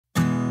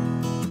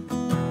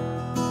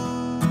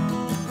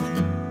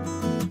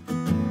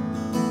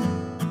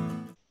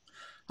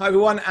Hi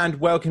everyone, and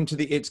welcome to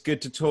the It's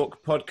Good to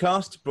Talk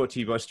podcast, brought to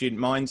you by Student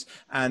Minds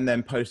and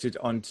then posted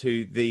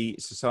onto the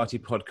Society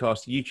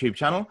Podcast YouTube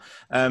channel.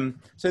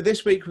 So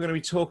this week we're going to be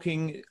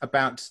talking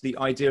about the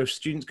idea of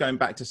students going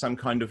back to some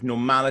kind of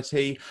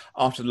normality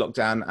after the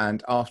lockdown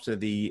and after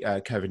the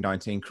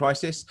COVID-19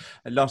 crisis.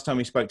 Last time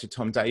we spoke to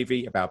Tom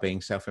Davey about being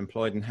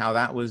self-employed and how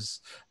that was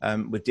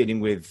with dealing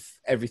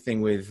with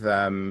everything with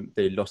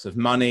the loss of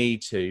money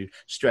to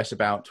stress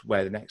about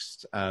where the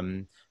next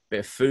bit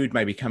of food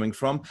may be coming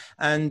from.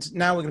 And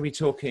now we're going to be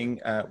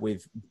talking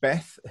with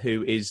Beth,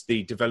 who is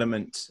the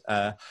development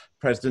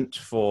president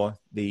for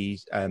the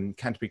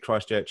Canterbury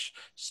Christchurch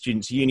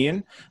Students'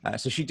 Union.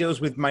 So she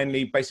deals with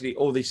mainly basically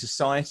all the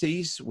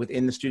societies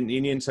within the Student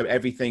Union. So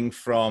everything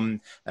from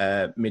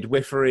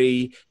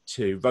midwifery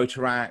to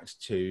Rotaract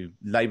to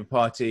Labour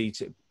Party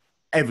to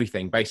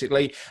everything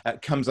basically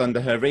comes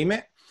under her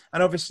remit.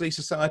 And obviously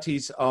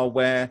societies are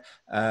where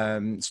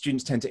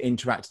students tend to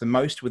interact the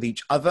most with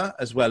each other,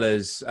 as well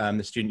as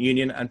the student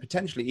union and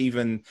potentially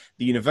even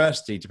the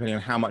university, depending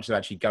on how much they're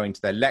actually going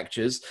to their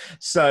lectures.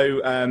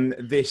 So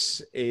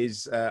this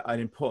is an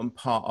important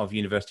part of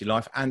university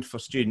life, and for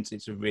students,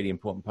 it's a really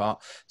important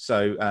part.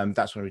 So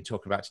that's what we're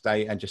talking about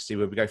today, and just see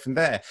where we go from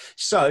there.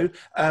 So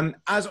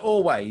as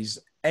always,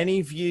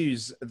 any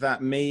views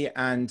that me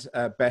and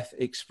Beth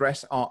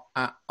express are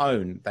our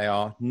own. They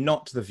are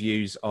not the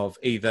views of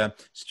either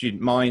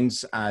Student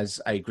Minds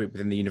as a group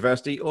within the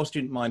university or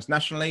Student Minds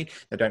nationally.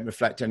 They don't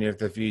reflect any of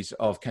the views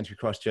of Canterbury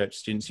Christchurch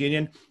Students'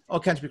 Union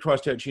or Canterbury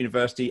Christchurch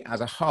University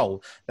as a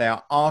whole. They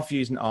are our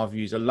views and our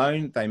views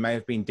alone. They may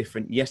have been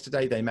different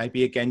yesterday. They may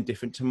be again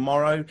different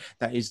tomorrow.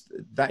 That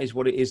is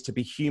what it is to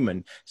be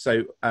human.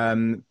 So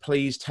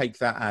please take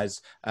that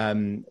as,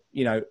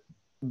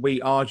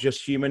 we are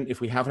just human. If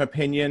we have an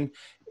opinion,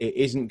 it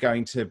isn't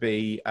going to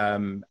be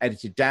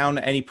edited down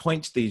at any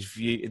point. These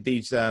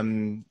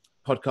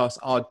podcasts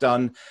are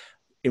done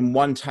in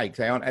one take.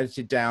 They aren't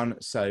edited down.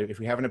 So if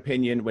we have an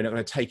opinion, we're not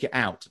going to take it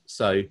out.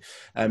 So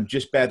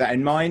just bear that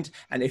in mind.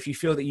 And if you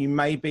feel that you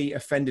may be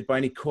offended by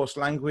any coarse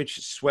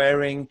language,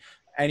 swearing,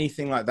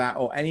 anything like that,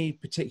 or any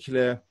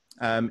particular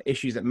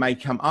issues that may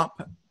come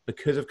up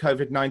because of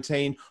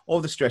COVID-19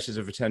 or the stresses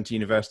of return to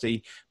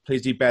university,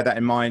 please do bear that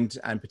in mind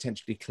and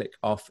potentially click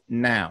off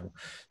now.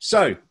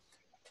 So,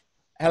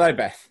 hello,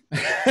 Beth.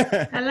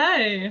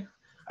 Hello.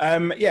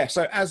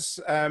 So as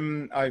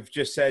I've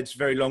just said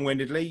very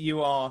long-windedly,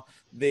 you are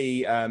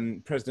the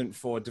president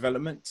for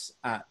development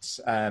at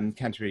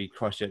Canterbury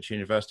Christchurch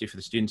University for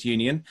the Students'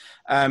 Union.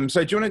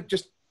 So do you want to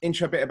just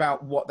intro a bit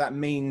about what that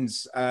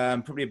means,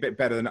 probably a bit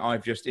better than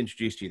I've just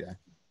introduced you there?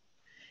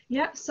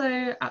 Yeah,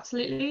 so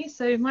absolutely.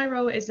 So my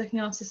role is looking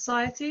after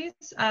societies,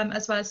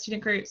 as well as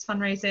student groups,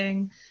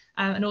 fundraising,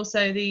 and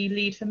also the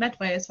lead for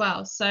Medway as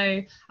well.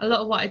 So a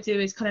lot of what I do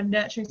is kind of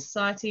nurturing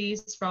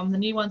societies, from the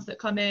new ones that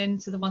come in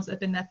to the ones that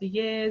have been there for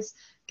years,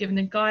 giving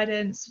them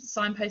guidance,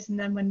 signposting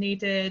them when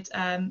needed,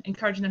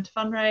 encouraging them to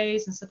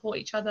fundraise and support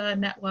each other,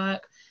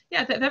 network.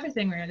 Yeah, a bit of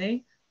everything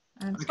really.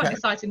 It's quite an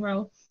exciting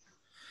role.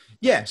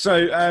 Yeah,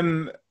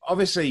 so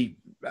obviously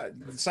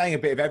saying a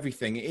bit of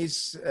everything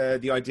is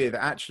the idea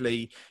that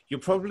actually you're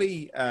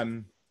probably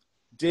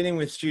dealing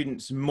with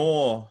students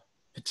more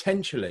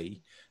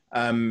potentially,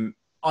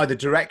 either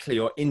directly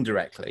or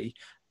indirectly,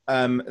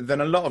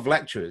 than a lot of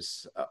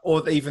lecturers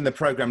or even the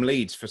program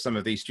leads for some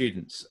of these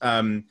students.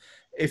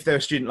 If they're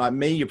a student like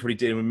me, you're probably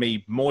dealing with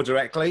me more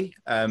directly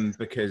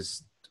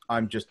because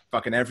I'm just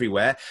fucking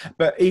everywhere.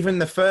 But even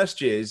the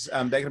first years,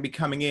 they're going to be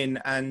coming in,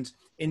 and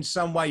in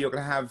some way you're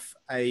going to have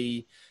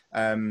a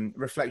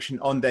reflection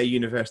on their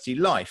university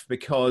life,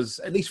 because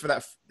at least for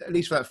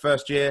that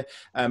first year,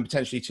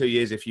 potentially 2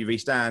 years if you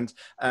restand,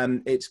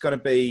 it's going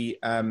to be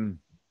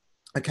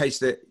a case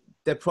that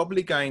they're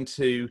probably going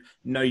to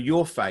know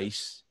your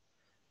face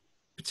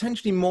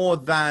potentially more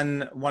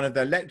than one of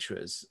their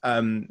lecturers,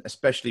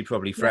 especially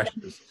probably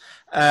freshers.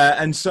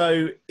 And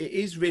so it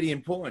is really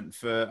important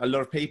for a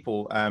lot of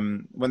people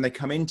when they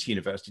come into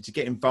university to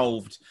get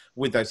involved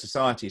with those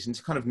societies and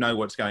to kind of know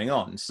what's going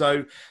on.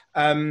 So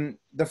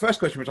the first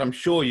question, which I'm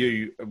sure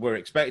you were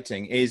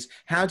expecting, is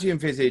how do you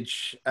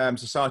envisage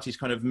societies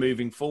kind of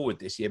moving forward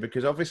this year?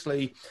 Because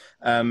obviously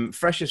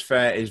Freshers'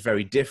 Fair is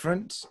very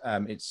different.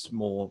 It's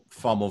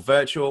far more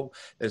virtual.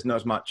 There's not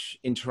as much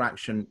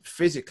interaction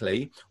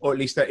physically, or at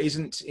least there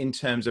isn't in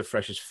terms of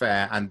Freshers'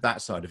 Fair and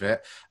that side of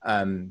it.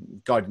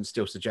 Guidance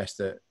still suggests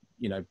that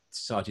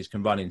societies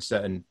can run in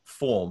certain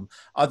form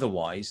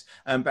otherwise.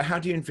 But how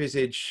do you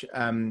envisage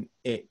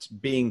it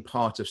being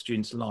part of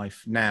students'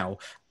 life now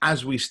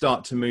as we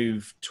start to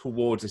move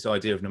towards this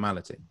idea of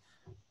normality?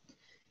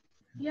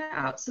 Yeah,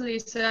 absolutely.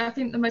 So I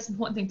think the most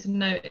important thing to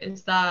note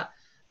is that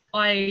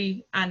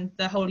I and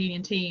the whole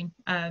union team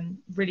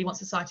really want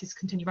societies to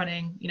continue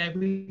running.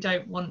 We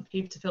don't want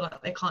people to feel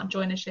like they can't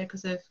join us year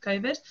because of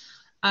COVID.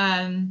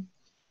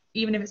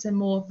 Even if it's a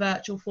more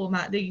virtual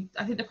format,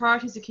 I think the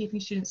priorities are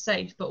keeping students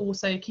safe, but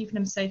also keeping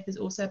them safe is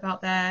also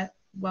about their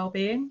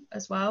well-being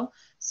as well.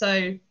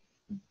 So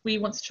we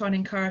want to try and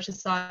encourage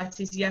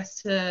societies,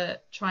 yes, to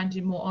try and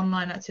do more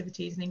online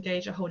activities and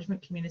engage a whole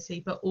different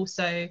community, but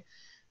also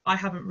I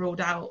haven't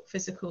ruled out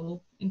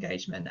physical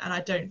engagement, and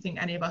I don't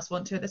think any of us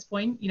want to at this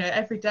point. You know,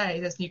 every day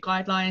there's new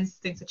guidelines,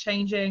 things are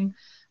changing,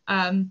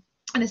 and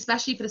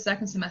especially for the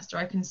second semester,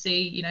 I can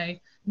see, you know,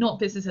 not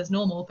business as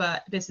normal,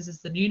 but business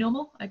as the new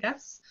normal, I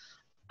guess.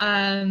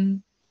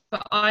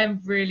 But I'm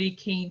really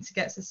keen to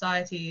get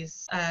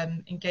societies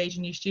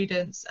engaging new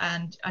students,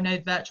 and I know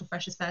virtual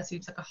Freshers Fair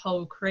seems like a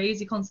whole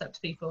crazy concept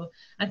to people.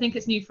 I think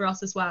it's new for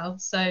us as well,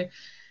 so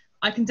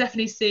I can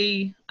definitely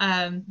see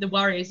the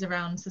worries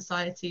around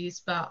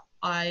societies, but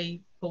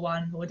I, for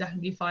one, will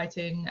definitely be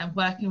fighting and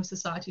working with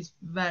societies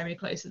very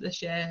closely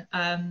this year.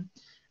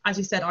 As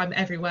you said, I'm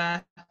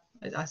everywhere.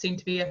 I seem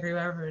to be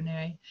everywhere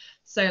anyway.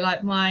 So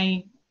like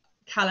my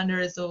calendar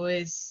is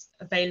always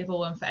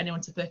available and for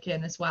anyone to book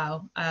in as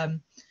well.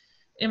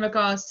 In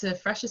regards to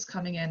freshers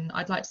coming in,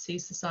 I'd like to see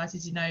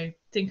societies, you know,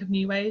 think of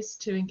new ways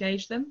to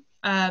engage them.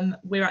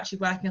 We're actually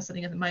working on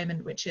something at the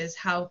moment, which is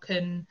how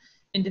can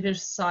individual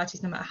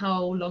societies, no matter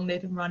how long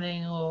they've been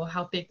running or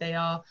how big they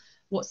are,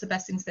 what's the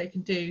best things they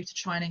can do to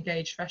try and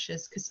engage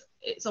freshers? Because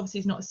it's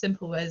obviously not as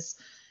simple as,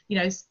 you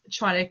know,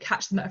 trying to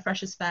catch them at a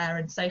freshers fair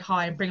and say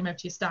hi and bring them over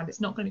to your stand.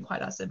 It's not going to be quite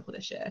that simple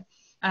this year.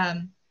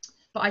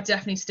 But I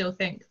definitely still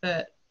think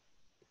that,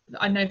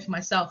 I know for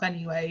myself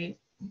anyway,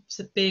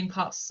 so being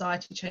part of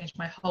society changed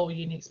my whole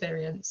uni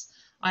experience.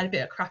 I had a bit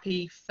of a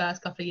crappy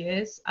first couple of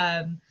years,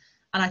 and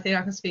I think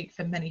I can speak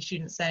for many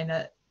students saying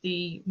that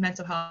the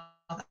mental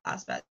health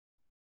aspect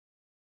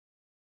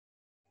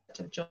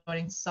of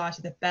joining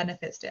society, the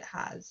benefits that it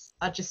has,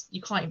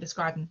 you can't even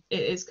describe them. It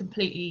is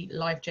completely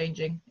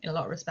life-changing in a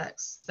lot of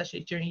respects,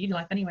 especially during uni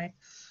life anyway.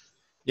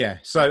 Yeah,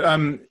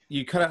 so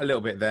you cut out a little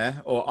bit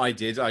there, or I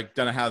did. I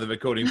don't know how the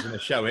recording's going to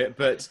show it,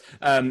 but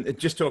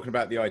just talking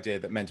about the idea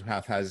that mental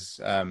health has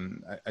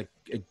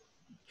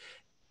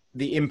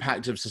the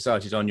impact of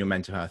societies on your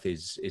mental health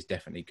is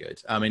definitely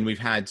good. I mean, we've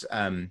had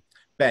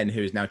Ben,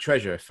 who is now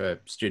treasurer for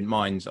Student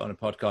Minds, on a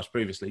podcast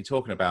previously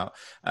talking about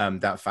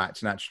that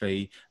fact. And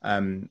actually,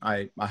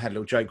 I had a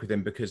little joke with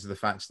him because of the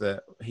fact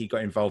that he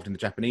got involved in the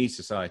Japanese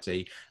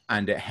Society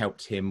and it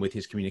helped him with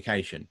his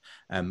communication,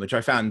 which I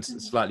found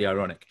slightly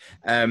ironic.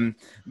 I mean,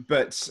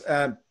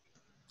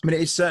 it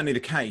is certainly the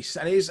case.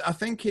 And I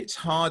think it's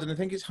hard, and I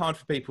think it's hard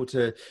for people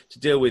to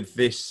deal with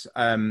this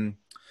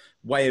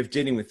way of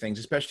dealing with things,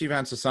 especially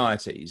around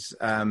societies,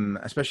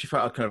 especially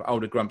for kind of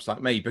older grumps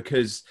like me,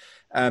 because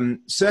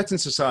certain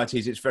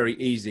societies, it's very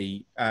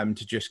easy to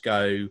just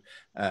go,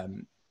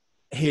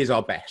 here's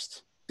our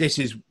best. This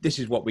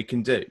is what we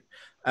can do.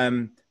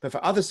 But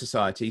for other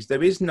societies,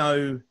 there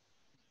isn't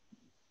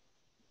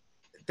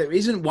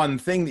one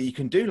thing that you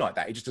can do like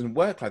that. It just doesn't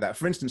work like that.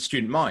 For instance,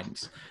 Student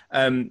Minds.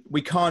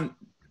 We can't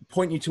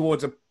point you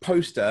towards a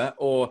poster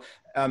or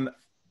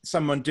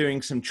someone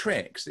doing some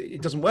tricks.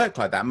 It doesn't work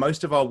like that.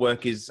 Most of our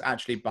work is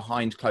actually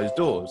behind closed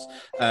doors.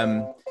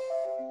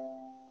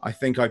 I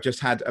think I've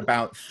just had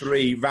about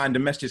 3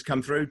 random messages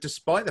come through,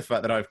 despite the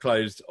fact that I've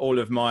closed all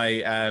of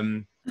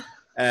my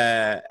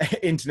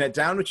internet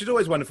down, which is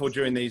always wonderful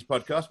during these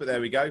podcasts, but there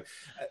we go.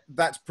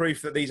 That's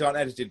proof that these aren't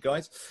edited,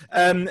 guys.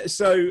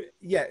 So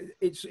yeah,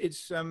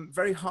 it's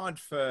very hard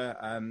for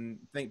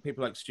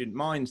people like Student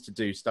Minds to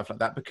do stuff like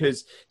that,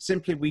 because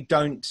simply we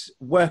don't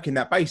work in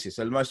that basis.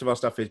 So most of our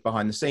stuff is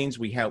behind the scenes.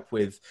 We help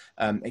with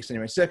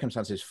extenuating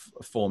circumstances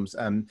forms,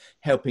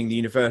 helping the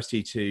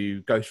university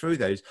to go through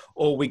those,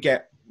 or we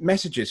get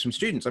messages from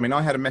students. I mean,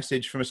 I had a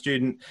message from a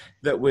student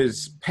that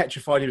was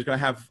petrified he was going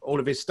to have all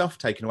of his stuff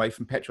taken away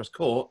from Petros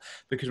Court,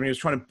 because when he was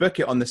trying to book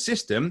it on the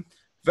system,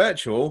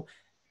 virtual,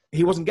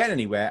 he wasn't getting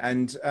anywhere,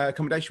 and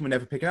accommodation would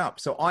never pick it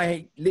up. So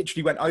I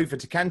literally went over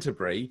to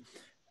Canterbury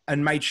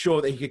and made sure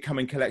that he could come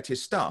and collect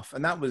his stuff.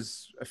 And that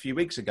was a few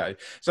weeks ago.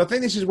 So I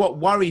think this is what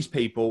worries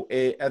people,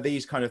 are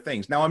these kind of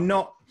things. Now, I'm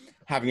not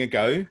having a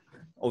go,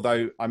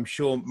 although I'm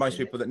sure most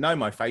people that know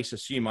my face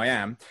assume I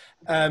am.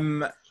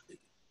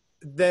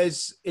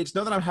 It's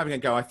not that I'm having a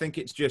go. I think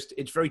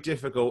it's very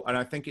difficult. And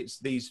I think it's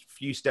these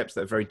few steps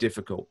that are very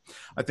difficult.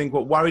 I think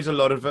what worries a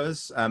lot of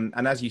us,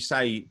 and as you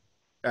say,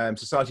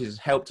 society has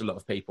helped a lot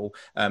of people.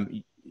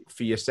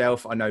 For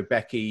yourself, I know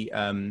Becky,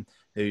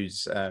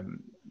 who's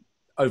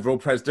overall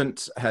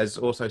president, has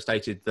also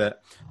stated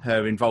that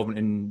her involvement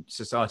in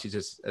societies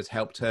has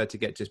helped her to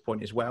get to this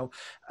point as well.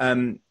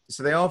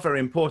 So they are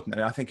very important.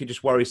 And I think it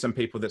just worries some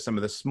people that some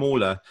of the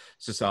smaller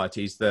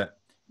societies that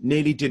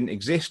nearly didn't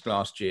exist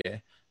last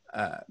year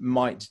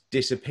might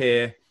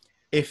disappear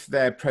if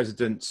their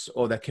presidents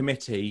or their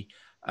committee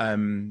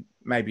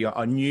maybe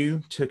are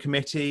new to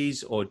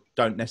committees or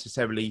don't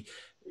necessarily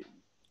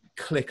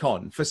click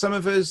on. For some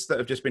of us that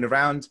have just been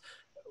around,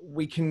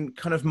 we can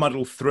kind of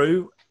muddle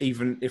through,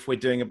 even if we're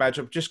doing a bad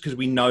job, just because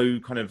we know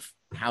kind of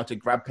how to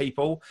grab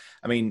people.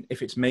 I mean,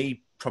 if it's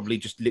me, probably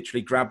just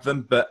literally grab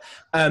them, but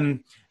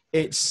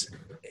it's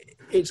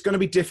going to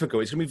be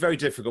difficult. It's going to be very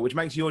difficult, which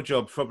makes your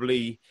job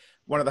probably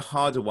one of the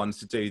harder ones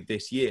to do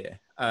this year.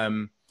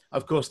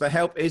 of course, the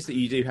help is that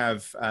you do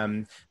have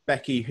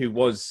Becky, who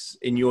was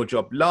in your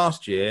job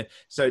last year.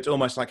 So it's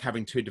almost like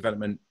having two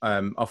development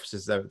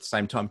officers there at the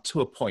same time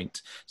to a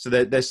point. So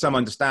there's some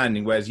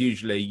understanding, whereas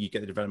usually you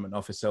get the development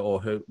officer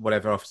or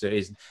whatever officer it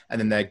is, and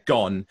then they're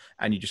gone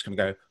and you just kind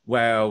of go,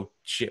 well,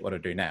 shit, what do I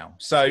do now?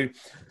 So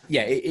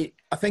yeah,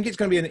 I think it's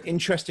going to be an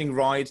interesting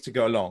ride to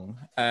go along.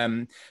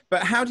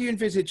 But how do you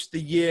envisage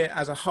the year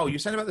as a whole? You're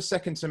saying about the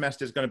second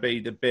semester is going to be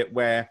the bit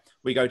where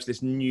we go to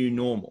this new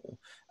normal.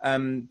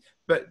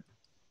 But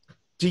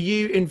do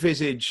you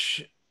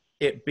envisage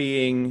it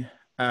being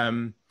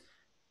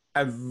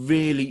a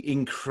really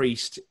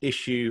increased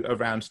issue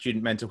around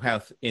student mental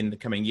health in the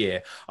coming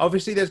year?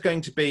 Obviously, there's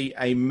going to be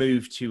a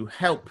move to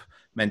help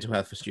mental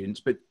health for students,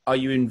 but are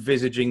you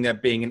envisaging there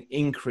being an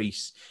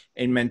increase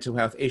in mental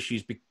health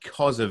issues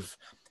because of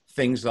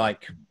things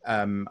like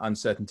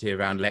uncertainty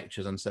around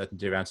lectures,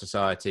 uncertainty around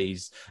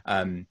societies,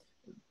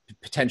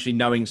 potentially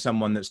knowing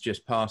someone that's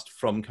just passed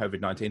from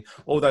COVID-19,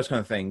 all those kind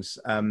of things?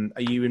 Are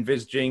you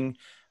envisaging,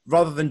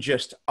 rather than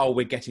just, oh,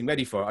 we're getting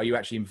ready for it, are you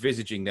actually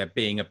envisaging there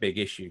being a big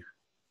issue?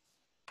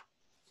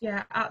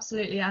 Yeah,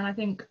 absolutely. And I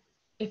think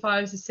if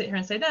I was to sit here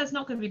and say there's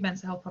not going to be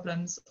mental health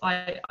problems,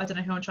 I don't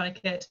know who I'm trying to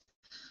kid.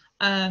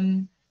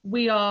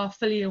 We are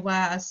fully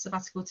aware as a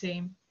sabbatical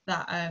team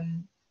that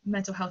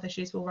mental health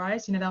issues will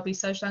rise. You know, there'll be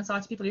social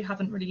anxiety, people who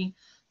haven't really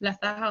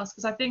left their house,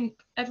 because I think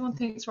everyone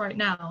thinks right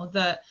now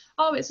that,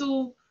 oh, it's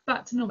all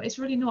back to normal. It's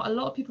really not. A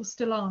lot of people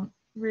still aren't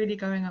really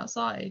going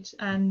outside,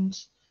 and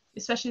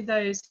especially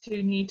those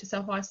who need to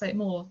self-isolate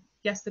more.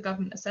 Yes, the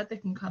government has said they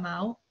can come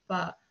out,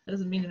 but that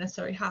doesn't mean they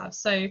necessarily have.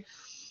 So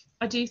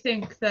I do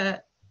think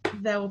that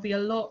there will be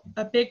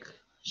a big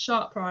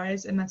sharp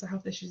rise in mental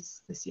health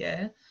issues this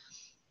year,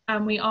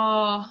 and we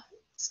are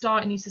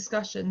starting these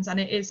discussions, and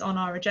it is on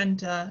our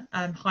agenda,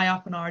 high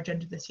up on our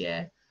agenda this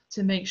year,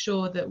 to make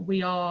sure that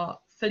we are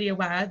fully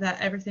aware that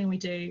everything we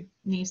do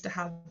needs to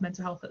have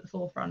mental health at the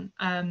forefront.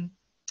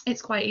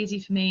 It's quite easy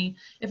for me,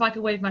 if I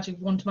could wave a magic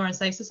wand tomorrow and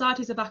say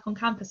societies are back on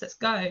campus, let's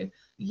go.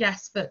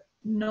 Yes, but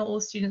not all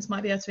students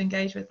might be able to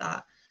engage with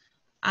that.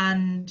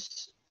 And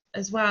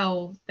as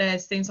well,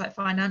 there's things like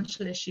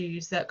financial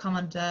issues that come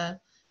under,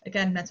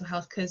 again, mental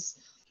health, because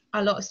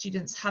a lot of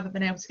students haven't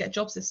been able to get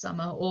jobs this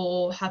summer,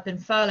 or have been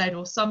furloughed,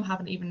 or some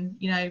haven't even,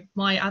 you know,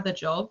 my other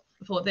job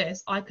before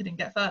this, I couldn't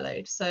get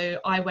furloughed. So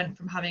I went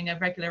from having a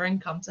regular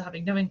income to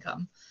having no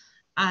income.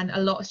 And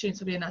a lot of students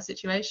will be in that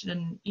situation,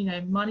 and, you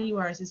know, money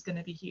worries is going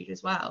to be huge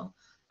as well.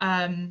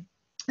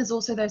 There's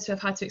also those who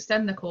have had to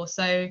extend the course.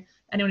 So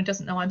anyone who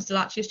doesn't know, I'm still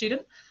actually a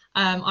student.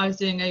 I was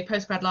doing a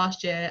postgrad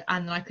last year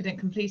and I couldn't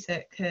complete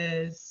it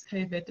because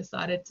COVID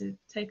decided to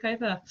take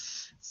over.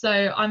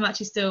 So I'm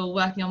actually still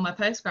working on my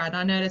postgrad.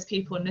 I know there's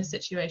people in these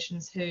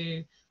situations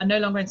who are no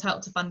longer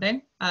entitled to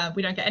funding.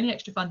 We don't get any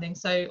extra funding.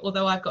 So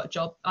although I've got a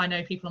job, I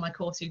know people on my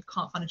course who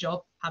can't find a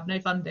job, have no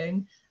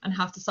funding, and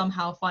have to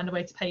somehow find a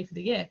way to pay for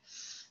the year.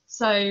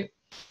 So,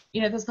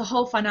 you know, there's the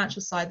whole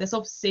financial side. There's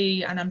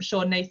obviously, and I'm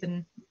sure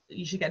Nathan,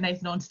 you should get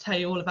Nathan on to tell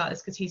you all about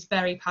this, because he's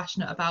very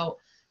passionate about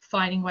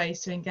finding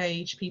ways to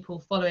engage people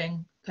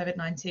following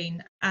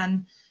COVID-19.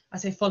 And I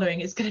say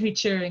following, it's going to be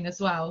during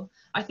as well.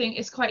 I think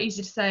it's quite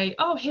easy to say,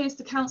 oh, here's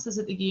the counsellors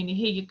at the uni,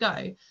 here you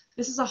go.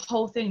 This is a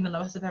whole thing none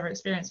of us have ever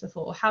experienced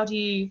before. How do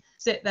you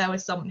sit there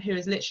with someone who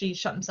has literally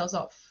shut themselves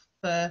off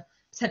for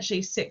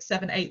potentially 6,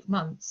 7, 8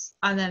 months,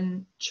 and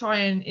then try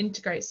and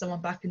integrate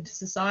someone back into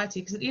society?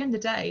 Because at the end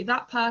of the day,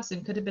 that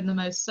person could have been the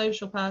most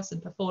social person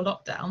before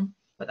lockdown,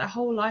 but their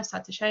whole lives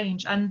had to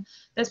change. And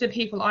there's been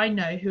people I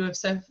know who have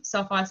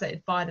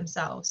self-isolated by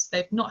themselves.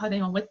 They've not had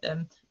anyone with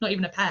them, not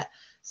even a pet.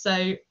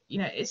 So, you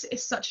know, it's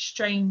such a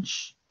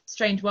strange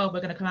world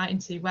we're going to come out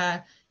into,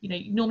 where, you know,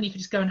 normally you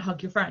could just go and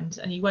hug your friend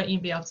and you won't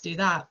even be able to do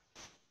that.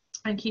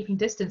 And keeping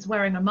distance,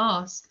 wearing a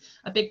mask,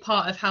 a big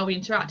part of how we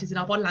interact is in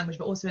our body language,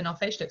 but also in our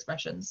facial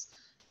expressions.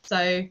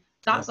 So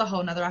that's a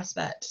whole nother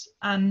aspect.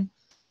 And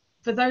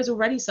for those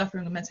already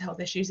suffering with mental health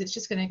issues, it's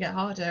just going to get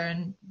harder,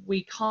 and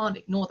we can't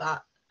ignore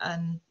that.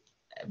 And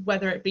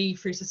whether it be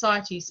through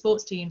society,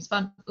 sports teams,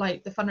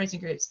 like the fundraising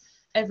groups,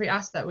 every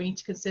aspect we need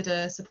to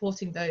consider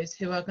supporting those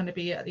who are going to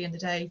be, at the end of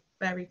the day,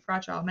 very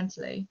fragile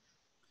mentally.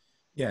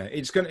 Yeah,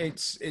 it's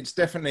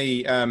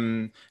definitely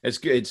it's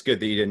good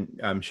that you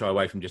didn't shy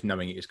away from just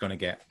knowing it's going to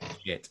get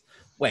shit.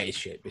 Well, it's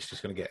shit. It's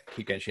just going to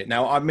keep getting shit.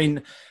 Now, I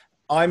mean,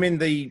 I'm in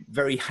the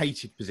very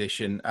hated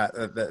position at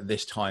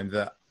this time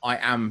that I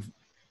am,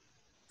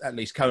 at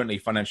least currently,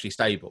 financially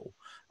stable.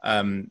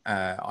 I'm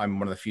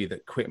one of the few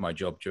that quit my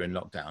job during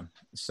lockdown.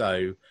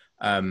 So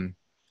I'm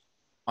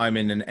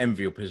in an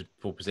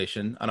enviable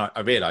position, and I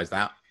realise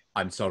that.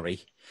 I'm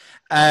sorry.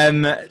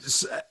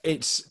 It's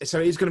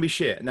going to be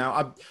shit.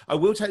 Now, I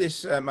will take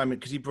this moment,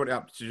 because you brought it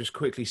up, to just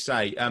quickly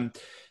say,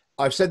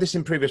 I've said this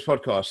in previous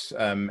podcasts,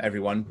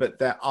 everyone, but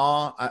there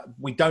are,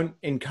 we don't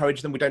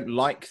encourage them, we don't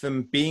like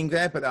them being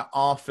there, but there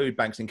are food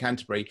banks in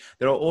Canterbury.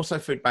 There are also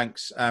food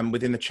banks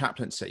within the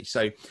chaplaincy.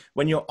 So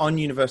when you're on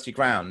university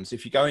grounds,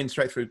 if you go in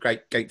straight through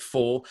gate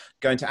 4,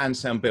 go into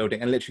Anselm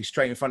building, and literally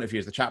straight in front of you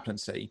is the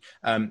chaplaincy.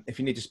 If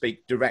you need to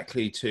speak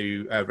directly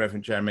to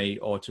Reverend Jeremy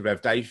or to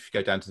Rev Dave, if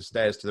you go down to the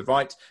stairs to the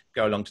right,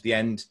 go along to the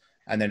end,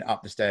 and then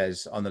up the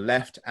stairs on the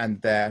left,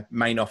 and their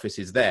main office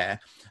is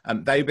there.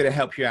 They'll be able to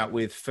help you out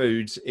with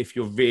foods if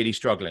you're really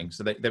struggling.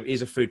 So there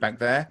is a food bank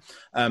there.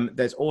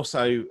 There's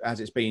also, as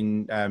it's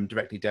been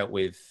directly dealt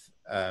with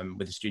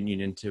the Student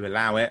Union to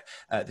allow it,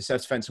 the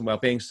Self-Defence and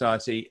Wellbeing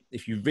Society,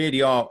 if you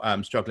really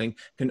are struggling,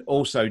 can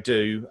also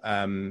do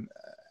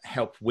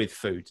help with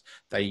food.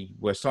 They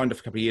were signed off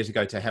a couple of years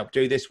ago to help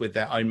do this with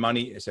their own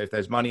money. So if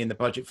there's money in the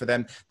budget for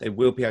them, they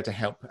will be able to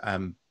help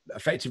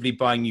effectively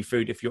buying you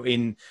food if you're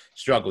in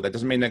struggle. That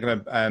doesn't mean they're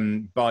going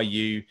to buy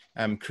you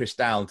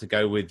Cristal to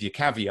go with your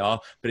caviar,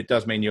 but it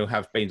does mean you'll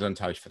have beans on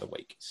toast for the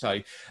week.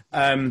 So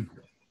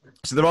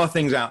so there are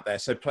things out there.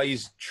 So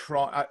please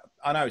try.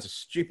 I know it's a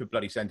stupid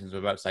bloody sentence I'm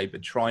about to say,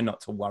 but try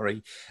not to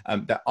worry.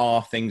 There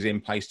are things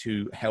in place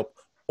to help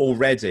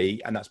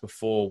already, and that's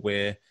before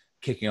we're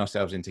kicking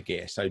ourselves into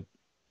gear. So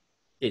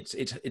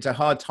it's a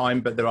hard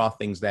time, but there are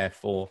things there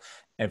for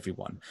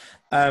everyone.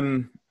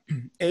 It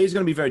is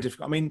going to be very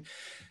difficult. I mean,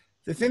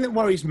 the thing that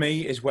worries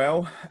me as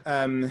well,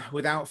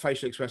 without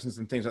facial expressions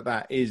and things like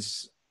that,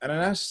 is, and I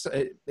know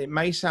it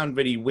may sound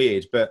really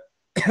weird, but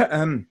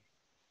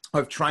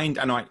I've trained,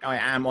 and I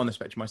am on the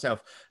spectrum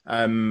myself,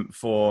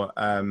 for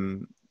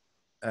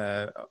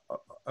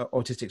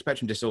autistic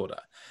spectrum disorder.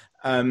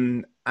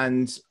 And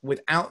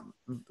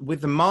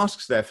with the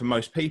masks there for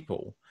most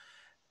people,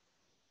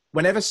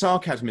 whenever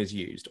sarcasm is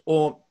used,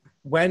 or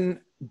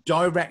when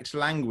direct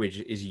language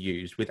is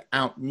used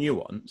without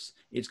nuance,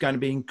 it's going to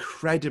be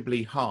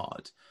incredibly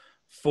hard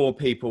for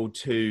people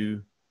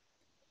to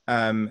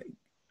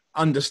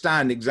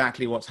understand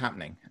exactly what's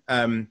happening.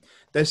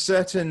 There's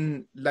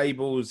certain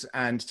labels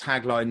and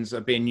taglines that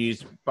are being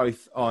used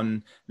both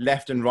on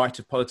left and right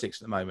of politics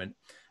at the moment,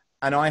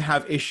 and I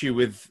have issue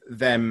with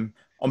them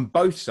on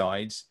both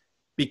sides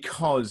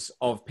because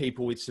of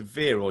people with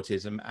severe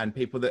autism and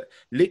people that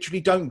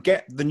literally don't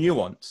get the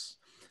nuance.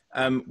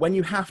 When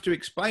you have to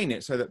explain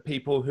it so that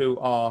people who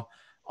are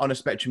on a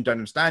spectrum don't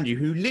understand you,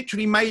 who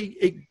literally may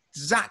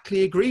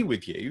exactly agree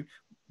with you,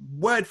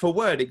 word for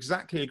word,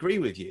 exactly agree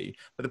with you.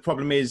 But the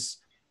problem is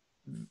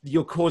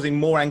you're causing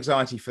more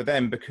anxiety for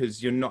them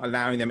because you're not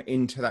allowing them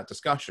into that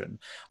discussion.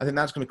 I think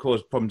that's going to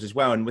cause problems as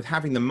well. And with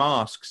having the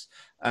masks,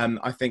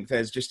 I think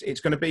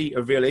it's going to be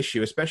a real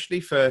issue, especially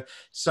for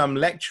some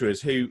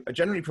lecturers who are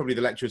generally probably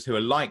the lecturers who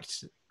are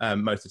liked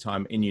most of the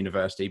time in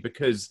university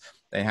because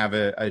they have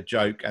a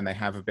joke and they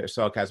have a bit of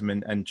sarcasm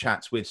and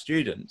chats with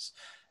students.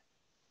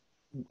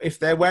 If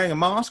they're wearing a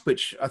mask,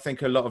 which I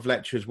think a lot of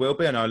lecturers will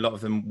be, I know a lot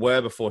of them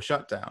were before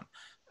shutdown,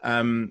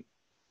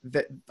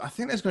 I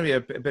think there's going to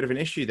be a bit of an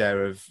issue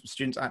there of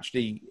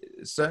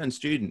certain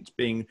students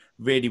being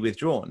really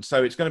withdrawn.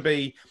 So it's going to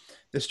be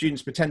the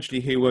students potentially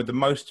who were the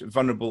most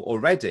vulnerable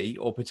already,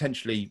 or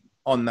potentially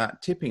on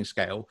that tipping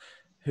scale,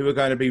 who are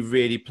going to be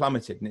really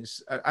plummeted. And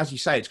it's, as you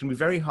say, it's going to be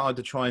very hard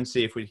to try and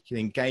see if we can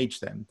engage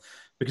them,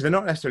 because they're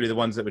not necessarily the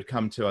ones that would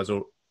come to us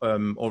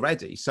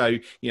already. So,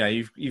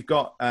 you've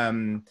got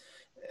the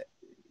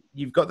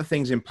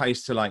things in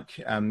place to come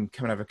and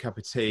have a cup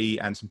of tea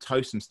and some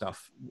toast and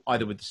stuff,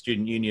 either with the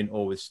Student Union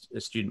or with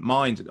Student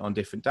Mind on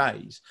different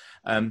days.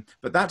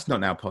 But that's not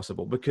now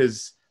possible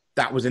because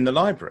that was in the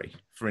library,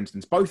 for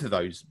instance. Both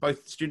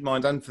Student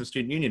Mind and for the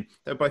Student Union,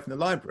 they're both in the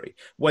library.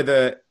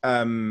 Whether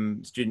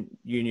Student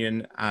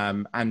Union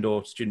and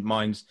or Student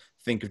Minds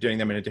think of doing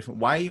them in a different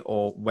way,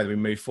 or whether we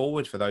move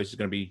forward, for those is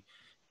going to be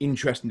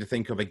interesting to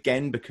think of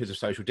again because of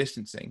social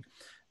distancing.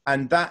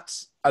 And that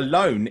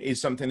alone is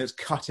something that's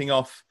cutting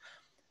off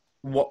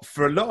what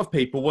for a lot of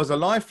people was a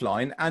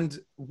lifeline, and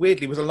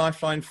weirdly was a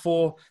lifeline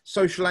for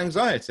social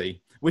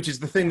anxiety, which is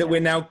the thing that we're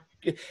now,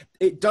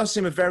 it does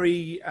seem a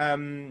very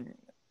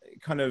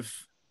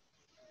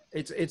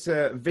it's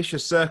a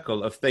vicious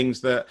circle of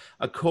things that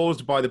are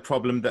caused by the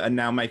problem that are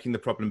now making the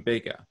problem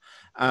bigger.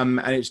 And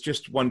it's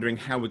just wondering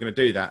how we're going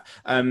to do that.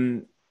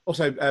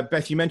 Also,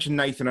 Beth, you mentioned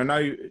Nathan. I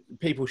know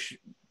people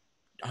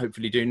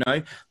hopefully do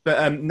know,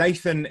 but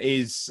Nathan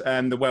is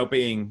the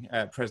wellbeing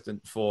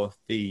president for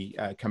the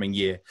coming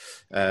year.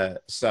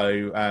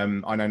 So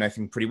I know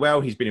Nathan pretty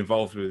well. He's been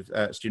involved with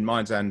Student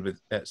Minds and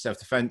with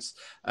Self-Defence.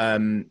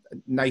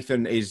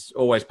 Nathan is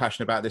always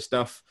passionate about this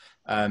stuff.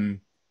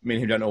 Me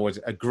and him don't always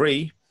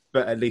agree,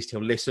 but at least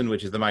he'll listen,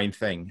 which is the main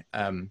thing.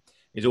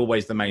 Is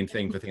always the main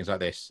thing for things like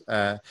this.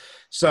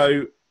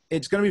 So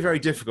it's going to be very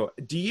difficult.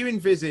 Do you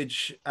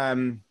envisage,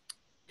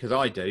 because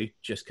I do,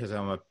 just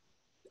because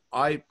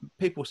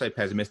people say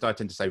pessimist, I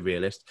tend to say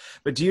realist,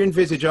 but do you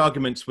envisage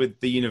arguments with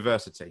the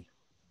university?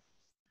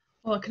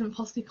 Oh, I couldn't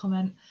possibly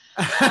comment.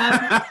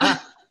 I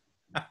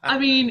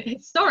mean,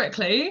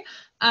 historically,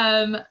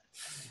 I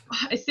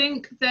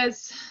think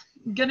there's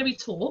going to be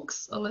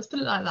talks, or let's put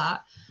it like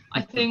that. I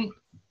think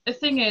the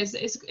thing is,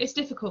 it's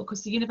difficult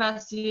because the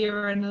university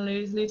are in a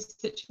lose-lose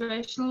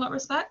situation in a lot of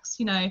respects.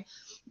 You know,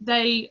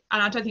 and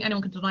I don't think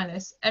anyone can deny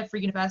this,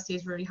 every university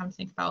is really having to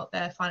think about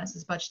their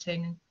finances,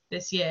 budgeting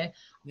this year.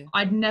 Yeah.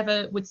 I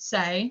never would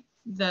say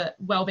that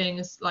well-being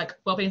is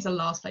the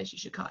last place you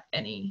should cut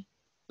any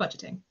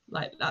budgeting.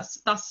 Like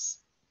that's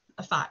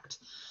a fact.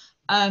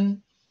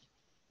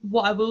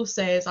 What I will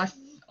say is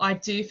I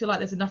do feel like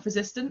there's enough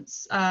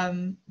resistance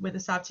with the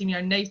SAB team. You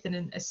know,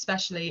 Nathan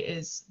especially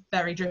is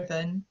very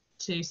driven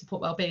to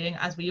support well-being,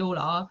 as we all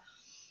are.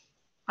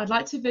 I'd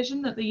like to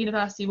vision that the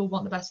university will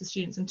want the best for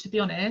students, and to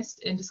be honest,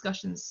 in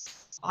discussions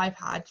I've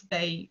had,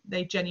 they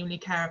genuinely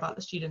care about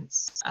the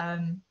students.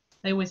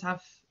 They always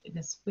have, in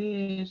this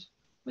weird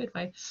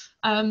way.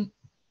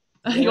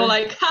 You're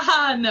like,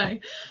 haha, no.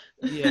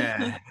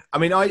 Yeah, I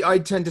mean, I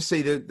tend to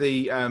see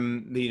the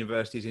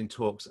universities in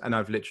talks, and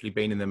I've literally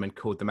been in them and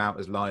called them out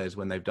as liars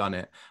when they've done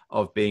it,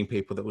 of being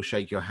people that will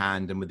shake your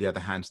hand and with the other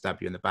hand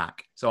stab you in the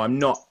back. So I'm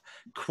not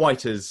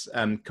quite as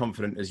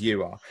confident as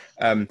you are.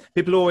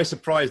 People are always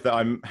surprised that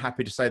I'm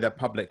happy to say that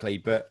publicly,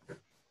 but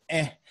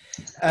I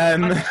take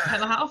my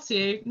hat off to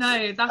you.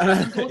 No,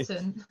 that's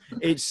important.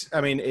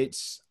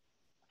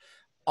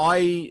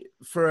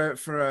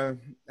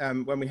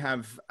 When we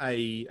have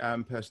a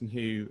person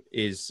who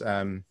is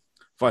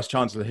Vice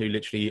Chancellor, who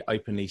literally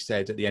openly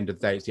said at the end of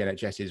the day it's the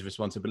NHS's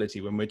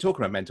responsibility when we're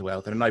talking about mental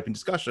health in an open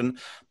discussion,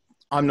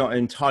 I'm not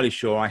entirely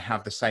sure I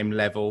have the same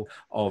level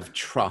of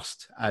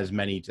trust as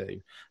many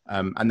do.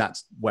 And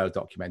that's well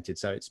documented.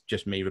 So it's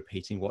just me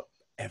repeating what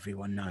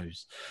everyone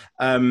knows.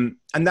 And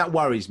that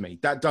worries me.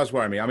 That does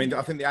worry me. I mean,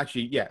 I think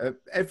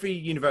every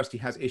university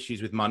has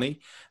issues with money.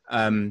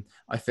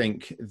 I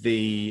think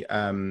the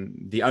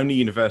only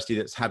university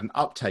that's had an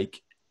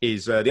uptake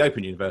is the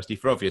Open University,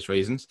 for obvious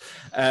reasons,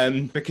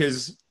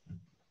 because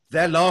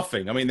they're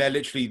laughing. I mean,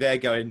 they're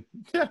going,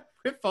 yeah,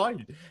 we're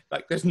fine.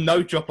 Like, there's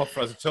no drop off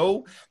for us at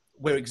all.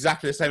 We're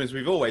exactly the same as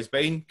we've always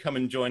been. Come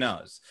and join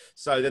us.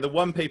 So they're the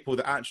one people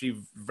that actually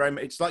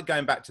it's like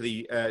going back to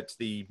the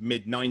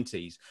mid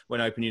 90s when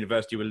Open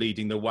University were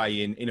leading the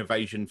way in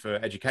innovation for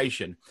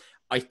education.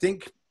 I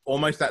think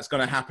almost that's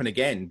going to happen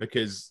again,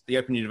 because the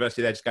Open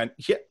University, they're just going,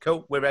 yeah,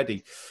 cool, we're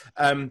ready.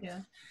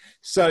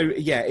 So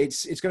yeah,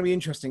 it's going to be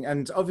interesting.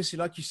 And obviously,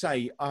 like you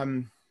say,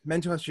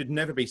 mental health should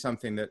never be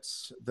something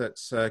that's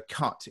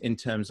cut in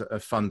terms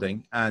of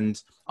funding.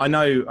 And I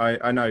know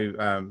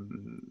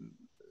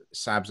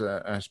SABs,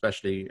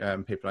 especially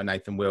people like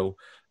Nathan, will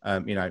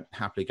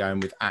happily go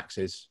in with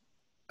axes.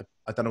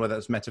 I don't know whether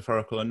that's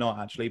metaphorical or not,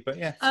 actually, but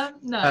yeah.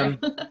 No.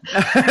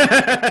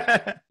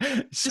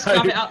 Just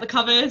grab it out the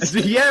cupboard.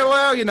 Yeah,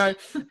 well,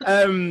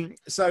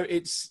 so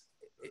it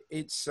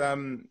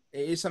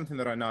is something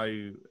that I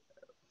know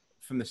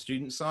from the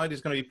student side is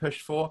going to be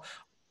pushed for.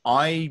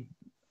 I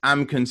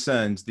am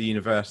concerned the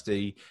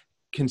university,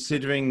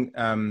 considering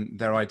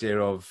their idea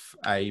of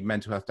a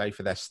mental health day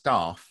for their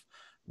staff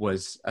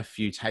was a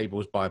few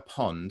tables by a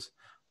pond.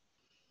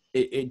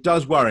 It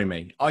does worry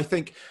me. I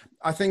think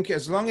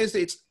as long as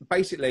it's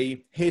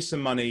basically, here's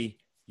some money,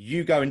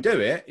 you go and do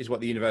it, is what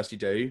the university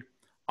do.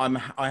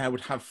 I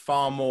would have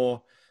far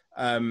more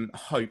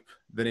hope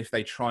than if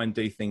they try and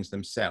do things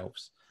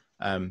themselves.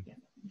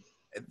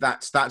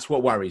 That's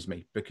what worries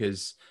me,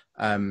 because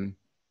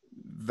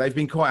they've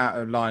been caught out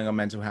of lying on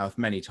mental health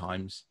many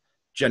times,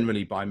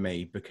 generally by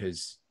me,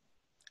 because,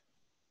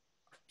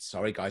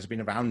 sorry guys, I've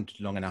been around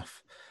long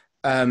enough.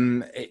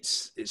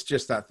 It's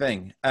just that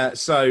thing.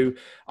 So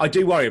I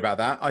do worry about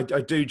that. I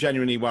do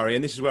genuinely worry,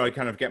 and this is where I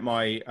kind of get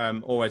my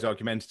always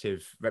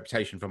argumentative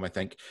reputation from, I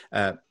think.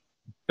 But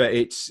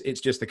it's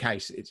just the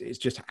case. It's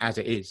just as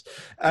it is.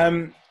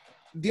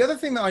 The other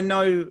thing that I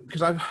know,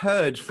 because I've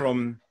heard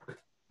from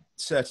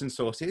certain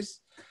sources,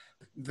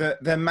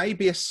 that there may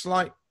be a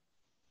slight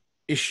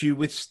issue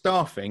with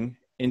staffing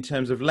in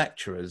terms of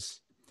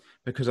lecturers,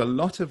 because a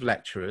lot of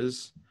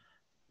lecturers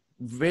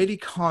really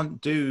can't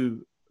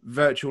do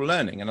virtual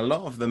learning, and a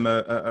lot of them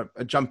are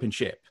jumping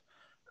ship.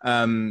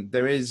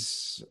 There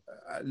is,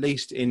 at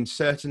least in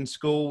certain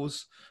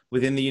schools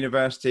within the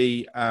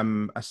university,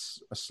 a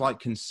slight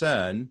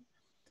concern,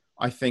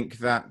 I think,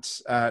 that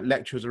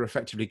lecturers are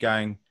effectively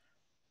going,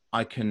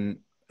 I can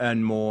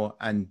earn more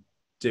and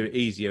do it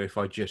easier if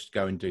I just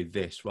go and do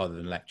this rather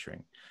than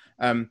lecturing.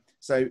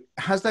 So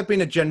has there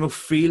been a general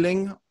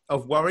feeling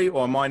of worry,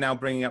 or am I now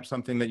bringing up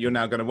something that you're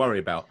now going to worry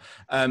about?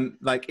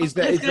 Is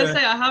there... I was going to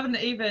say, I haven't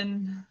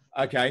even...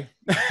 Okay.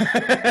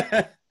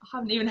 I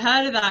haven't even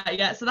heard of that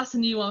yet, so that's a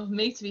new one for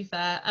me, to be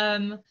fair.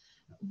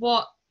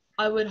 What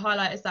I would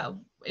highlight is that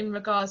in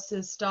regards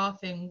to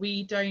staffing,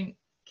 we don't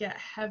get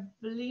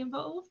heavily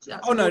involved.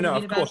 That's no,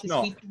 of course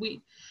not.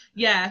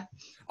 Yeah.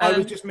 I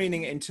was just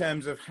meaning in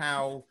terms of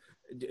how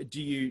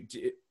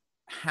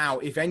how,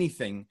 if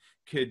anything,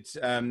 could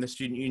the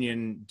student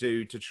union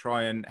do to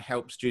try and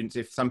help students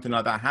if something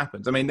like that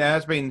happens? I mean, there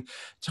has been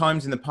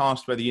times in the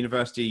past where the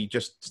university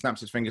just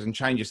snaps its fingers and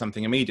changes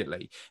something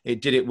immediately.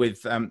 It did it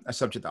with a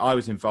subject that I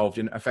was involved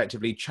in,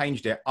 effectively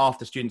changed it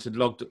after students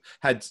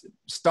had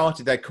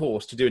started their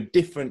course to do a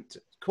different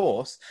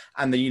course,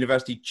 and the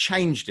university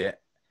changed it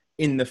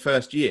in the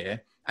first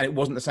year, and it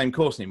wasn't the same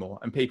course anymore,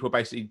 and people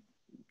basically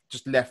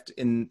just left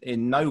in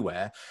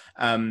nowhere.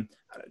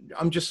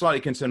 I'm just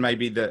slightly concerned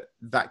maybe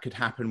that could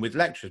happen with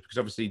lecturers, because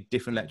obviously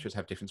different lecturers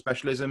have different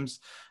specialisms.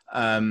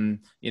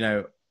 You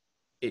know,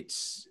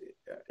 it's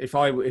if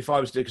I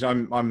was to, because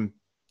I'm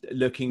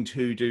looking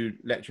to do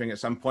lecturing at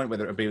some point,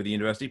 whether it'll be with the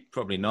university,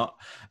 probably not.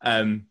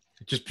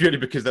 Just purely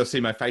because they'll see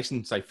my face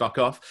and say "fuck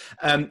off."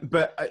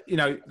 But you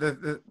know,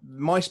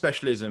 my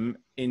specialism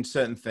in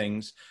certain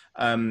things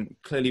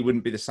clearly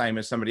wouldn't be the same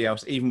as somebody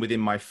else, even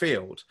within my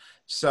field.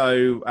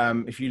 So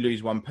if you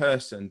lose one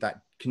person,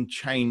 that can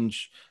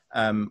change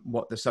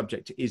what the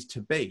subject is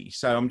to be.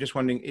 So I'm just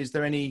wondering, is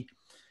there any,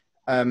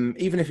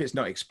 even if it's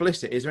not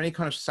explicit, is there any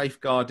kind of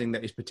safeguarding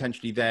that is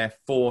potentially there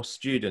for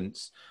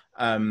students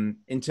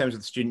in terms of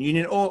the student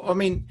union? Or, I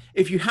mean,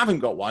 if you haven't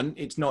got one,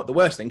 it's not the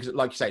worst thing, because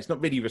like you say, it's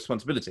not really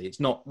responsibility. It's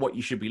not what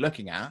you should be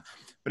looking at.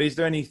 But is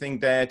there anything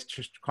there to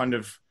just kind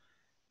of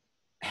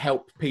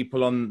help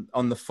people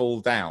on the fall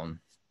down?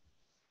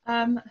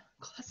 God,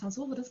 that sounds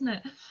awful, doesn't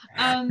it?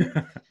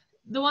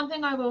 The one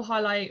thing I will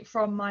highlight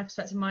from my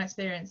perspective, my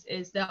experience,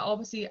 is there are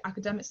obviously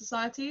academic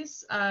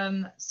societies.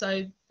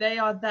 So they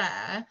are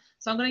there.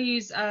 So I'm going to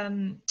use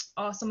some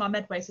of our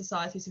Medway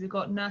societies. So we've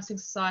got Nursing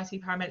Society,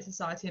 Paramedic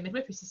Society, and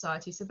Midwifery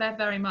Society. So they're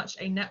very much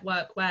a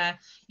network where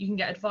you can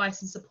get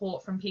advice and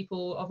support from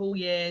people of all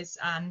years.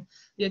 And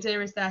the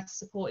idea is there to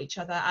support each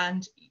other.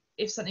 And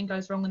if something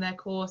goes wrong in their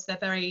course,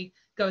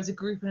 go as a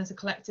group and as a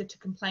collective to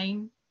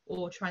complain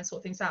or try and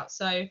sort things out.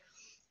 So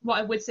what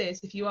I would say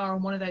is, if you are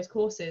on one of those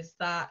courses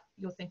that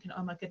you're thinking,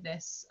 oh my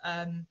goodness,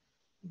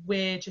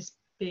 we're just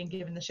being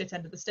given the shit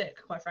end of the stick,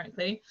 quite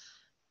frankly,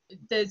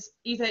 there's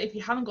either, if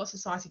you haven't got a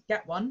society,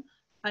 get one.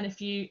 And if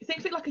you think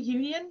of it like a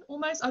union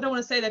almost, I don't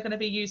want to say they're going to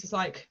be used as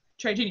like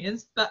trade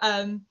unions, but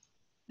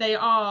they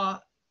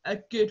are a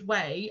good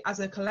way as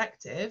a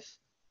collective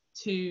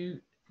to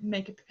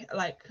make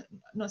like,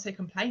 not say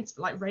complaints,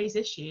 but like raise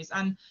issues.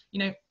 And, you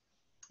know,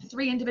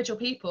 3 individual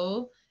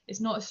people is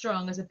not as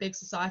strong as a big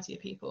society of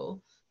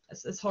people.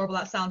 As horrible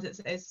that sounds,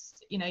 it's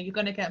you know, you're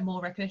going to get more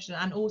recognition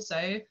and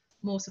also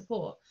more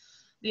support.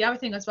 The other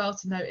thing as well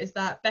to note is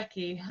that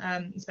Becky,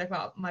 you spoke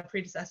about my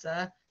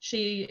predecessor,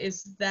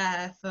 she's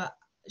the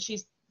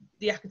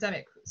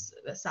academic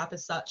SAB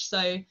as such.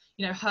 So,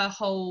 you know, her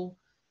whole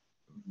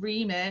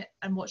remit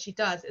and what she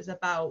does is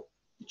about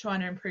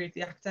trying to improve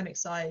the academic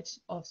side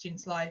of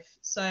students' life.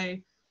 So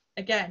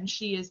again,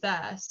 she is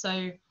there.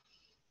 So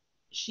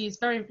she's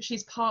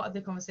part of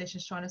the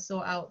conversations, trying to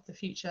sort out the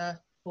future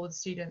for the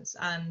students,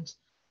 and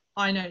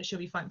I know that she'll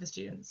be fighting for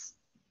students.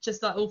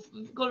 Just that,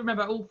 got to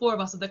remember, all 4 of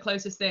us are the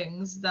closest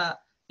things that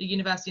the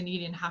university and the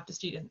union have to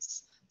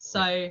students.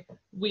 So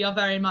we are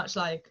very much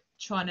like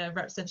trying to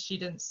represent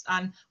students,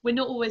 and we're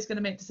not always going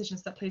to make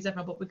decisions that please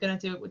everyone, but we're going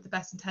to do it with the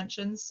best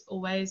intentions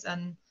always.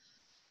 And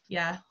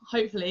yeah,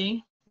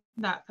 hopefully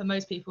that for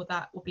most people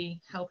that will be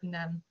helping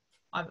them.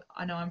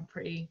 I know I'm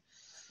pretty,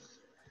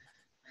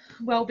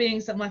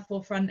 well-being's at my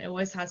forefront, it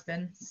always has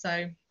been.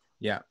 So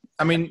yeah,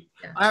 I mean,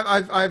 yeah.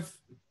 I've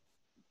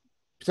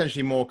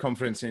potentially more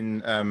confidence in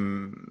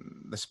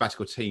the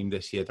sabbatical team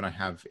this year than I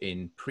have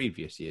in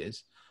previous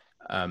years.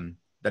 Then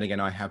again,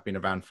 I have been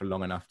around for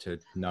long enough to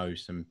know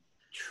some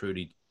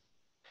truly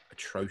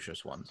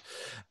atrocious ones.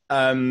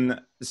 Yeah,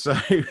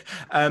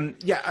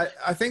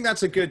 I think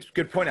that's a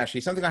good point,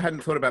 actually. Something I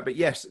hadn't thought about, but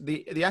yes,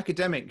 the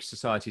academic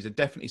societies are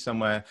definitely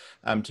somewhere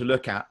to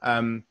look at.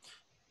 And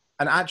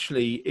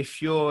actually,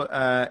 if you're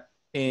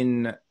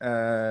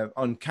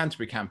on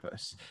Canterbury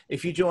campus,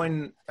 if you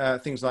join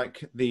things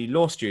like the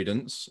law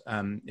students,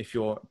 if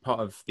you're part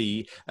of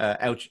the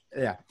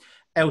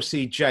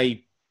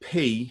LCJP,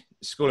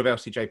 School of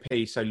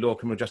LCJP, so Law,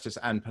 Criminal Justice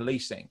and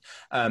Policing,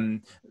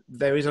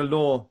 there is a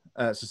law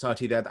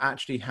society there that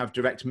actually have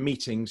direct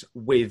meetings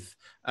with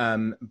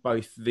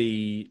both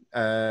the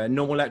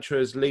normal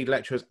lecturers, lead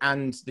lecturers,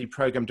 and the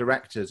program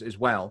directors as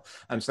well.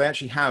 So they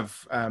actually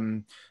have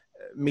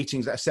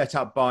meetings that are set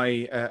up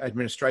by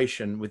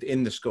administration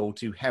within the school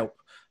to help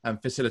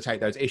facilitate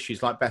those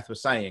issues, like Beth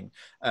was saying.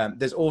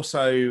 There's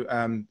also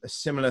a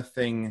similar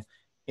thing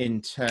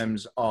in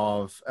terms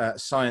of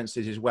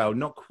sciences as well,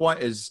 not quite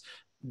as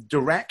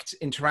direct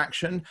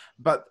interaction,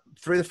 but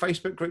through the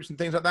Facebook groups and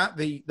things like that,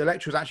 the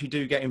lecturers actually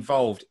do get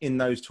involved in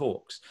those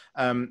talks.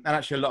 And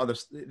actually a lot of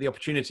the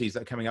opportunities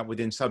that are coming up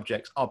within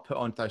subjects are put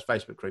onto those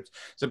Facebook groups.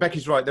 So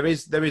Becky's right, there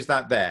is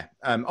that there.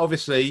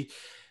 Obviously,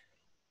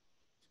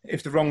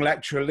 if the wrong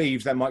lecturer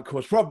leaves, that might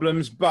cause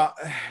problems, but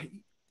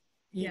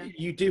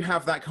you do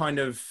have that kind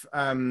of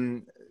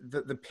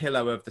the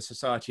pillow of the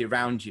society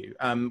around you,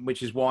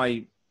 which is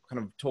why kind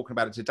of talking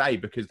about it today,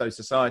 because those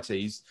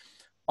societies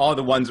are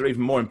the ones that are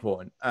even more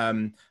important. I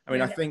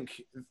mean, I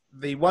think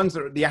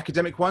the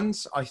academic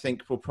ones, I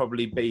think will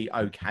probably be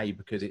okay,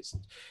 because it's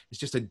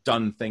just a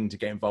done thing to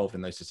get involved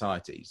in those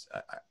societies.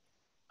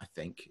 I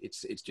think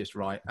it's just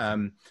right.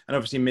 And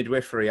obviously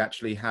midwifery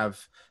actually have,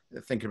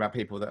 thinking about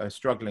people that are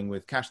struggling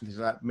with cash and things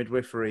like that,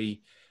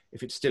 midwifery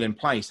if it's still in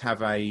place,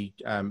 have a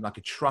like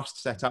a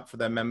trust set up for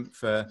their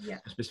for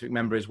a specific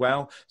member as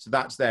well. So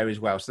that's there as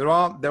well.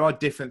 So there are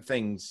different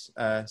things.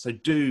 So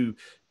do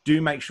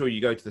make sure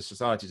you go to the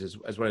societies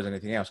as well as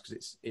anything else,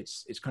 because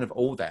it's kind of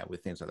all there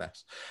with things like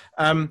this.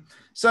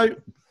 So,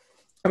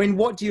 I mean,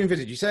 what do you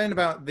envisage? You're saying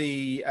about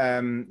the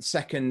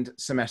second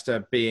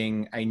semester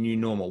being a new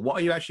normal. What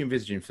are you actually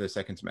envisaging for the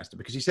second semester?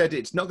 Because you said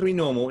it's not going to be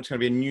normal, it's going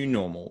to be a new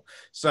normal.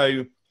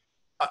 So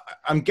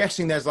I'm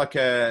guessing there's like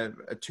a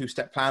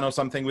two-step plan or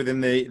something within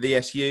the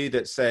SU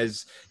that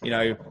says, you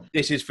know,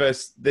 this is for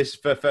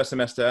first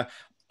semester.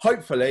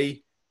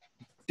 Hopefully,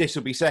 this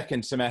will be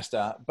second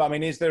semester. But I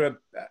mean, is there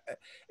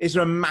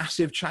a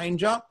massive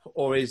change up,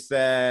 or is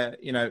there,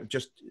 you know,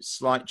 just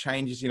slight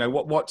changes? You know,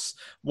 what's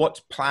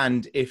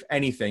planned, if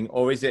anything,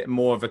 or is it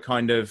more of a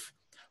kind of,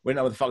 we don't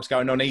know what the fuck's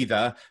going on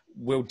either,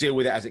 we'll deal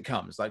with it as it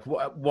comes? Like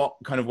what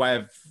kind of way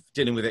of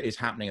dealing with it is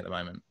happening at the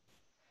moment?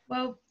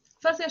 Well,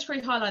 firstly, I should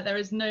really highlight there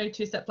is no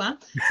two-step plan.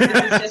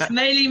 This is just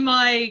mainly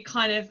my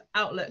kind of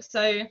outlook.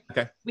 So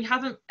we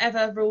haven't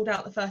ever ruled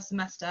out the first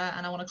semester,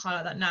 and I want to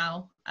highlight that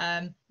now.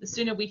 The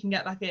sooner we can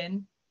get back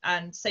in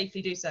and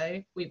safely do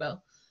so, we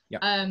will.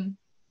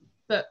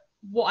 But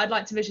what I'd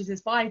like to envision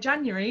is by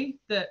January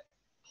that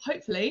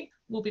hopefully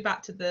we'll be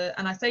back to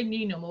and I say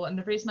new normal, and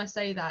the reason I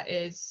say that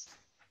is,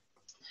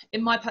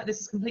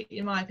 this is completely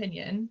in my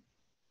opinion,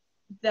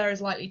 there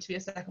is likely to be a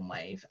second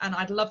wave, and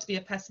I'd love to be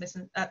a pessimist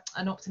and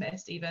an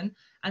optimist even,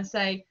 and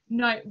say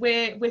no,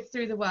 we're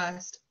through the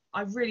worst.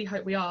 I really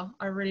hope we are.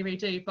 I really, really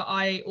do. But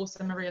I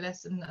also am a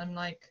realist, and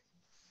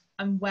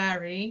I'm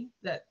wary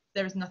that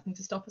there is nothing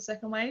to stop a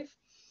second wave.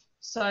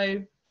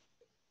 So,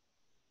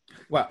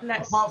 well,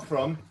 apart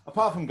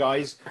from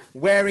guys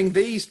wearing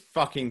these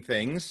fucking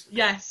things,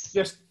 yes,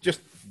 just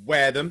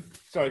wear them.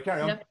 Sorry,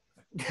 carry on.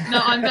 Yeah.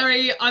 No, I'm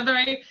very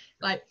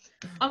like,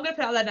 I'm going to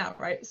put it out there now,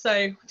 right?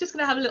 So just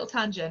going to have a little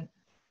tangent.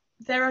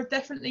 There are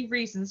definitely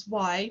reasons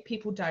why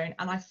people don't,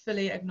 and I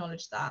fully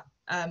acknowledge that.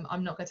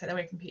 I'm not going to take that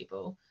away from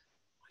people.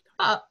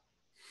 But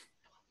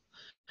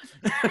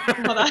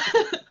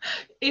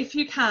if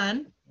you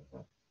can,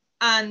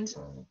 and,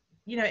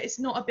 you know, it's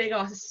not a big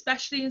ask,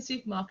 especially in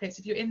supermarkets.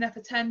 If you're in there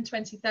for 10,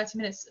 20, 30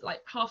 minutes,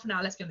 like half an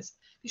hour, let's be honest.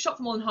 If you shop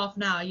for more than half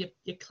an hour,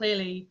 you're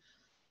clearly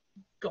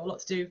got a lot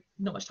to do,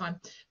 not much time.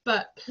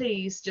 But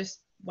please just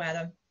wear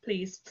them.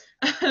 Please.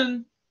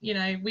 You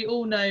know, we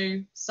all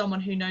know someone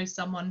who knows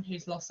someone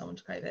who's lost someone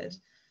to COVID.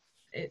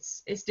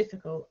 It's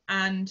difficult,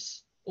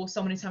 or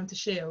someone who's having to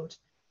shield.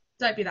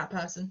 Don't be that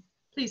person.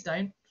 Please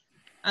don't.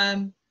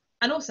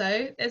 And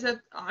also,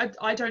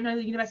 I don't know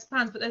the university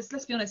plans, but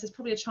let's be honest, there's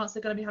probably a chance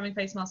they're going to be having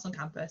face masks on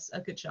campus,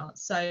 a good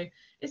chance. So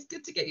it's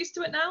good to get used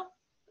to it now.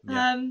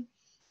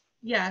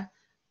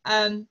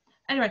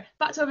 Anyway,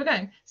 back to where we're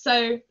going.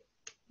 So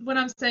when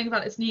I'm saying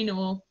about it's new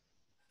normal,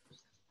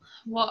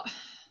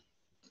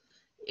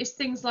 it's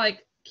things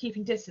like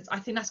keeping distance. I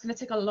think that's going to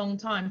take a long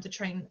time to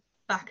train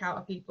back out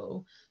of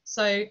people.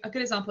 So a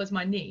good example is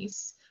my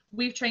niece.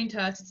 We've trained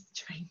her to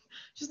train.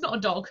 She's not a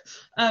dog,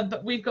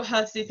 but we've got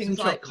her to do things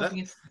like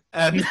coughing.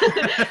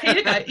 Here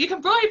you go. You can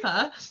bribe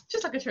her,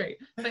 just like a treat.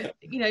 But,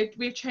 you know,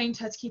 we've trained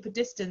her to keep a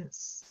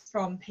distance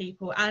from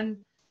people, and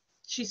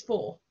she's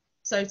 4.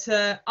 So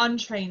to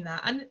untrain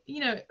that, and, you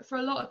know, for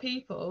a lot of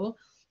people,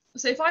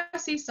 so if I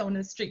see someone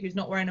in the street who's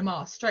not wearing a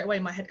mask, straight away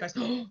my head goes,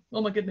 oh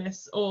my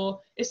goodness. Or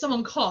if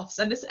someone coughs,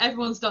 and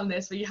everyone's done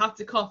this, where you have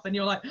to cough and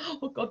you're like,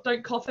 oh God,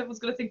 don't cough, everyone's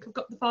going to think I've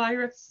got the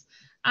virus.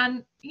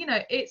 And, you know,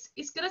 it's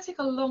going to take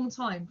a long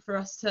time for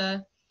us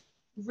to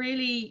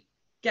really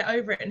get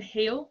over it and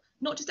heal,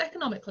 not just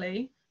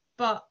economically,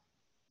 but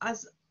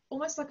as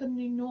almost like a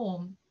new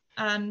norm.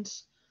 And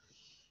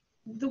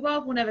the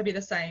world will never be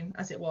the same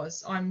as it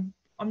was. I'm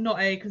not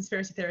a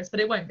conspiracy theorist,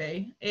 but it won't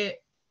be.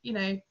 You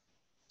know,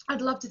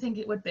 I'd love to think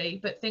it would be,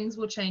 but things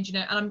will change, you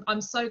know, and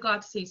I'm so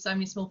glad to see so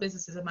many small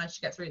businesses have managed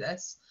to get through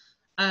this.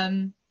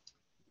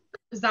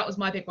 Because that was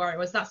my big worry,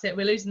 that's it,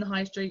 we're losing the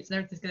high streets and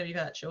everything's going to be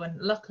virtual. And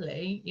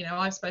luckily, you know,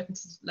 I've spoken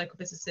to local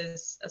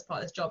businesses as part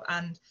of this job,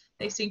 and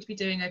they seem to be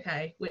doing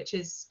okay, which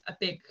is a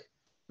big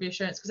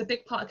reassurance, because a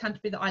big part of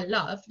Canterbury that I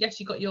love, yes,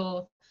 you've got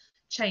your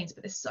chains,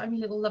 but there's so many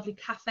little lovely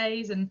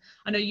cafes, and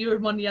I know you were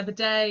in one the other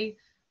day,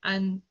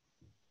 and,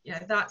 you know,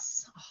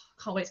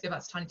 can't wait to go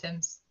back to Tiny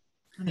Tim's.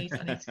 I need to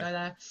go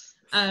there.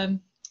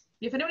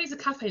 If anyone needs a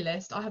cafe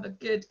list, I have a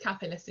good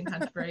cafe list in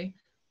Canterbury,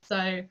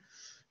 so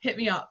hit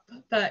me up.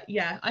 But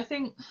yeah, I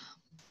think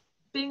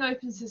being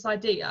open to this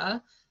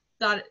idea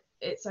that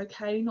it's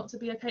okay not to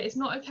be okay. It's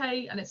not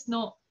okay, and it's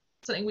not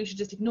something we should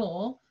just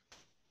ignore,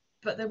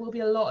 but there will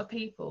be a lot of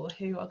people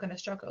who are going to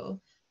struggle,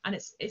 and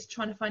it's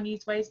trying to find new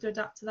ways to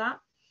adapt to that.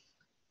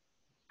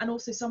 And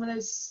also some of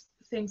those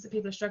things that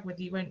people are struggling with,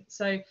 you won't.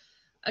 So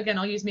again,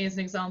 I'll use me as an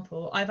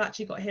example. I've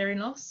actually got hearing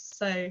loss,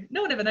 so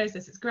no one ever knows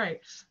this, it's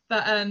great.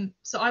 But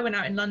so I went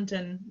out in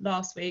London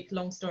last week,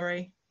 long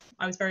story,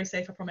 I was very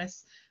safe, I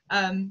promise.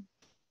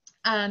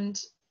 And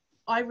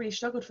I really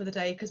struggled for the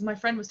day because my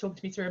friend was talking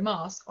to me through a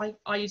mask.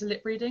 I use a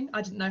lip reading.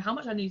 I didn't know how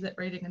much I use lip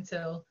reading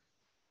until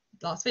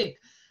last week.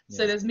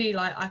 So there's me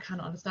like, I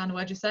cannot understand a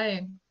word you're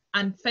saying.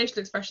 and facial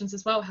expressions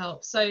as well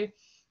help. So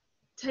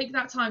take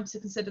that time to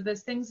consider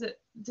there's things that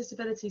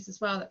disabilities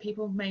as well that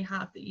people may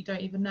have that you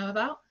don't even know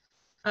about.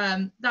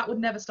 That would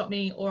never stop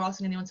me or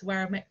asking anyone to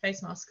wear a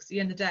face mask, because at the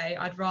end of the day,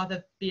 I'd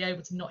rather be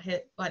able to not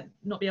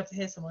be able to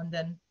hear someone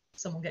than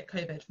someone get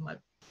COVID from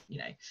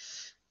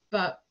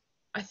But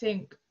I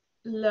think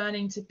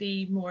learning to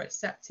be more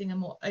accepting and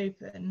more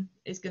open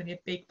is going to be a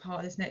big part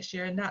of this next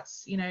year. And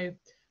that's,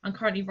 I'm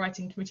currently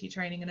writing community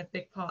training, and a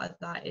big part of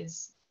that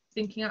is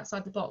thinking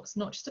outside the box,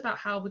 not just about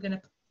how we're going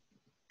to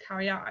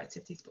carry out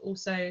activities, but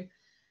also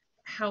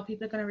how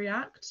people are going to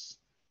react.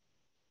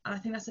 And I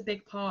think that's a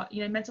big part.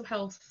 Mental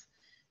health,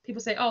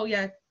 people say, oh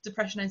yeah,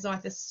 depression,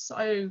 anxiety is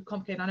so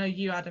complicated. I know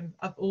you, Adam,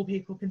 of all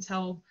people, can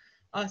tell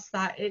us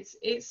that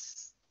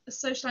it's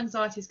social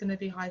anxiety is going to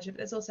be high, but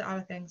there's also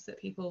other things that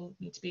people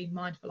need to be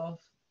mindful of,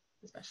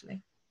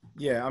 especially.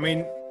 Yeah, I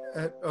mean,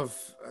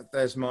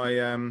 there's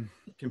my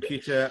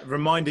computer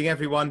reminding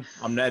everyone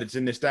I'm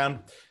editing this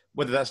down.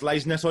 Whether that's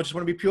laziness or I just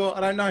want to be pure, I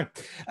don't know.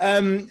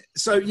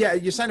 So yeah,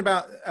 you're saying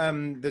about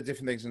the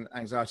different things and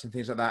anxiety and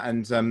things like that.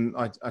 And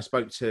I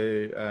spoke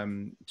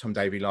to Tom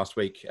Davey last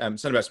week,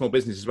 something about small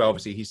business as well.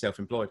 Obviously, he's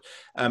self-employed.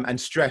 And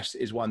stress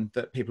is one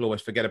that people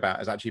always forget about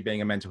as actually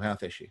being a mental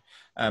health issue.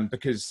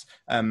 Because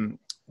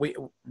me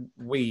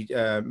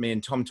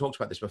and Tom talked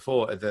about this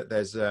before, that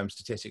there's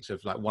statistics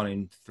of like 1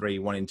 in 3,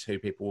 1 in 2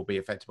 people will be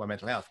affected by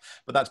mental health,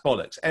 but that's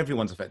bollocks.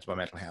 Everyone's affected by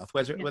mental health,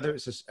 whether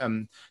it's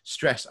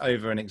stress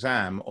over an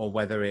exam or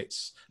whether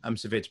it's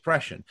severe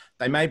depression.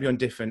 They may be on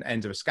different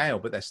ends of a scale,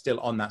 but they're still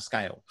on that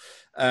scale.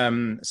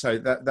 So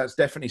that's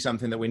definitely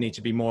something that we need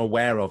to be more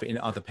aware of in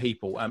other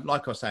people.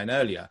 Like I was saying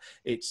earlier,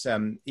 it's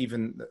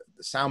even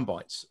the sound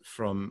bites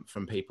from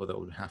people that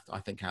would have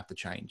to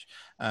change,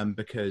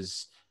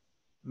 because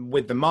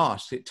with the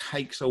mask, it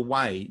takes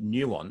away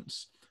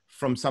nuance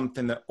from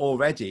something that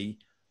already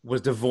was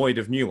devoid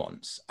of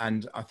nuance,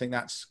 and I think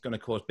that's going to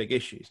cause big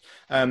issues.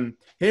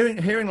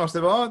 Hearing loss,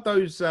 there are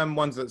those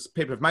ones that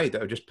people have made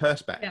that are just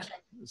perspex,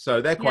 so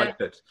they're quite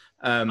good.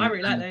 I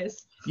really like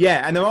those.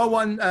 Yeah, and there are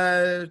one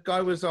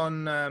guy was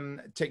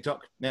on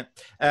TikTok,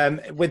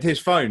 with his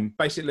phone.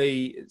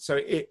 Basically, so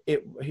I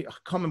can't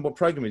remember what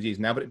program he's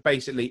using now, but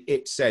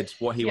it said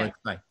what he wanted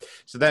to say.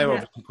 So they're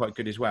obviously quite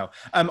good as well.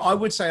 I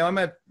would say I'm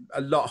a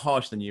lot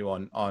harsher than you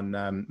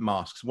on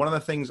masks. One of the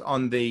things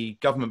on the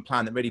government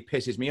plan that really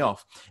pisses me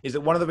off is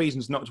that one of the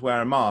reasons not to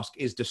wear a mask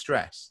is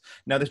distress.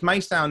 Now, this may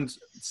sound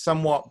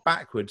somewhat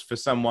backwards for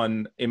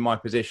someone in my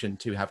position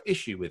to have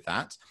issue with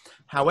that.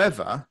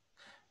 However,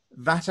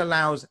 that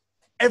allows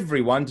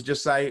everyone to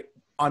just say,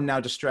 I'm now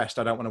distressed,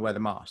 I don't want to wear the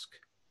mask.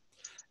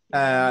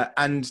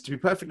 And to be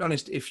perfectly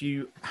honest, if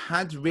you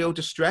had real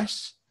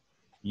distress,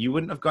 you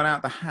wouldn't have gone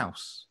out the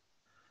house.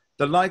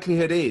 The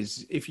likelihood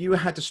is, if you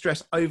had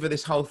distress over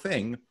this whole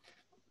thing,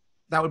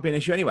 that would be an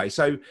issue anyway.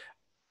 So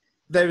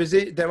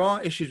there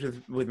are issues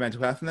with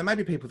mental health, and there may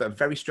be people that are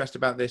very stressed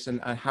about this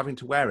and having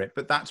to wear it,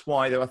 but that's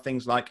why there are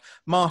things like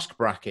mask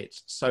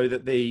brackets, so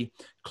that the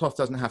cloth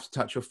doesn't have to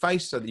touch your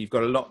face, so that you've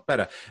got a lot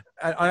better.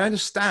 I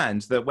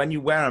understand that when you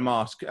wear a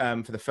mask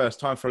for the first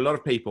time, for a lot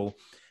of people,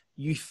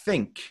 you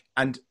think,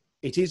 and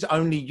it is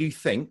only you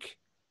think,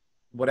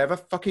 whatever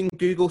fucking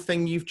Google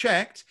thing you've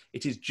checked,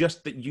 it is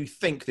just that you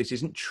think this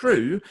isn't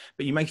true,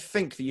 but you may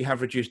think that you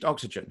have reduced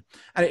oxygen.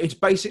 And it's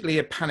basically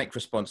a panic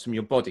response from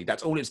your body.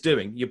 That's all it's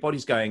doing. Your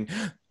body's going,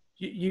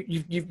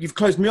 you've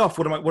closed me off.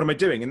 What am I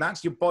doing? And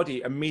that's your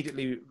body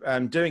immediately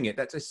doing it.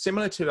 That's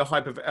similar to a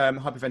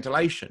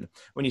hyperventilation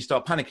when you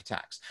start panic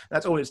attacks.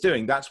 That's all it's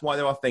doing. That's why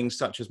there are things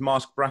such as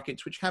mask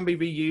brackets, which can be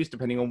reused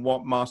depending on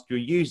what mask you're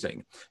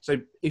using.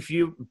 So if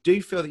you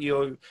do feel that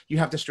you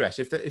have distress,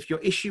 if your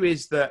issue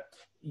is that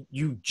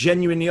you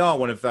genuinely are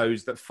one of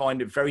those that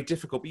find it very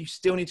difficult, but you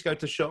still need to go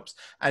to shops,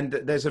 and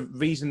there's a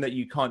reason that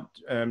you can't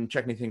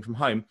check anything from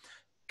home,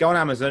 go on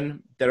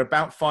Amazon. They're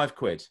about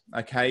 £5.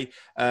 Okay.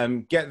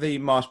 Get the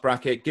mask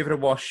bracket, give it a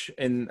wash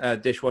in a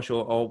dishwasher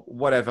or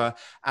whatever,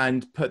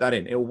 and put that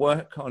in. It'll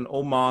work on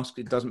all masks.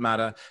 It doesn't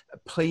matter.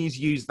 Please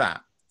use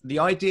that. The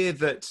idea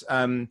that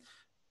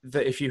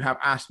that if you have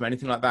asthma,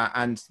 anything like that,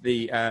 and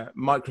the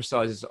micro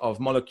sizes of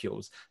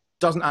molecules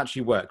doesn't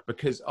actually work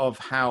because of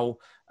how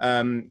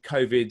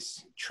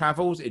COVID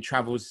travels. It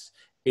travels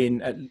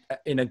in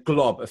a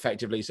glob,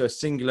 effectively. So a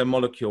singular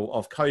molecule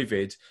of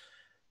COVID,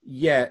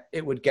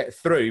 it would get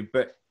through,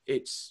 but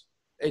it's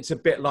a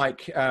bit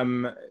like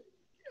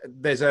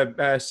there's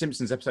a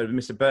Simpsons episode of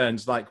Mr.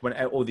 Burns, like when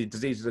all the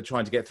diseases are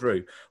trying to get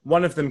through.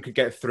 One of them could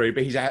get through,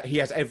 but he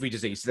has every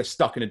disease, so they're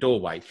stuck in a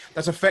doorway.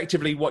 That's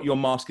effectively what your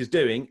mask is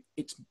doing.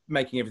 It's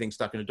making everything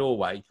stuck in a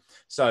doorway.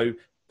 So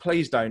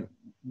please don't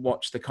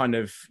watch the kind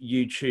of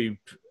YouTube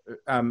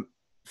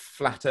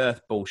flat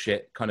earth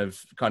bullshit kind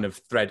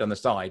of thread on the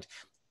side.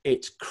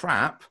 It's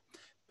crap.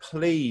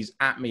 Please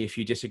at me if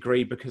you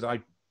disagree, because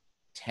I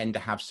tend to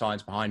have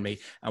science behind me,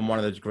 and one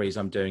of the degrees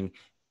I'm doing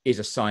is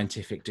a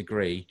scientific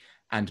degree,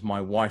 and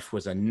my wife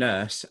was a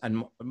nurse,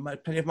 and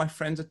plenty of my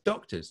friends are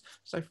doctors,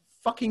 so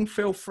fucking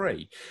feel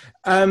free.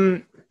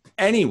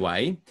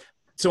 Anyway,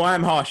 So I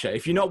am harsher.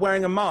 If you're not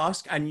wearing a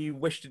mask and you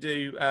wish to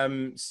do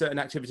certain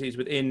activities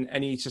within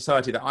any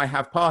society that I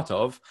have part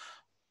of,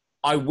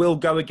 I will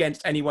go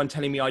against anyone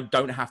telling me I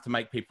don't have to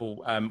make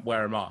people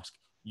wear a mask.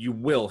 You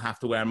will have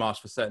to wear a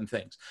mask for certain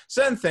things.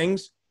 Certain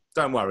things,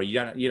 don't worry,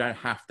 you don't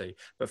have to.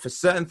 But for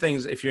certain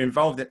things, if you're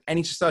involved in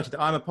any society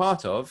that I'm a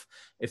part of,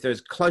 if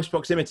there's close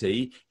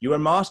proximity, you wear a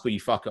mask or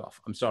you fuck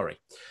off. I'm sorry.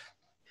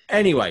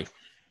 Anyway,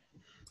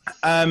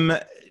 I'm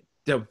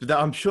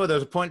sure there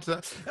was a point to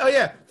that. Oh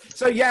yeah.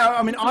 So yeah,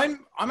 I mean,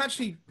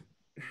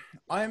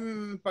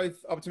 I'm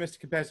both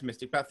optimistic and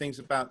pessimistic about things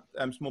about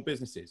small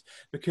businesses,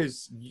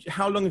 because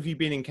how long have you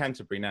been in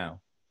Canterbury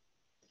now?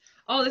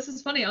 Oh, this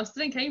is funny. I'm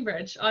still in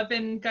Cambridge. I've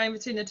been going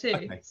between the two.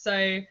 Okay.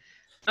 So,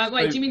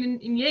 wait, do you mean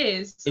in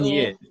years? In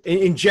years.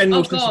 In general,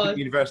 Oh, since you've been God. at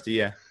university,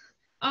 yeah.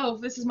 Oh,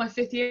 this is my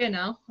 5th year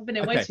now. I've been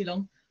here way too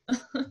long.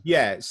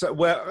 Yeah. So,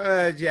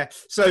 well, yeah.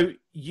 So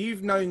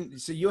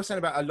you're saying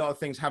about a lot of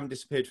things haven't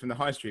disappeared from the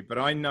high street, but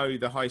I know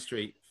the high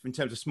street, in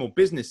terms of small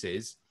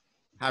businesses,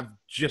 have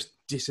just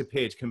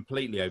disappeared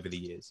completely over the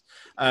years.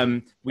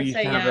 Over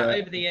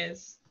the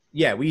years.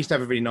 Yeah, we used to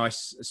have a really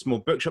nice small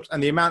bookshops,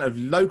 and the amount of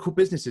local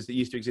businesses that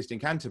used to exist in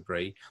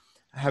Canterbury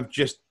have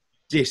just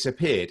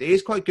disappeared. It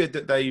is quite good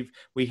that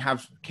we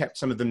have kept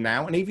some of them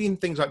now, and even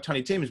things like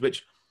Tiny Tim's,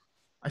 which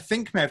I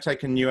think may have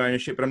taken new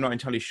ownership, but I'm not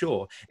entirely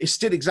sure. It's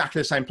still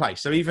exactly the same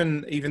place. So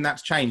even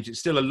that's changed. It's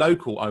still a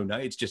local owner.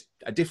 It's just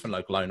a different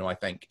local owner, I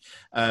think.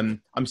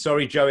 I'm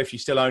sorry, Joe, if you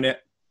still own it.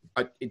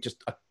 I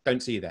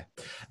don't see you there.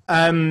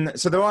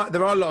 So there are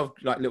a lot of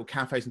like little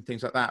cafes and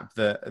things like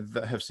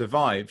that have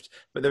survived,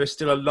 but there is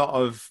still a lot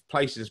of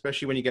places,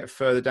 especially when you get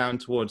further down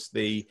towards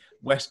the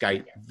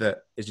Westgate, that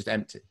is just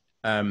empty.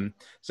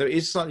 So it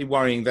is slightly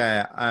worrying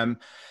there.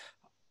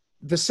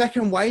 The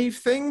second wave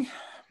thing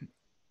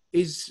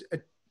is a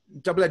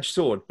double-edged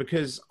sword,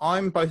 because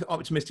I'm both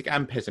optimistic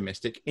and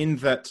pessimistic in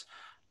that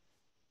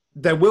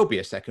there will be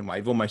a second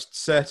wave, almost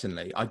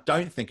certainly. I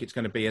don't think it's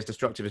going to be as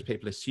destructive as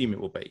people assume it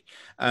will be,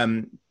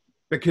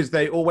 because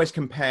they always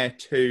compare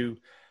to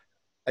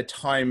a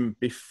time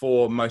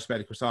before most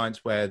medical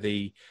science, where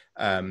the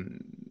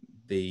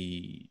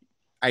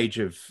age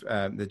of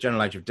the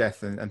general age of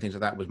death and things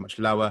like that was much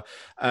lower.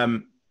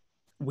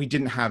 We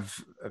didn't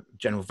have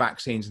general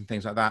vaccines and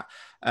things like that.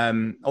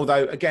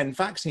 Although, again,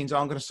 vaccines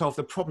aren't going to solve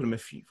the problem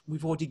if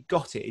we've already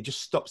got it. It just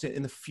stops it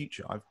in the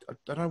future. I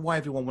don't know why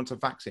everyone wants a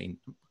vaccine.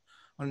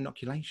 On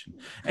inoculation.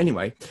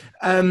 Anyway,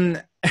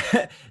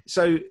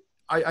 so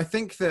I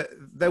think that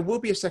there will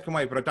be a second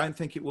wave, but I don't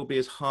think it will be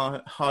as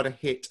hard a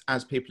hit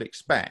as people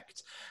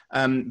expect.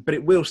 But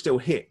it will still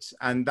hit,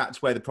 and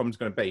that's where the problem's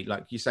going to be.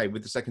 Like you say,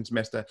 with the second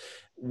semester,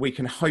 we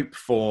can hope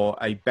for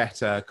a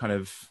better kind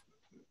of,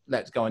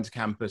 let's go into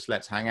campus,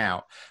 let's hang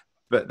out.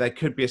 But there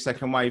could be a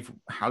second wave.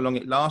 How long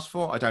it lasts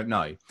for, I don't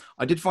know.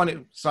 I did find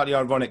it slightly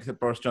ironic that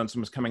Boris Johnson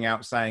was coming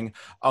out saying,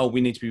 oh,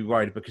 we need to be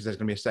worried because there's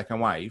going to be a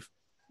second wave.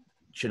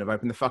 Shouldn't have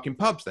opened the fucking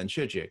pubs then,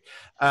 should you?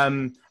 I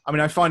mean,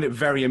 I find it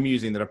very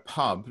amusing that a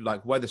pub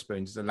like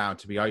Wetherspoons is allowed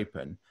to be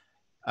open.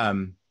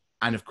 And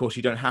of course,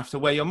 you don't have to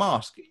wear your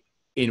mask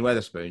in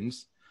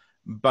Wetherspoons.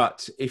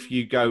 But if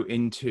you go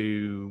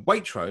into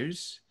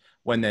Waitrose,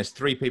 when there's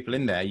 3 people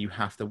in there, you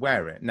have to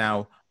wear it.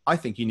 Now, I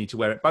think you need to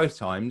wear it both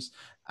times.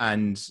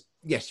 And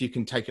yes, you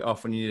can take it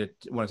off when you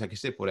want to take a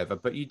sip or whatever,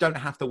 but you don't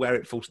have to wear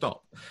it full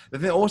stop. The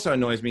thing that also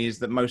annoys me is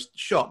that most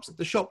shops,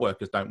 the shop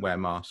workers don't wear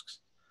masks.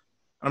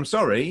 And I'm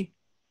sorry,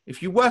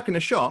 if you work in a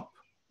shop,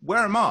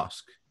 wear a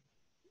mask.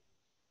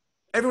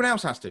 Everyone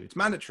else has to. It's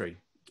mandatory.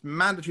 It's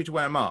mandatory to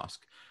wear a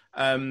mask.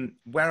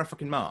 Wear a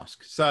fucking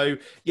mask. So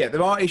yeah,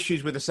 there are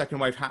issues with the second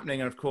wave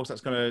happening, and of course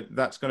that's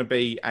gonna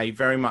be a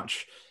very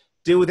much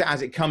deal with it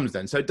as it comes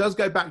then. So it does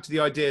go back to the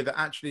idea that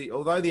actually,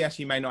 although the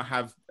SU may not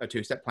have a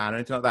 2-step plan or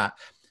anything like that,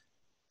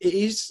 it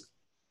is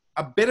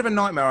a bit of a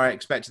nightmare, I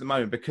expect, at the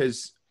moment,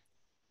 because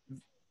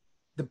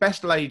the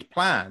best laid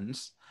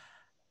plans,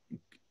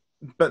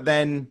 but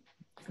then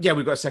yeah,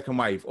 we've got a second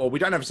wave, or we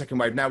don't have a second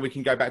wave. Now we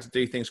can go back to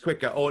do things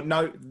quicker. Or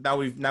no, now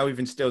we've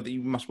instilled that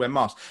you must wear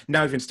masks.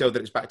 Now we've instilled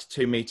that it's back to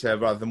 2 meter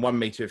rather than 1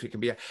 meter. If it can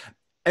be,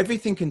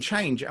 everything can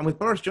change. And with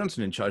Boris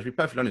Johnson in charge, to be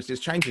perfectly honest,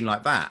 it's changing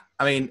like that.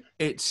 I mean,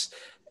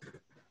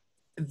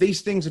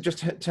 these things are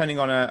just turning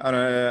on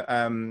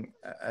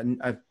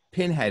a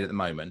pinhead at the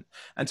moment,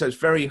 and so it's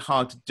very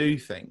hard to do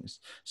things.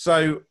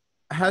 So,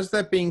 has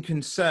there been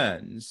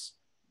concerns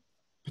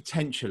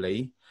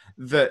potentially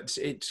that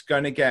it's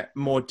going to get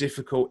more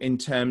difficult in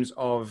terms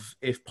of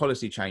if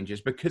policy changes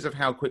because of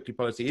how quickly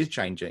policy is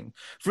changing?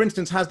 For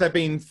instance, has there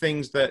been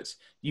things that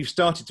you've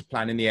started to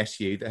plan in the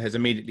SU that has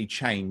immediately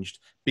changed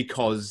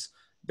because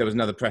there was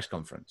another press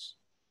conference?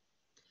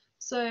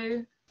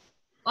 So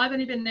I've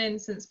only been in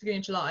since beginning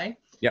of July.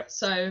 Yep.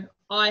 So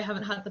I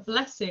haven't had the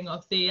blessing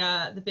of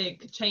the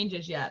big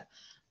changes yet.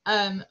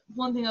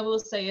 One thing I will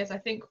say is I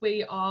think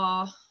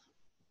I'm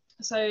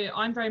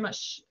very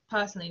much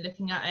personally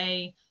looking at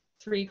a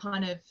 3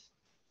 kind of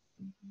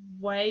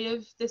way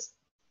of this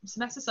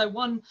semester. So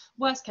one,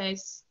 worst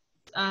case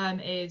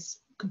is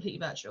completely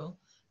virtual.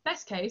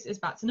 Best case is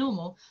back to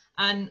normal.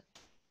 And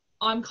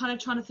I'm kind of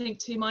trying to think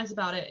two minds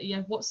about it. You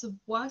know, what's the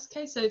worst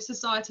case? So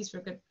societies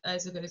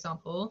is a good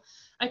example.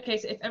 Okay,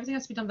 so if everything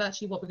has to be done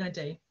virtually, what we're going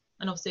to do?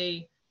 And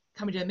obviously,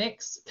 can we do a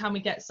mix? Can we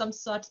get some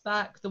societies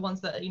back, the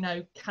ones that, you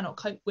know, cannot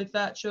cope with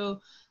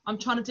virtual? I'm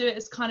trying to do it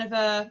as kind of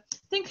a,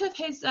 think of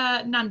his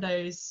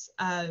Nando's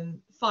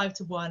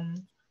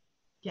 5-to-1.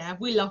 Yeah,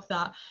 we love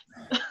that.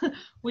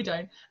 We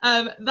don't.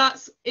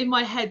 That's in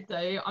my head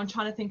though. I'm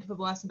trying to think of a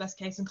worst and best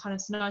case and kind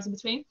of scenarios in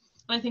between.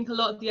 And I think a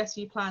lot of the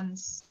SU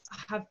plans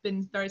have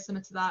been very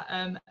similar to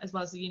that, as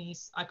well as the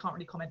unis. I can't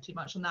really comment too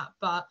much on that,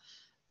 but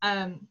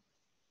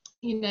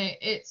you know,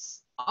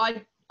 it's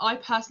I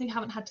personally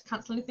haven't had to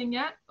cancel anything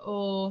yet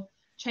or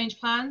change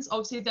plans.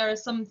 Obviously, there are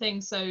some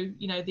things. So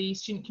you know, the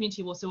Student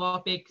Community Awards, so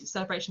our big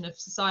celebration of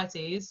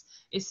societies,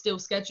 is still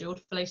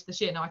scheduled for later this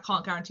year. Now, I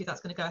can't guarantee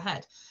that's going to go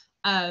ahead.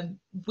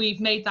 We've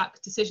made that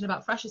decision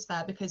about Freshers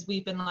Fair because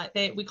we've been like,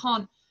 we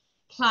can't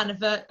plan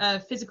a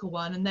physical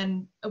one and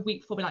then a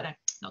week before be like, no,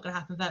 not going to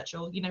happen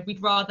virtual. You know,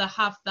 we'd rather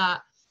have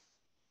that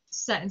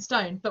set in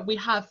stone. But we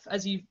have,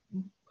 as you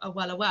are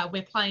well aware,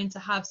 we're planning to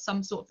have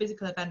some sort of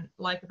physical event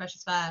like a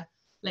Freshers Fair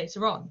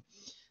later on.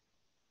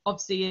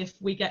 Obviously, if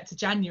we get to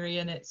January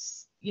and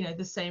it's, you know,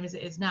 the same as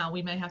it is now,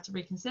 we may have to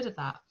reconsider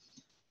that.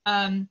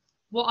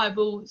 What I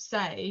will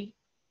say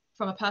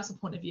from a personal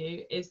point of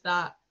view is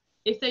that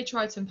if they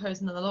try to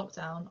impose another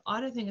lockdown,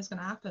 I don't think it's going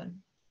to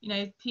happen. You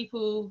know,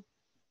 people,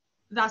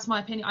 that's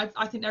my opinion.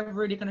 I think they're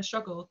really going to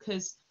struggle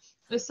because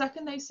the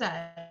second they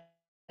said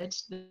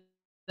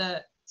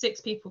that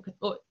 6 people could,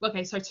 or,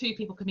 okay, so 2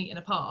 people could meet in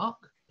a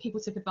park, people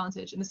took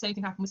advantage. And the same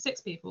thing happened with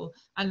 6 people.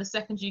 And the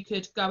second you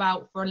could go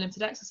out for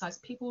unlimited exercise,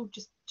 people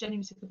just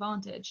genuinely took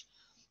advantage.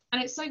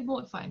 And it's so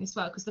mortifying as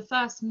well, because the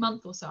first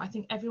month or so, I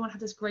think everyone had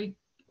this great,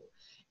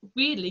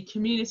 weirdly,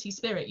 community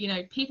spirit. You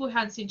know, people who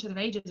hadn't seen each other in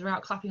ages were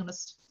out clapping on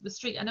the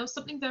street. And there was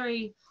something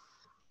very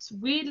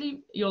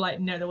weirdly, you're like,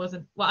 no, there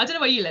wasn't. Well, I don't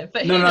know where you live,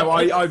 but no,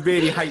 I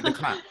really hate the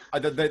clap.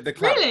 The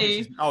clap really?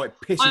 It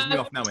pisses me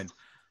off knowing.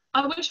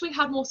 I wish we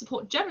had more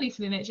support generally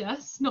for the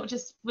NHS, not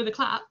just with a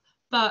clap.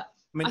 But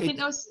I think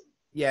there was.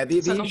 Yeah, the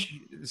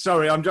issue.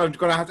 Sorry, I'm going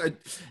to have to.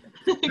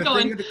 The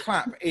thing with the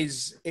clap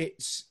is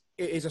it's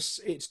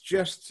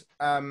just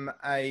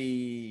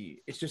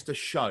a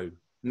show,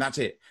 and that's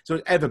it. So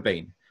it's ever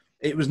been.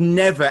 It was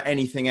never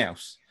anything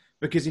else,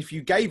 because if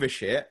you gave a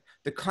shit,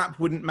 the clap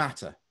wouldn't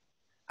matter.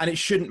 And it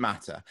shouldn't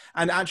matter.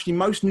 And actually,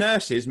 most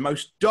nurses,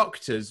 most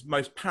doctors,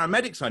 most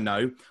paramedics I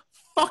know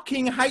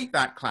fucking hate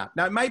that clap.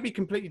 Now, it may be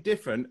completely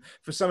different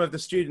for some of the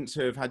students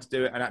who have had to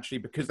do it, and actually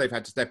because they've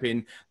had to step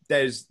in,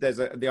 there's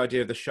the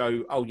idea of the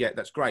show, oh yeah,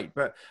 that's great.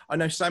 But I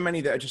know so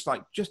many that are just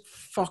like, just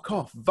fuck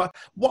off.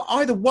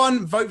 Either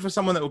one, vote for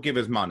someone that will give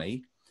us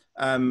money.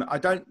 I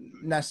don't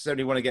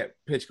necessarily want to get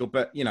political,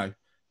 but you know,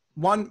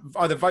 one,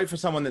 either vote for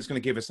someone that's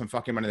going to give us some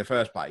fucking money in the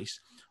first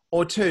place,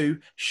 or 2,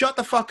 shut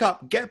the fuck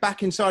up, get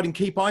back inside and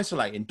keep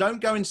isolating.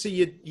 Don't go and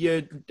see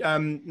your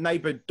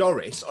neighbour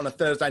Doris on a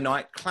Thursday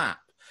night clap.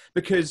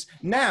 Because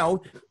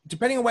now,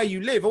 depending on where you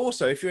live,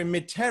 also, if you're in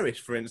mid-terrace,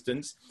 for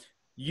instance,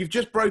 you've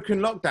just broken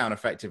lockdown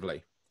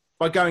effectively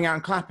by going out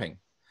and clapping.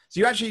 So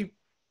you're actually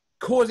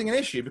causing an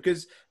issue,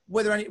 because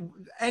whether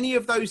any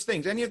of those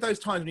things, any of those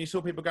times when you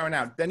saw people going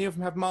out, did any of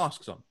them have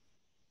masks on?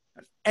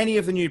 Any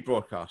of the news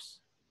broadcasts?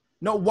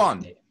 Not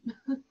one.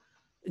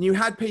 And you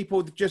had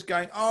people just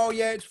going, oh,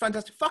 yeah, it's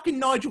fantastic. Fucking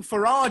Nigel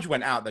Farage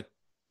went out the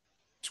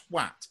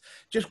twat.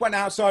 Just went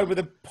outside with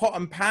a pot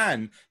and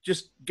pan,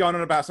 just going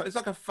on about something. It's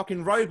like a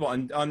fucking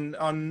robot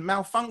on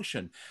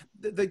malfunction.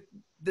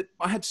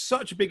 I had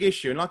such a big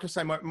issue. And like I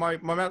say, my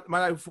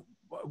wife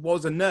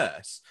was a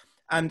nurse.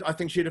 And I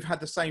think she'd have had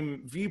the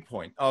same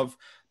viewpoint of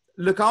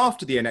look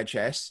after the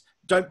NHS,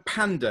 don't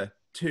pander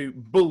to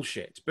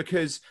bullshit.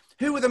 Because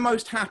who were the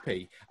most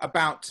happy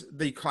about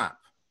the clap?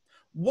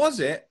 Was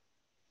it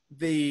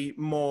the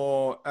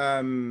more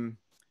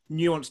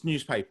nuanced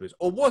newspapers,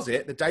 or was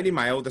it the Daily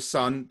Mail, the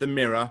Sun, the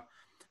Mirror,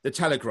 the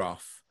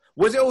Telegraph?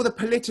 Was it all the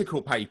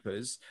political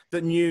papers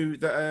that knew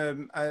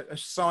that a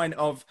sign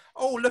of,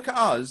 oh, look at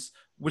us,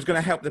 was going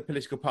to help the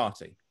political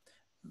party?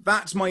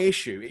 That's my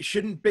issue. It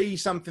shouldn't be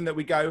something that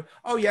we go,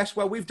 oh yes,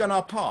 well, we've done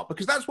our part,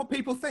 because that's what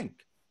people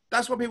think.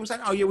 That's what people say.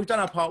 Oh yeah, we've done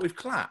our part, we've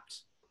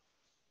clapped.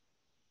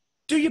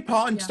 Do your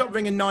part and stop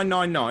ringing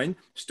 999.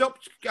 Stop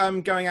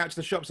going out to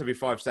the shops every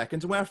 5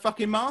 seconds and wear a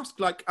fucking mask.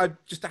 Like, I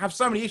just have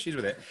so many issues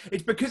with it.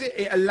 It's because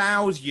it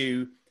allows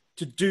you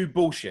to do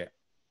bullshit.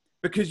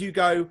 Because you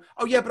go,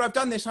 oh yeah, but I've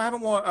done this. I haven't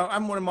worn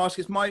a mask.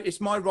 It's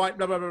my right.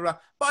 Blah blah blah blah.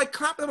 But I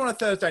clap them on a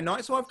Thursday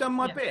night, so I've done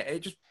my bit.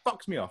 It just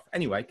fucks me off.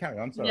 Anyway, carry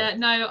on. Sorry. Yeah,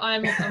 no,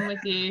 I'm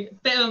with you.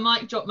 Bit of a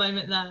mic drop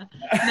moment there.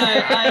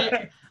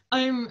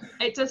 No,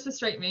 it does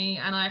frustrate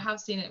me, and I have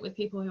seen it with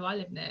people who I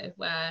live near,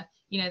 where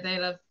you know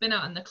they'll have been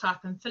out in the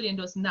clap and fully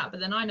indoors and that, but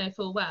then I know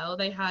full well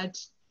they had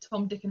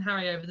Tom, Dick, and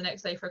Harry over the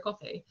next day for a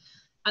coffee,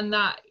 and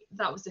that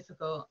was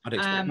difficult. I'd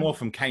expect more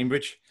from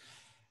Cambridge.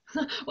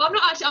 Well,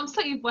 I'm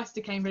slightly west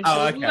of Cambridge,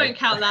 so we won't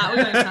count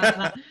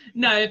that.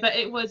 No, but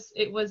it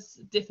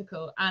was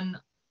difficult, and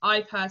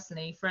I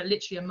personally, for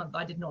literally a month,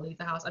 I did not leave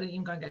the house. I didn't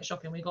even go and get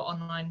shopping. We got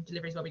online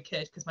deliveries where we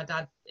could because my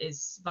dad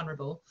is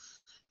vulnerable.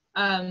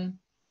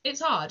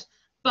 It's hard.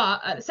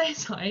 But at the same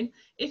time,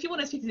 if you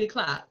want us to be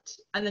clapped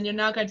and then you're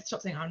now going to the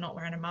shop saying, I'm not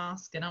wearing a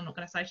mask and I'm not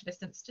going to social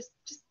distance, just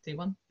do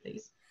one,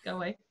 please. Go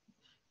away.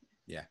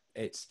 Yeah,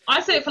 it's...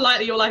 I say it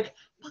politely, you're like,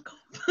 fuck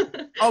off.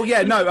 Oh,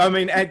 yeah, no, I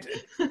mean, Ed,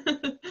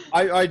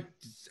 I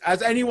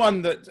as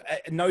anyone that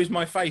knows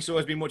my face or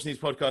has been watching these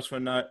podcasts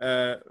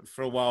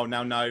for a while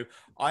now know,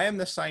 I am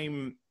the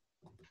same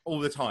all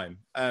the time.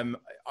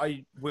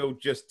 I will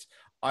just...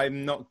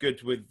 I'm not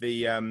good with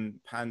the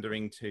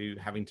pandering to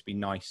having to be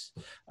nice.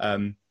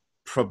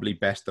 Probably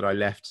best that I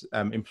left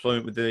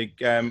employment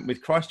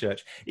with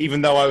Christchurch,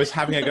 even though I was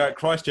having a go at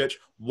Christchurch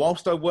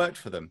whilst I worked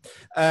for them.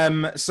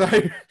 So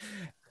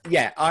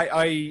yeah,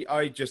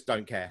 I just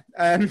don't care.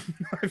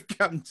 I've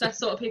come to, that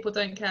sort of people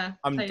don't care.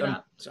 I'm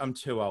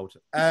too old.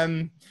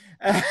 You're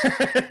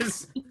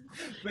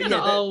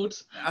not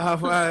old.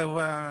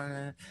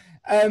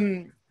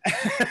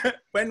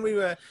 When we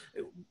were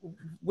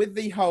with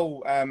the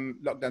whole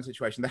lockdown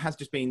situation, there has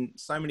just been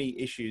so many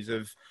issues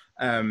of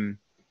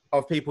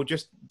people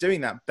just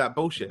doing that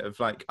bullshit of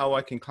like, oh,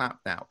 I can clap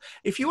now.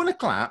 If you want to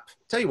clap,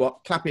 tell you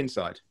what, clap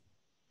inside.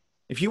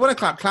 If you want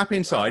to clap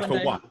inside for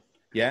one.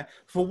 Yeah,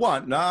 for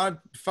one, no,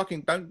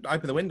 fucking don't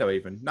open the window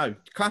even. No,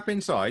 clap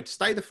inside,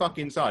 stay the fuck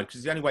inside, because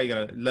it's the only way you're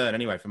going to learn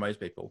anyway for most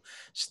people.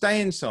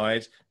 Stay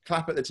inside,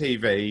 clap at the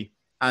TV,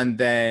 and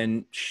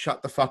then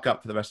shut the fuck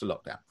up for the rest of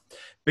lockdown.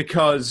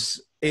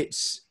 Because it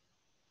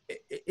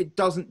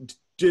doesn't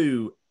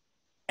do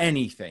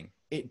anything.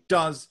 It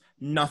does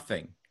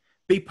nothing.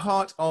 Be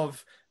part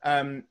of,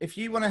 if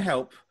you want to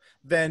help,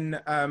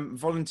 then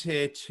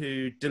volunteer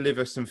to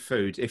deliver some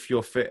food if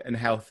you're fit and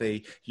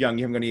healthy, young,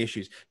 you haven't got any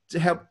issues. To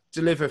help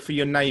deliver for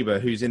your neighbour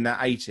who's in their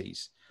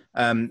 80s.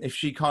 If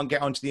she can't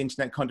get onto the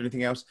internet, can't do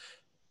anything else,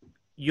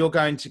 you're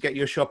going to get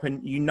your shop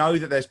and you know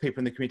that there's people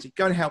in the community.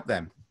 Go and help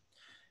them.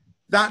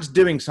 That's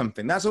doing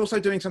something. That's also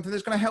doing something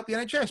that's going to help the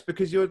NHS,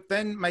 because you're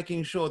then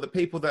making sure that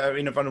people that are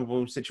in a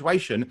vulnerable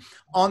situation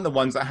aren't the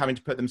ones that are having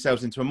to put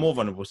themselves into a more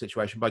vulnerable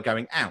situation by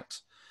going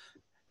out.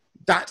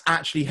 That's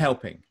actually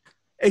helping.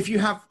 If you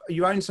have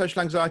your own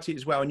social anxiety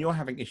as well and you're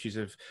having issues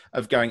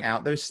of going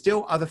out, there's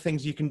still other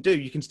things you can do.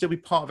 You can still be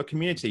part of a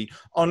community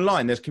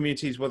online. There's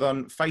communities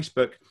on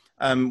Facebook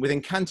within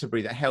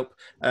Canterbury that help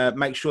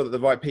make sure that the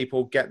right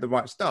people get the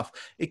right stuff.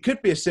 It could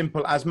be as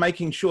simple as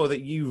making sure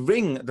that you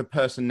ring the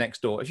person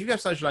next door. If you have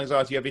social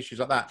anxiety, you have issues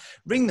like that,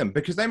 ring them,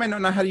 because they may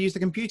not know how to use the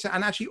computer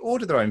and actually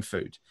order their own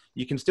food.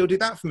 You can still do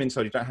that from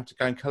inside. You don't have to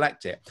go and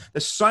collect it.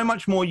 There's so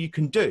much more you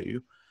can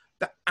do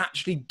that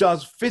actually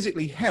does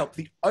physically help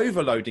the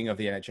overloading of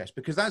the NHS,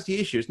 because that's the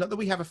issue. It's not that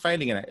we have a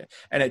failing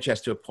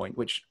NHS to a point,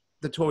 which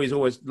the Tories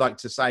always like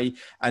to say,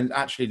 and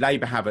actually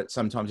Labour have it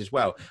sometimes as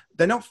well.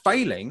 They're not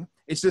failing.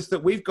 It's just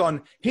that we've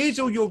gone, here's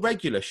all your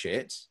regular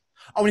shit.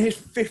 Oh, and here's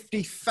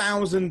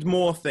 50,000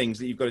 more things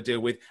that you've got to deal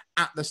with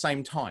at the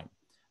same time.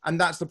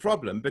 And that's the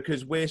problem,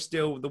 because we're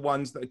still the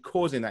ones that are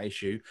causing that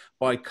issue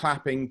by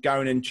clapping,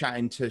 going and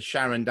chatting to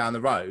Sharon down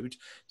the road.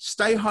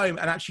 Stay home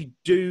and actually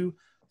do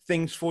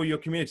things for your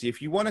community.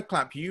 If you want to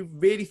clap, you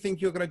really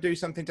think you're going to do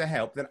something to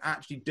help, then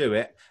actually do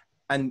it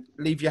and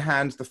leave your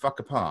hands the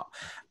fuck apart.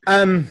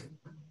 I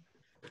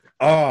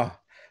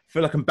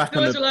feel like I'm back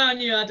on the... rely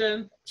on you,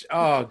 Adam.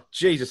 Oh,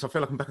 Jesus, I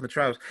feel like I'm back on the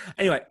trails.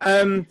 Anyway,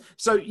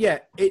 so yeah,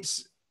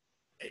 it's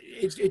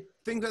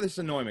things like this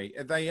annoy me.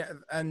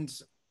 And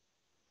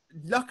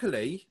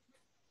luckily,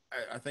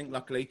 I think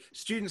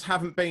students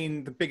haven't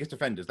been the biggest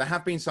offenders. There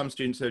have been some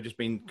students who have just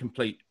been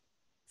complete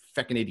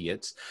fucking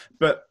idiots,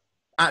 but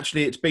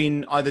actually it's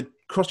been either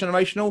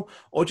cross-generational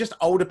or just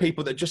older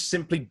people that just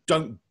simply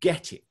don't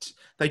get it.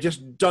 They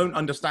just don't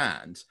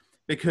understand,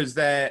 because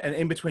they're an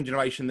in-between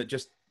generation that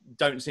just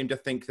don't seem to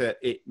think that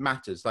it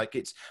matters. Like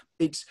it's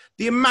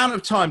the amount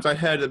of times I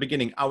heard at the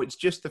beginning, oh, it's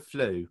just the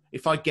flu.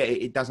 If I get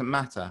it, it doesn't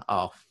matter.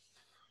 Oh,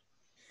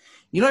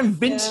 you're not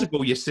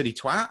invincible, you silly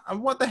twat.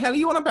 And what the hell are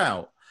you on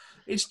about?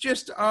 It's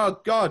just, oh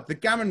God, the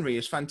Gammonry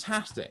is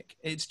fantastic.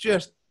 It's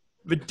just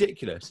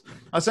ridiculous.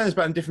 I was saying this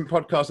about in different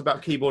podcasts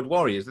about keyboard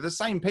warriors. They're the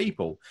same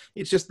people.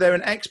 It's just they're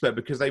an expert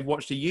because they've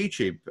watched a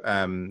YouTube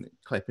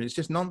clip, and it's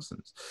just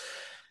nonsense.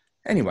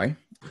 Anyway,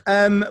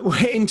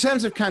 in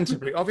terms of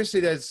Canterbury, obviously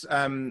there's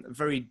a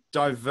very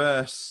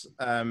diverse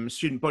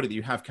student body that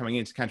you have coming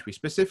into Canterbury,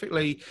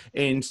 specifically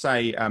in,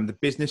 say, the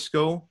business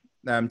school.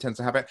 Tends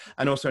to have it,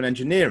 and also in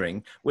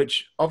engineering,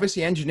 which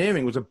obviously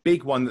engineering was a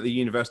big one that the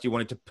university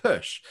wanted to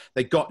push.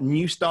 They got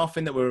new staff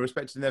in that were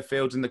respected in their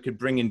fields and that could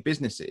bring in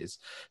businesses.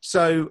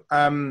 So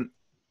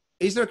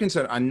is there a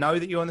concern? I know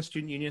that you're on the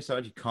student union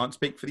side, you can't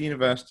speak for the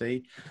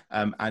university,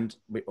 and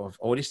I've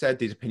already said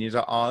these opinions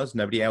are ours,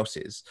 nobody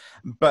else's,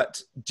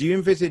 but do you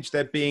envisage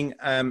there being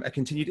a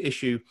continued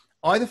issue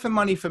either for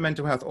money for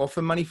mental health or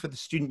for money for the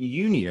student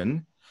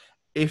union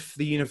if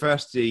the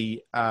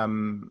university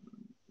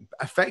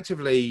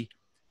effectively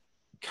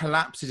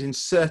collapses in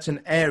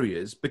certain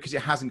areas because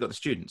it hasn't got the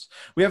students?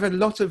 We have a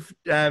lot of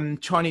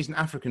Chinese and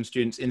African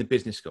students in the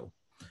business school.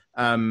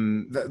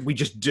 That we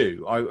just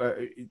do.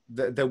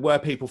 There were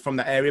people from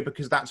that area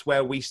because that's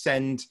where we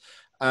send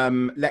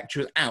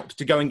lecturers out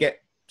to go and get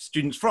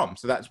students from.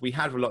 So we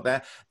have a lot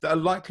there that are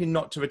likely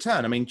not to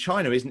return. I mean,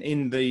 China isn't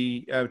in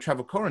the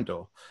travel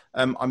corridor.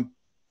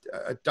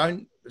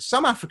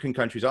 Some African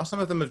countries are. Some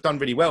of them have done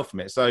really well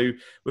from it. So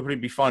we'll probably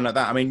be fine like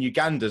that. I mean,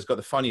 Uganda's got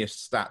the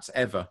funniest stats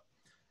ever.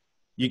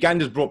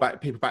 Uganda's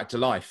brought people back to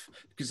life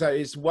because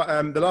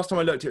the last time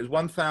I looked, it was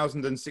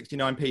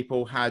 1,069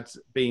 people had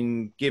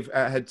been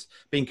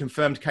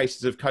confirmed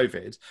cases of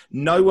COVID.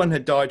 No one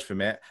had died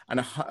from it, and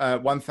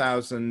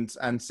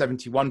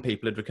 1,071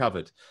 people had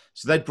recovered.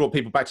 So they'd brought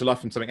people back to life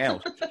from something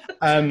else.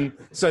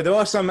 So there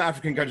are some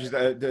African countries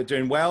that are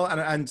doing well,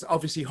 and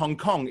obviously Hong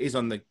Kong is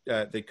on the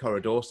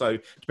corridor. So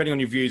depending on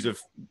your views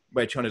of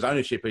where China's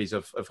ownership is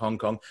of Hong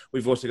Kong,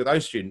 we've also got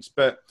those students,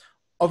 but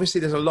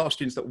obviously, there's a lot of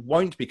students that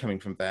won't be coming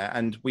from there.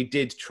 And we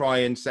did try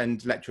and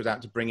send lecturers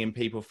out to bring in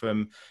people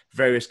from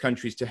various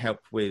countries to help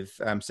with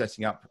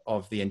setting up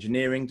of the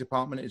engineering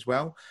department as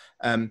well,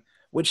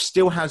 which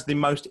still has the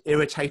most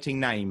irritating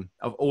name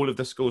of all of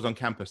the schools on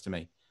campus to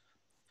me.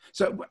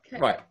 So,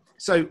 right.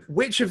 So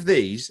which of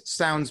these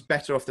sounds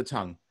better off the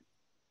tongue?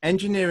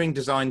 Engineering,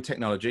 design,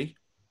 technology,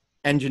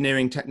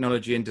 engineering,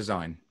 technology and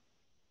design.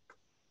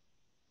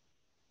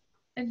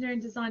 Engineering,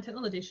 design,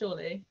 technology,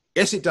 surely.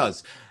 Yes, it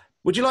does.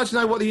 Would you like to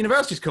know what the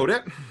university's called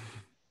it?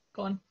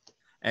 Go on.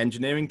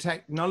 Engineering,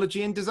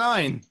 Technology and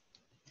Design.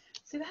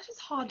 See, that is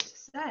hard to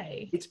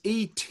say. It's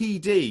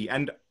ETD,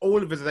 and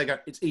all of us, they go,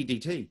 it's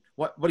EDT.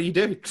 What do you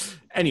do?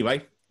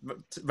 Anyway,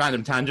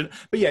 random tangent.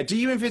 But yeah, do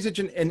you envisage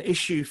an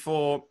issue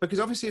because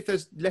obviously if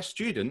there's less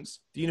students,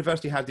 the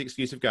university has the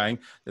excuse of going,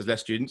 there's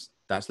less students,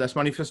 that's less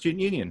money for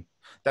student union.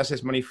 That's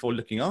less money for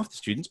looking after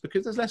students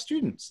because there's less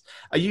students.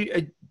 Are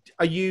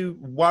you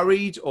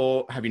worried,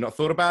 or have you not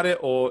thought about it,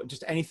 or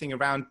just anything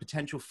around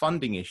potential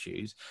funding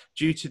issues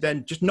due to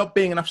then just not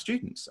being enough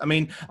students? I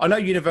mean, I know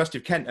University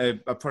of Kent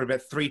are probably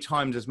about 3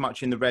 times as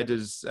much in the red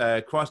as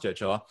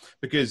Christchurch are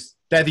because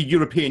they're the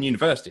European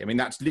university. I mean,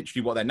 that's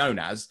literally what they're known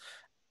as.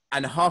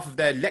 And half of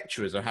their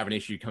lecturers are having an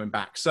issue coming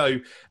back. So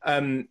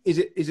is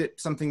it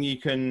something you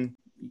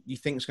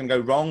think is going to go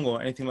wrong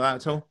or anything like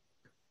that at all?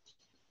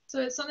 So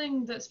it's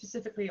something that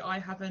specifically I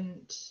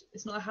haven't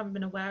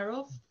been aware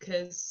of,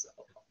 because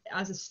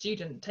as a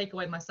student, take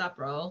away my SAB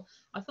role,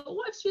 I thought,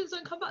 what if students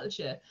don't come back this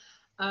year?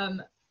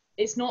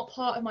 It's not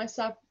part of my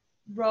SAB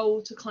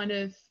role to kind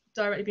of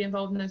directly be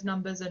involved in those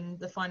numbers and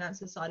the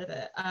finances side of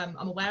it.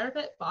 I'm aware of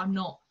it, but I'm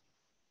not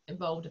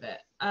involved with it.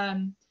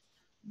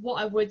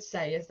 What I would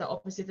say is that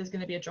obviously if there's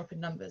going to be a drop in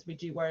numbers, we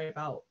do worry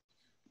about,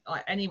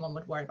 like anyone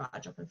would worry about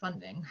a drop in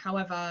funding.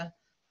 However,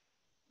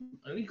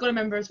 you've got to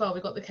remember as well,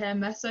 we've got the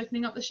KMS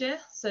opening up this year,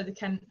 so the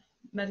Kent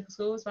Medical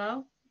School as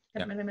well,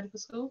 Kent Medical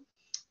School.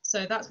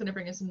 So that's going to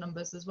bring in some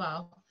numbers as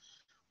well.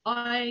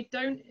 I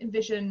don't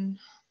envision,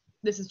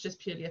 this is just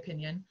purely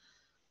opinion,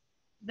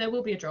 there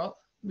will be a drop.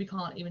 We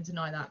can't even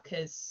deny that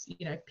because,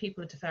 you know,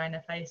 people are deferring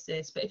their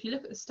places. But if you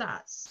look at the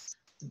stats,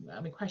 I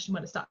mean, question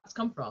where the stats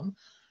come from,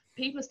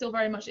 people are still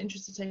very much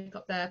interested to take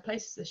up their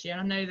places this year.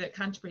 And I know that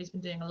Canterbury's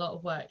been doing a lot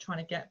of work trying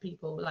to get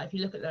people, like if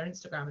you look at their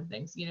Instagram and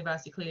things, the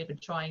university clearly have been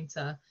trying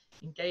to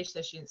engage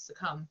their students to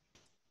come.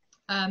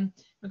 In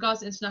regards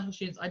to international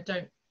students, I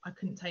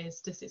couldn't tell you the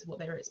statistics of what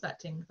they were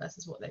expecting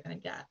versus what they're going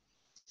to get.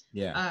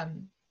 Yeah.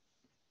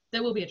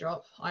 There will be a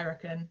drop, I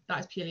reckon. That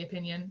is purely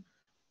opinion.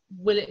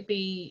 Will it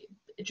be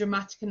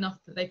dramatic enough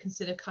that they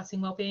consider cutting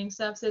wellbeing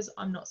services?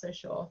 I'm not so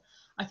sure.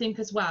 I think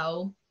as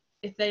well,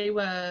 if they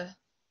were,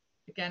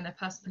 again, their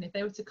personal opinion, if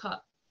they were to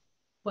cut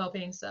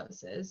wellbeing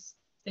services,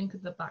 think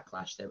of the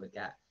backlash they would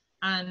get.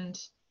 And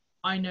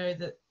I know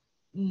that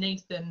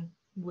Nathan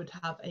would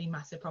have a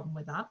massive problem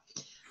with that.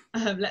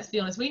 Let's be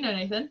honest, we know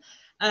Nathan.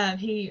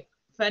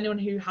 For anyone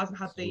who hasn't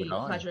had the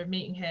pleasure of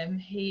meeting him,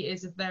 he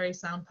is a very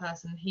sound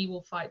person. He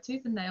will fight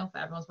tooth and nail for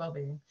everyone's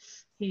well-being.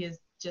 He is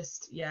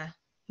just, yeah,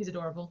 he's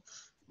adorable.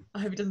 I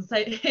hope he doesn't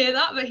hear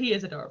that, but he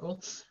is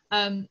adorable.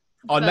 Nathan,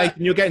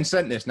 you're getting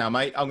sent this now,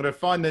 mate. I'm going to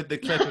find the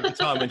clip of the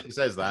time when she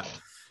says that.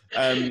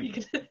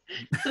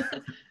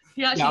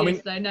 He actually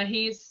is, though. No,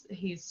 he's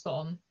spot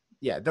on.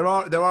 Yeah, there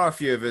are a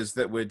few of us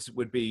that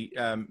would be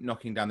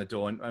knocking down the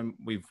door, and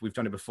we've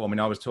done it before. I mean,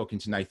 I was talking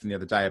to Nathan the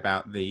other day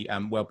about the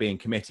Wellbeing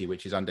Committee,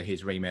 which is under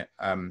his remit,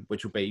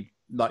 which will be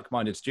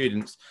like-minded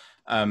students,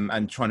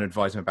 and trying to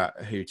advise them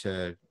about who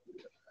to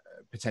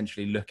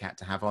potentially look at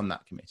to have on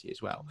that committee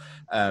as well,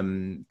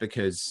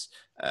 because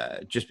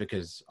I've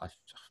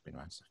been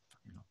around so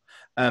fucking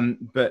long.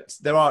 But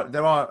there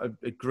are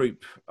a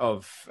group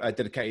of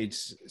dedicated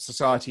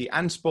society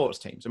and sports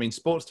teams. I mean,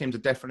 sports teams are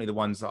definitely the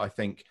ones that I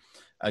think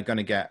are going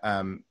to get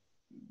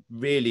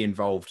really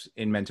involved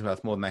in mental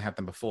health more than they have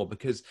done before,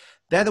 because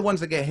they're the ones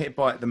that get hit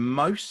by it the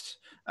most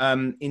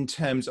in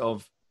terms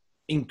of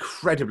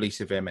incredibly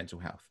severe mental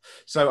health.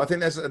 So I think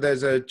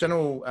there's a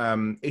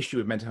general issue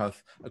with mental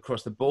health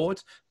across the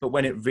board, but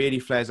when it really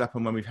flares up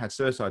and when we've had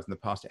suicides in the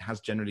past, it has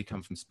generally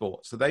come from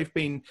sports. So they've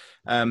been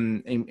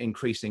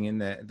increasing in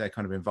their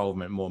kind of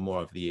involvement more and more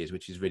over the years,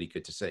 which is really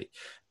good to see.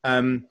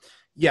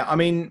 Yeah, I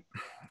mean,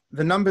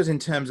 the numbers in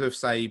terms of,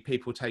 say,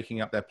 people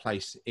taking up their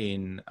place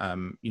in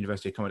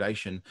university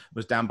accommodation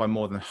was down by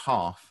more than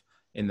half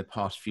in the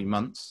past few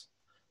months.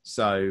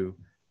 So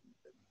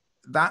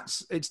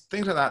it's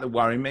things like that that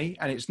worry me.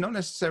 And it's not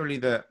necessarily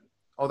that,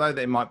 although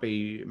there might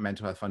be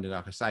mental health funding,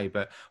 like I say,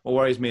 but what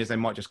worries me is they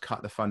might just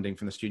cut the funding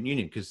from the student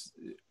union, because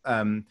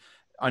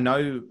I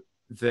know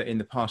that in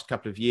the past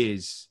couple of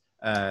years,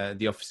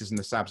 the officers and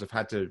the SABs have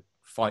had to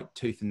fight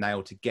tooth and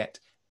nail to get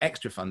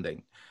extra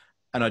funding.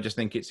 And I just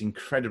think it's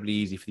incredibly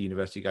easy for the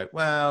university to go,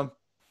 well,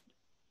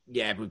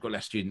 yeah, we've got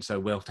less students, so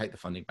we'll take the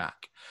funding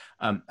back.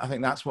 I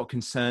think that's what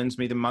concerns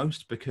me the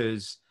most,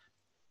 because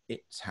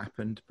it's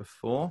happened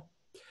before.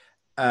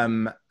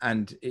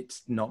 And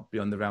it's not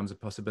beyond the realms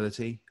of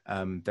possibility.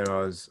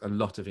 There is a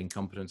lot of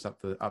incompetence up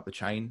the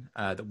chain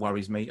that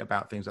worries me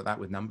about things like that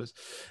with numbers.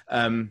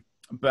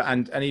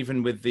 But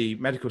even with the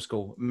medical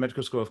school,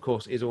 of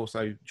course, is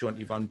also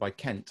jointly run by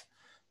Kent.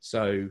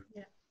 So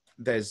yeah,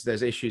 there's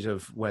issues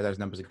of where those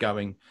numbers are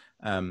going.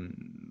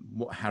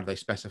 How do they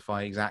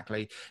specify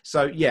exactly?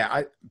 So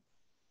yeah,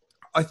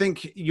 I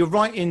think you're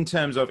right in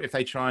terms of, if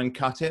they try and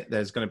cut it,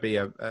 there's going to be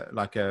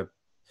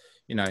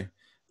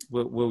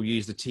we'll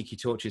use the tiki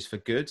torches for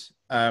good.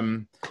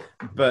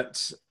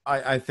 But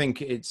I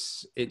think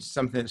it's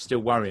something that's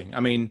still worrying.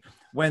 I mean,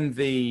 when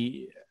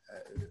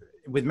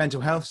with mental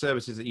health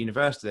services at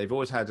university, they've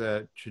always had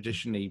a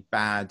traditionally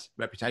bad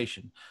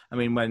reputation. I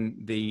mean,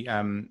 when the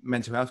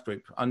mental health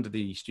group under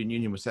the student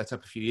union was set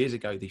up a few years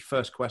ago, the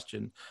first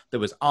question that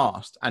was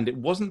asked, and it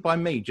wasn't by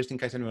me, just in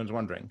case anyone's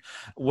wondering,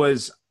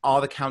 was, are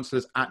the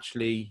counsellors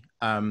actually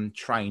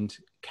trained?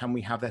 Can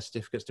we have their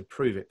certificates to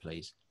prove it,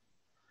 please?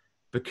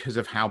 Because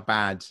of how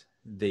bad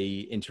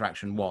the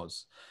interaction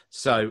was.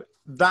 So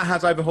that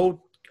has overhauled.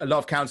 A lot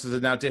of counsellors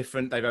are now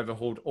different. They've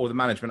overhauled all the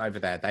management over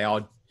there. They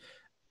are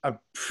a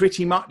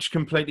pretty much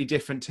completely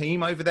different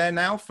team over there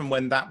now from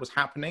when that was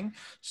happening.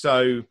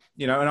 So,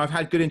 and I've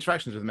had good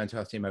interactions with the mental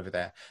health team over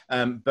there.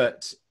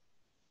 But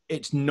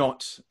it's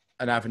not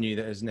an avenue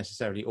that has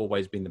necessarily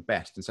always been the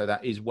best. And so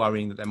that is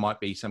worrying that there might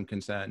be some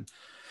concern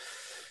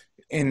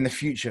in the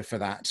future for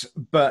that.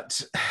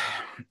 But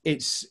I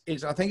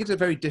think it's a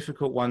very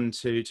difficult one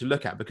to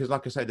look at, because,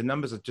 like I say, the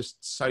numbers are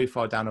just so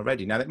far down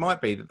already. Now, it might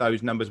be that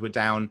those numbers were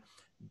down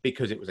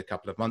because it was a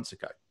couple of months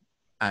ago.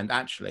 And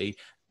actually,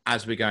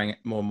 as we're going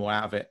more and more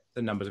out of it,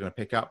 the numbers are going to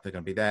pick up. They're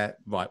going to be there.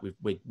 Right,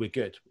 we're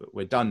good.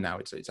 We're done now.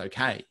 It's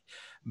okay.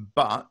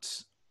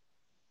 But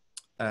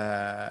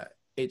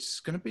it's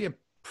going to be a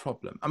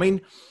problem. I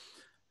mean,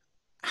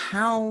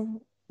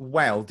 how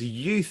well do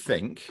you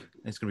think,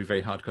 it's going to be a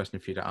very hard question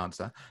for you to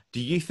answer, do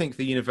you think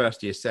the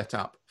university is set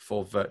up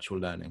for virtual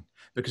learning?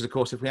 Because, of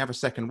course, if we have a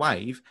second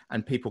wave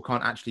and people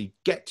can't actually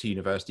get to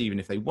university, even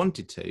if they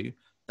wanted to,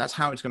 that's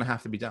how it's going to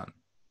have to be done.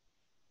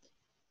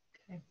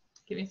 Okay,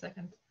 give me a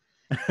second.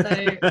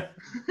 So,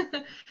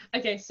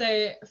 okay,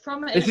 so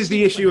from this is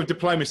the issue of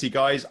diplomacy,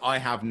 guys. I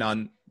have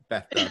none.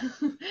 Beth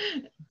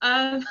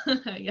does.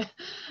 Yeah.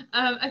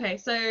 Okay,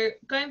 so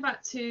going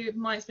back to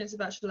my experience of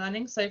virtual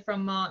learning, so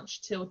from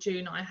March till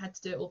June, I had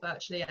to do it all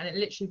virtually, and it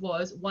literally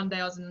was one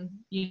day I was in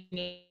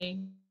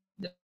uni,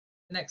 the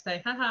next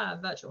day,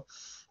 virtual.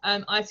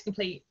 I had to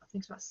complete, I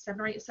think it's about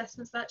 7 or 8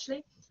 assessments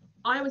virtually.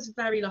 I was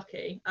very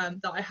lucky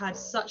that I had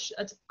such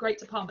a great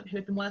department who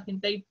had been working.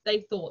 They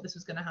thought this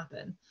was going to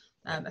happen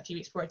a few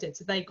weeks before it did,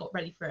 so they got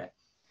ready for it.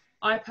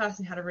 I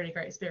personally had a really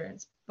great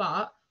experience,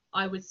 but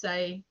I would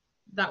say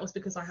that was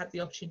because I had the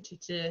opportunity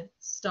to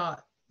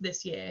start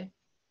this year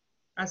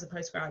as a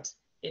postgrad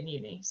in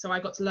uni. So I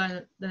got to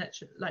learn the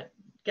lecture,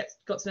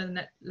 got to know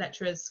the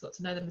lecturers, got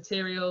to know the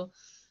material.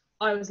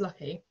 I was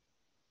lucky.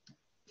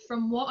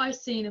 From what I've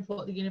seen of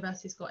what the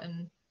university's got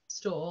in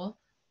store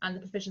and the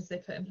provisions they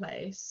put in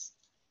place,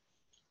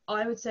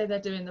 I would say they're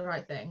doing the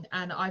right thing.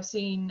 And I've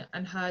seen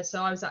and heard,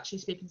 so I was actually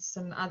speaking to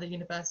some other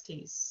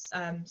universities,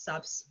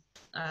 SABs,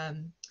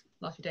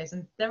 last few days,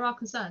 and there are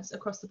concerns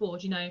across the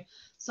board.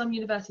 Some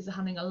universities are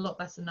handling a lot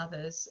better than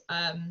others,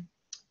 and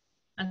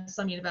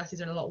some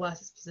universities are in a lot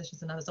worse positions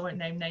than others. I won't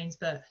name names,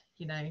 but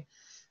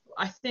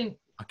I think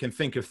I can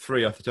think of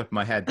 3 off the top of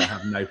my head that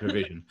have no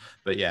provision.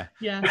 But yeah.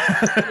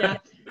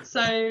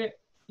 So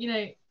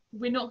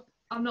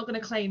I'm not going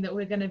to claim that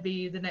we're going to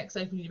be the next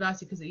Open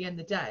University, because at the end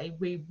of the day,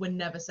 we were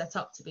never set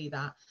up to be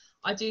that.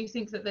 I do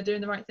think that they're doing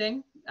the right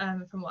thing.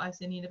 From what I've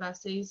seen in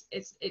universities,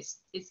 it's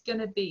going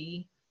to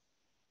be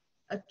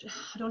I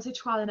don't want to say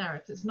trial and error,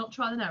 because it's not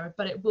trial and error,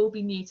 but it will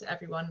be new to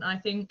everyone. And I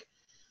think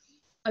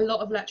a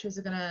lot of lecturers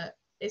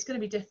it's going to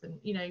be different.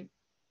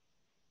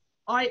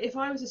 If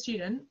I was a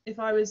student, if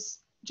I was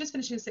just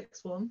finishing a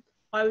 6th form,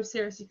 I would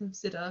seriously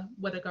consider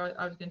whether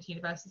I was going to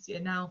university.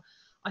 And now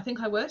I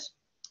think I would.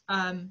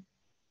 I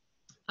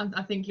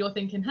think you're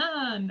thinking,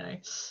 no.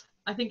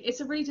 I think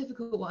it's a really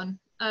difficult one.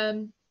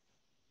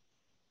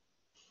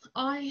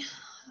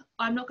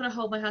 I'm not going to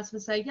hold my hands up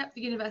and say, yep,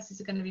 the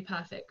universities are going to be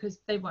perfect, because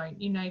they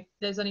won't.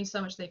 There's only so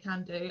much they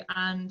can do.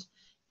 And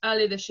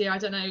earlier this year, I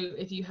don't know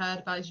if you heard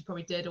about it, you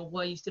probably did, or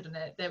were you stood on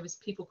it, there was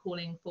people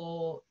calling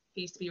for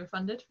fees to be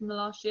refunded from the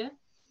last year.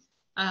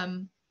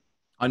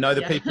 I know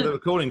the Yeah. people that were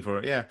calling for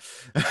it. Yeah.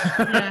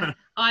 Yeah,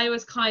 I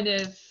was kind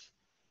of,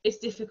 it's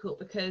difficult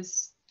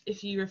because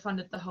if you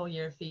refunded the whole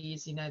year of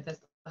fees, you know,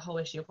 there's the whole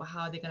issue of, well,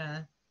 how are they going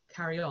to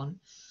carry on?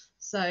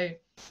 So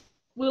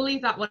we'll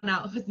leave that one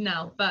out for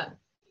now, but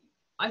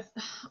I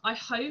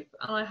hope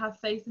and I have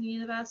faith in the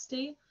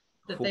university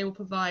that Cool. they will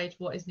provide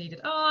what is needed.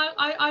 What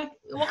I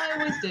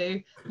always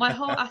do, my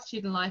whole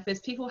attitude in life is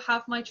people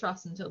have my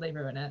trust until they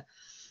ruin it.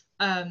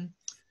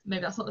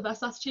 Maybe that's not the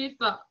best attitude,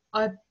 but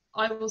I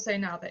will say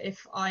now that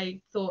if I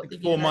thought the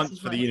 4 months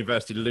for the right,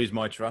 university to lose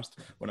my trust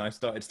when I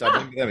started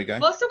studying. There we go.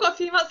 well, I've still got a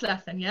few months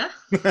left then, yeah.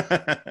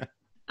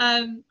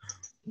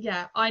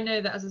 Yeah, I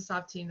know that as a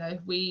SAB team though,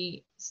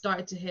 we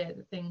started to hear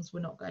that things were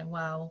not going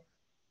well.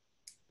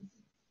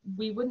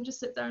 We wouldn't just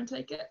sit there and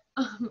take it.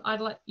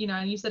 I'd like, you know,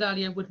 and you said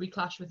earlier, would we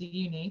clash with the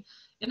uni?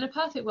 In a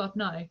perfect world,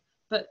 no.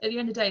 But at the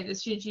end of the day, the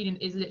Students' Union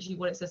is literally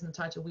what it says in the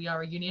title. We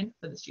are a union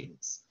for the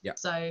students. Yeah.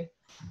 So,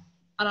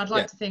 and I'd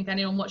like to think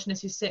anyone watching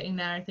this who's sitting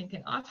there and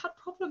thinking, I've had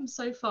problems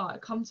so far,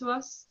 come to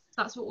us.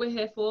 That's what we're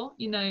here for,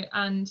 you know,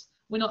 and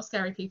we're not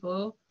scary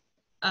people.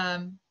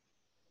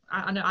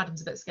 I know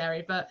Adam's a bit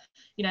scary, but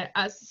you know,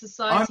 as a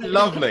society, I'm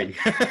lovely.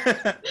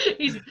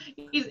 he's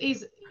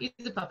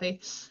a puppy.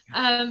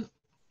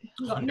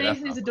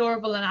 Nathan is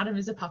adorable and Adam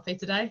is a puppy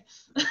today.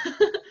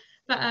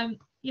 But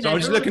you know, so I'm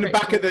just looking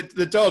back at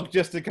the dog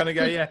just to kind of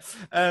go, yeah.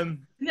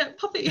 Yeah,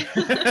 puppy.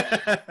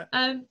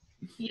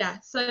 Yeah.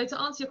 So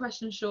to answer your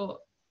question short,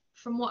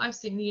 from what I've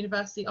seen, the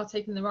university are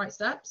taking the right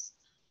steps,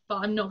 but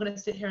I'm not going to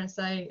sit here and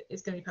say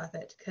it's going to be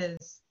perfect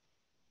because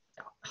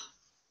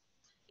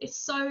it's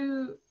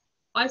so.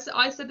 I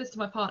said this to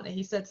my partner.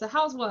 He said, so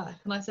how's work?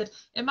 And I said,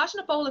 imagine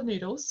a bowl of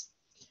noodles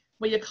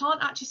where you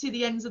can't actually see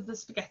the ends of the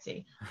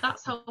spaghetti.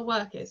 That's how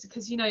work is,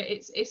 because, you know,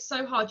 it's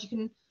so hard. You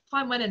can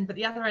find one end, but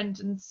the other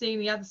end and seeing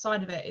the other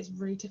side of it is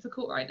really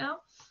difficult right now.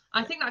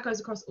 I think that goes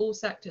across all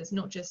sectors,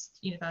 not just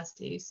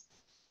universities.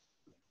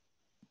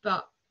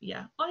 But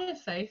yeah, I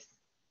have faith.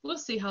 We'll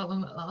see how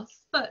long that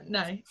lasts. But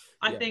no,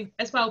 I think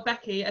as well,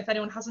 Becky, if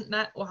anyone hasn't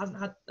met or hasn't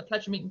had the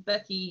pleasure of meeting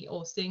Becky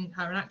or seeing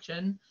her in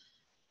action,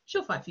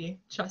 she'll fight for you,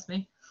 trust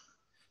me.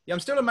 Yeah, I'm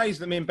still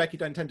amazed that me and Becky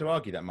don't tend to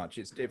argue that much.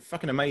 It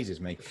fucking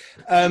amazes me.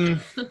 I mean,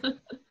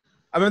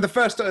 the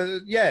first,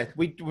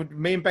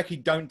 me and Becky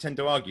don't tend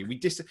to argue. We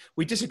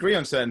disagree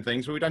on certain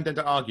things, but we don't tend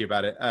to argue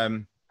about it.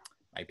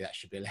 Maybe that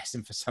should be a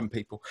lesson for some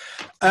people.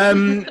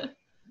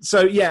 So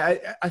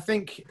yeah, I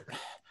think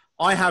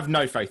I have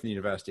no faith in the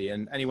university,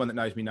 and anyone that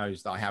knows me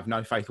knows that I have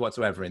no faith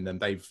whatsoever in them.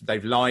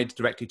 They've lied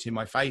directly to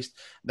my face.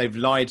 They've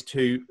lied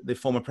to the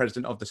former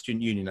president of the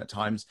student union at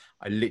times.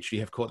 I literally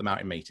have caught them out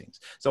in meetings.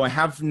 So I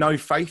have no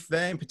faith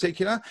there in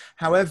particular.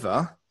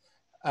 However,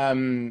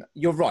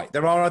 you're right.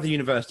 There are other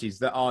universities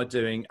that are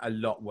doing a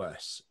lot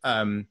worse.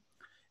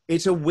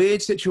 It's a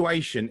weird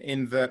situation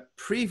in that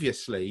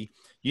previously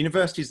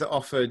universities that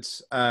offered,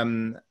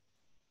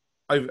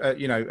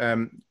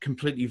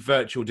 completely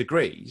virtual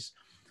degrees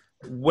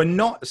were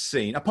not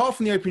seen, apart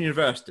from the Open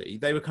University,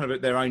 they were kind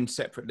of their own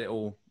separate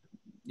little,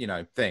 you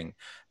know, thing.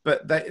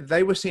 But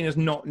they were seen as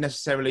not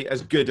necessarily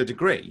as good a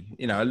degree.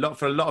 You know,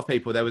 for a lot of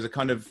people, there was a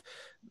kind of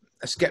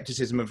a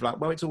skepticism of like,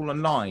 well, it's all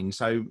online,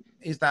 so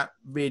is that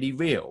really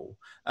real?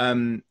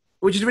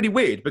 Which is really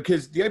weird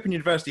because the Open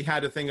University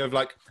had a thing of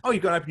like, oh,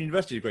 you've got an Open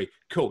University degree,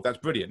 cool, that's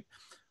brilliant.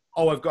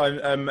 Oh, I've got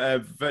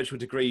a virtual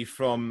degree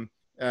from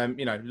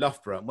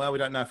Loughborough. Well, we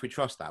don't know if we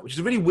trust that, which is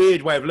a really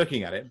weird way of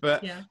looking at it.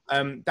 But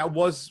that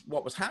was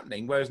what was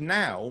happening. Whereas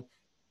now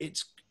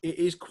it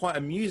is quite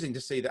amusing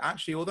to see that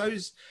actually all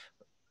those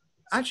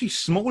actually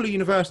smaller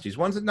universities,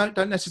 ones that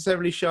don't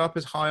necessarily show up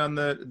as high on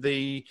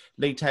the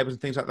league tables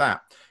and things like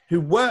that,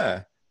 who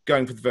were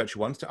going for the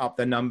virtual ones to up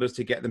their numbers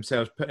to get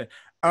themselves put in,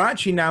 are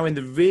actually now in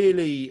the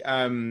really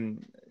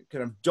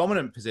kind of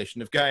dominant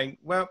position of going,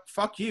 well,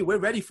 fuck you, we're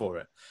ready for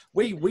it.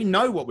 We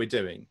know what we're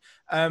doing.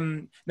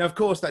 Now, of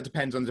course, that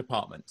depends on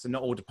departments, and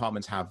not all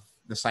departments have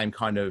the same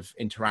kind of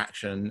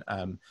interaction.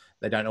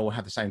 They don't all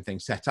have the same thing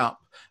set up.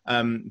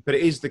 But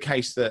it is the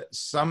case that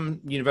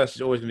some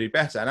universities are always going to do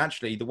better. And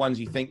actually, the ones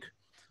you think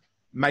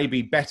may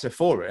be better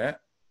for it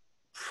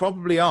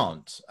probably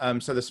aren't.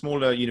 So the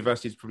smaller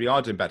universities probably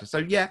are doing better. So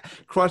yeah,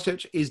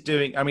 Christchurch is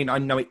doing, I mean, I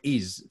know it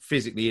is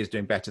physically is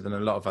doing better than a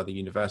lot of other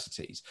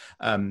universities,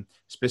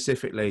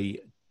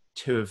 specifically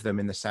 2 of them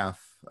in the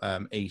south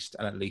east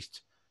and at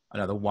least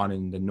another 1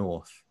 in the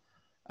north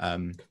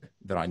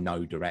that I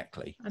know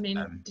directly. I mean,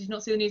 did you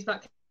not see the news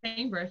about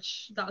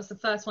Cambridge? That was the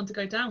first one to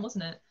go down,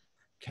 wasn't it?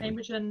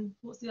 Cambridge and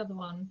what's the other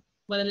one?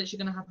 Where they're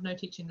literally going to have no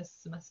teaching this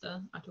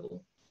semester at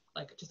all,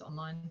 like just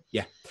online.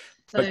 Yeah,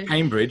 so, but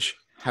Cambridge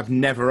have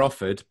never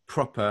offered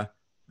proper,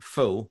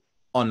 full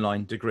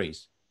online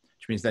degrees,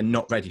 which means they're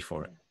not ready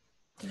for it.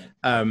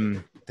 Yeah.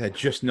 They're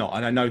just not.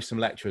 And I know some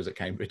lecturers at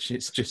Cambridge,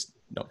 it's just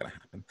not going to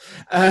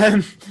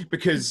happen.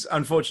 Because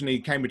unfortunately,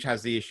 Cambridge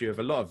has the issue of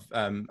a lot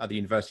of other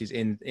universities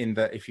in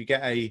that if you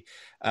get a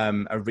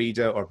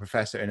reader or a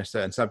professor in a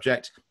certain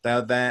subject,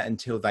 they're there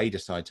until they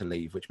decide to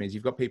leave, which means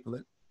you've got people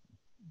that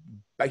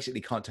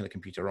basically can't turn a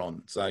computer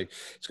on. So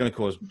it's going to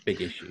cause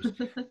big issues.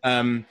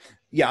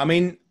 Yeah, I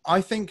mean, I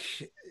think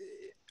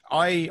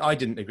I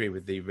didn't agree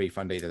with the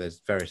refund either.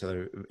 There's various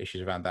other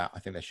issues around that. I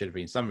think there should have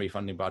been some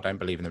refunding, but I don't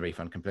believe in the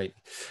refund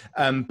completely.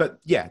 But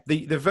yeah,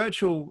 the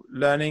virtual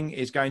learning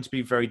is going to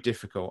be very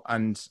difficult.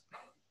 And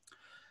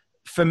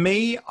for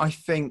me, I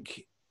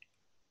think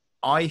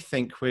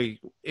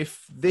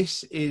if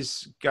this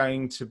is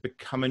going to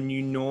become a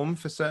new norm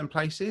for certain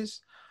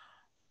places,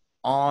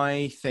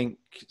 I think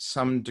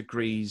some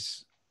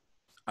degrees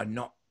are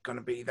not going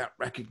to be that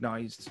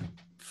recognized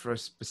for a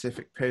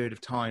specific period of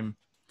time.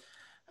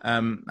 I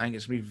think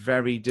it's going to be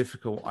very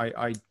difficult.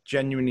 I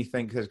genuinely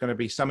think there's going to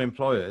be some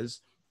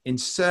employers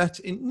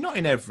not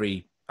in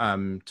every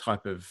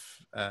type of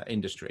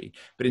industry,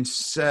 but in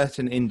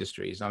certain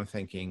industries. I'm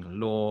thinking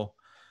law,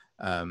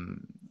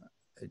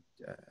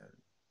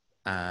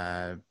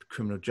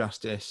 criminal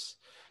justice,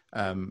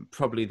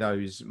 probably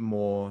those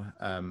more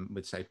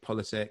would say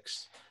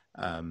politics,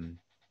 and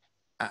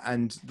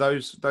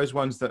those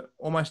ones that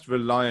almost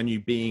rely on you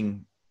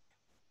being.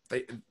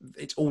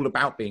 It's all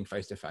about being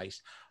face to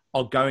face,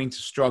 are going to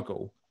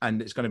struggle,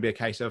 and it's going to be a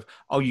case of,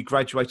 oh, you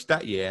graduated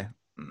that year.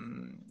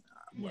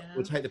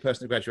 We'll take the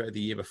person who graduated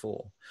the year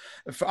before.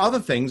 For other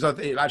things,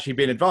 it'll actually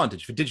be an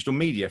advantage. For digital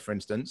media, for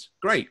instance,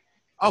 great.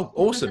 Oh,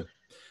 awesome.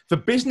 For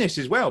business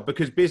as well,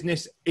 because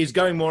business is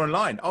going more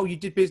online. Oh, you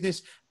did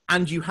business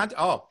and you had,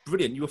 oh,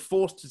 brilliant. You were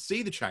forced to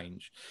see the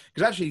change.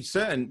 Because actually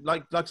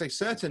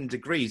certain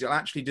degrees, it'll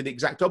actually do the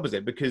exact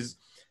opposite, because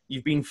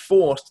you've been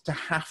forced to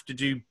have to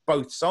do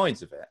both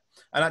sides of it.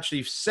 And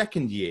actually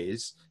second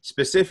years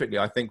specifically,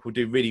 I think will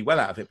do really well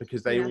out of it,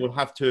 because they will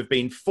have to have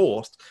been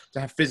forced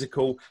to have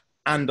physical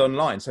and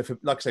online. So for,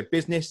 like I say,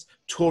 business,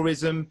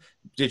 tourism,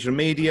 digital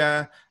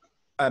media,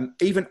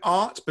 even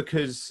art,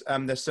 because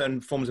there's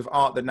certain forms of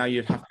art that now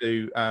you'd have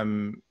to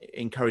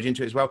encourage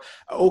into it as well.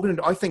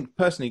 I think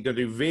personally going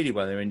to do really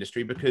well in their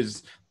industry,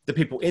 because the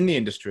people in the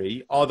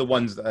industry are the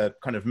ones that are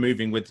kind of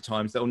moving with the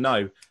times. They'll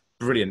know,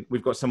 brilliant,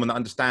 we've got someone that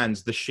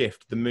understands the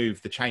shift, the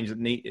move, the change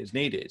that is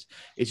needed.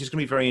 It's just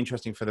going to be very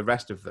interesting for the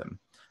rest of them.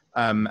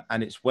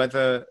 And it's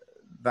whether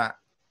that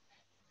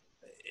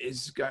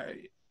is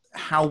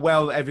how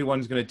well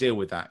everyone's going to deal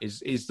with that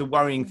is the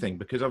worrying thing,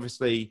 because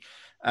obviously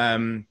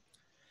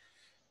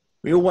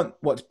we all want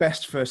what's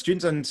best for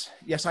students. And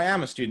yes, I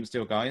am a student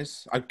still,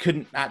 guys. I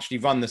couldn't actually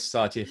run the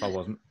society if I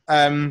wasn't.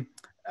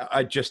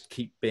 I just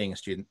keep being a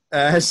student.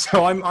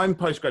 So I'm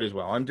postgrad as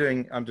well. I'm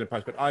doing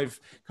postgrad.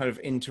 I've kind of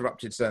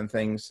interrupted certain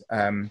things,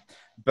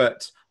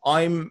 but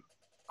I'm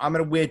in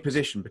a weird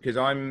position, because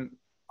I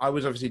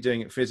was obviously doing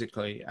it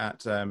physically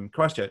at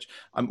Christchurch.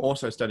 I'm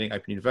also studying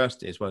Open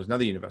University as well as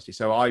another university.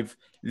 So I've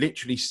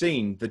literally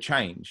seen the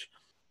change,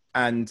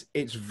 and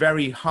it's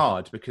very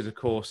hard because, of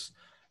course,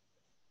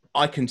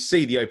 I can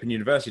see the Open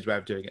University's way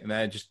of doing it, and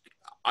they're just,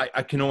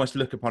 I can almost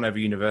look upon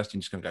every university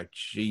and just kind of go,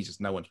 Jesus,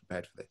 no one's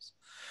prepared for this.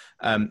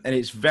 And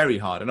it's very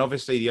hard. And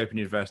obviously the Open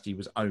University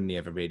was only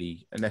ever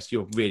really, unless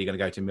you're really going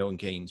to go to Milton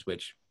Keynes,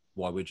 which,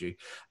 why would you,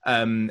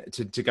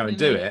 to go and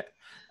do it,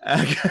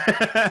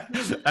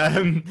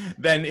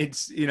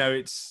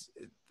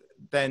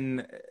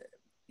 then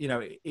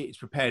it's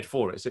prepared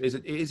for it. So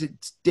it is a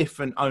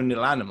different own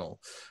little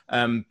animal.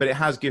 But it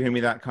has given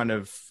me that kind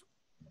of,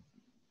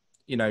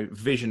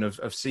 vision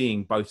of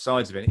seeing both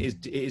sides of it.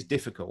 It is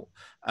difficult.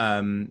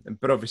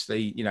 But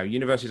obviously,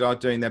 universities are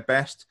doing their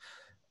best.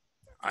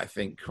 I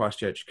think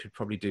Christchurch could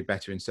probably do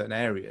better in certain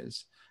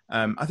areas.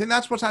 I think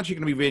that's what's actually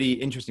going to be really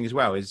interesting as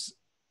well is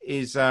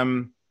I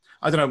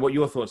don't know what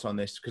your thoughts on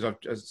this, because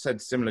I've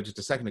said similar just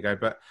a second ago,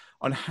 but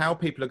on how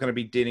people are going to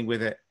be dealing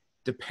with it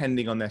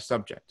depending on their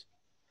subject.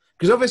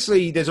 Because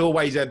obviously there's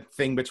always a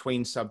thing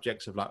between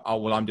subjects of like, oh,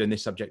 well, I'm doing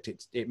this subject,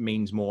 it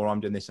means more, I'm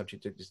doing this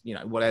subject,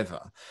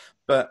 whatever.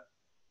 But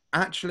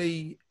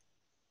actually,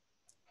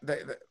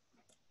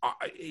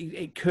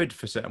 it could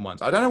for certain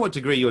ones. I don't know what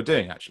degree you're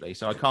doing actually,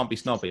 so I can't be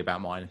snobby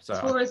about mine.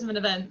 So tourism and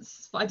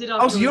events, but I did.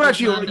 Oh, so you're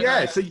actually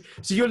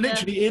So you're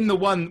literally in the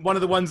one of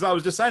the ones I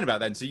was just saying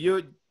about then. So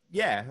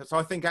so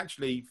I think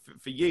actually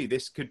for you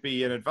this could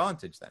be an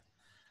advantage then.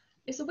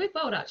 It's a weird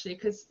world actually,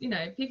 because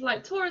people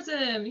like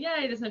tourism.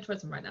 Yay, there's no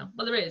tourism right now.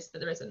 Well, there is, but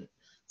there isn't.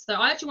 So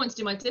I actually wanted to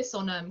do my diss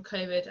on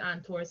COVID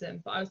and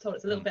tourism, but I was told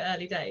it's a little bit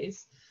early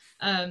days.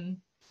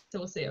 So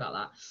we'll see about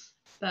that.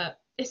 But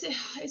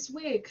it's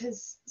weird,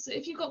 because so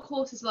if you've got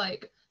courses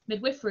like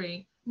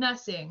midwifery,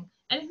 nursing,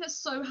 anything that's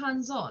so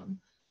hands-on,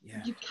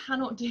 you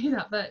cannot do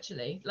that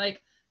virtually.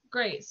 Like,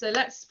 great, so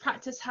let's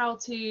practice how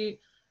to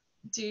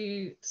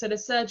do, so the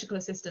surgical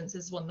assistance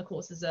is one of the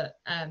courses at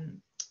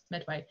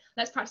Medway.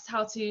 Let's practice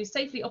how to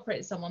safely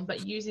operate someone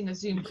but using a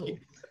Zoom call.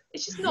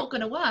 It's just not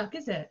going to work,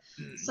 is it?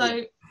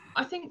 So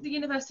I think the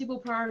university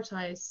will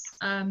prioritise,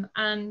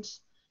 and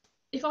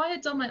if I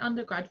had done my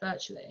undergrad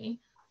virtually,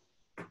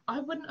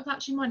 I wouldn't have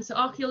actually minded. So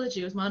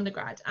archaeology was my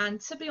undergrad,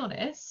 and to be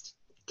honest,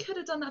 could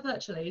have done that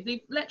virtually.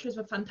 The lecturers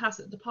were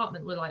fantastic, the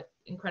department were like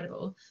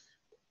incredible.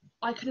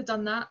 I could have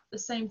done that, the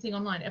same thing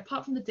online.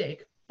 Apart from the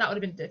dig, that would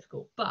have been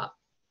difficult. But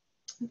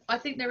I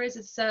think there is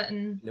a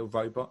certain little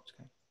robot.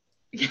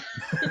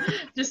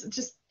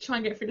 just try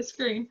and get through the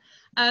screen.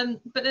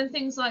 But then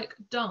things like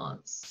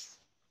dance,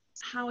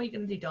 how are you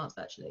going to do dance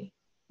virtually?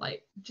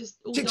 Like, just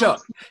all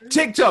TikTok.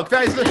 TikTok.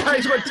 That is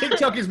what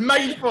TikTok is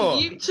made for.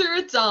 Future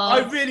of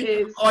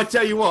dance. I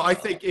tell you what. I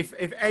think if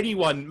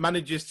anyone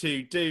manages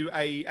to do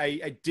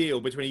a deal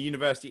between a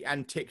university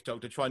and TikTok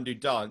to try and do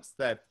dance,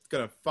 they're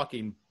gonna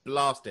fucking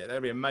blast it.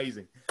 That'd be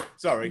amazing.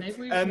 Sorry.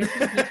 Maybe we need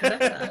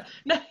to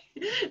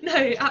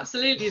no,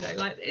 absolutely though.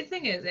 Like, the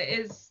thing is, it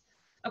is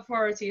a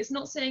priority. It's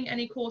not saying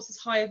any course is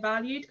higher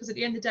valued, because at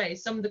the end of the day,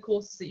 some of the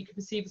courses that you can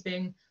perceive as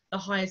being the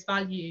highest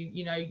value,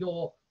 you know,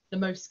 you're the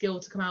most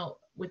skilled to come out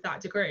with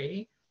that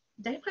degree,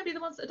 they might be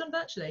the ones that are done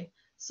virtually.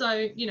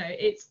 So, you know,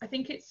 I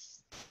think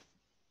it's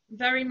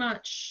very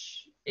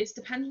much, it's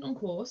dependent on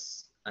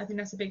course. I think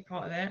that's a big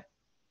part of it.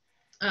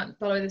 By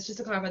the way, this, just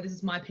to clarify, this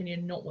is my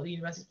opinion, not what the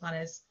university's plan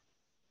is.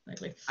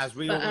 Likely. As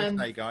we always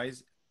say,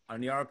 guys,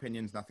 only our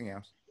opinions, nothing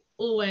else.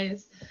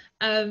 Always.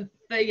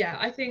 But yeah,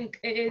 I think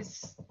it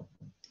is,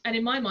 and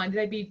in my mind,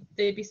 they'd be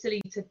silly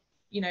to,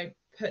 you know,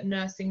 put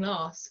nursing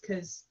last,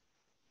 because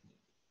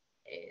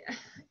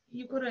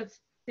you've got to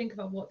think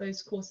about what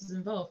those courses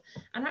involve.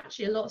 And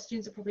actually, a lot of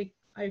students are probably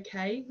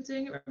okay with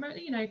doing it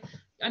remotely. You know,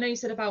 I know you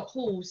said about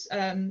halls,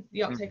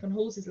 the uptake on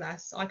halls is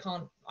less. I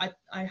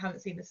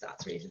haven't seen the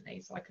stats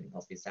recently, so I couldn't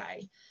possibly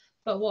say.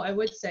 But what I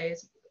would say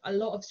is a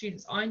lot of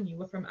students I knew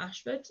were from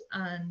Ashford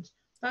and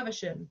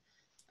Faversham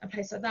and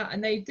places like that,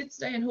 and they did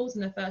stay in halls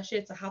in their first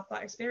year to have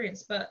that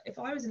experience. But if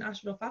I was in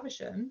Ashford or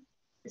Faversham,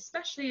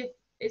 especially if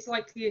it's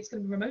likely it's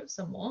going to be remote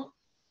somewhat,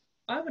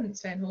 I wouldn't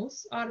stay in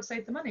halls. I'd have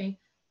saved the money.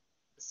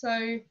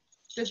 So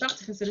there's that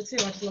to consider too.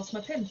 I just lost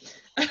my pin.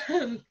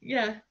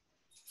 Yeah.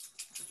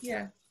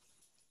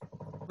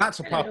 That's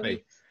a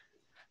puppy.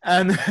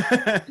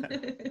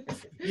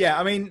 Yeah,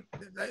 I mean,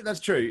 that's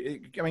true.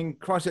 I mean,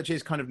 Christchurch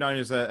is kind of known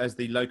as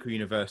the local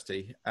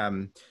university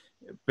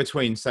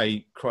between,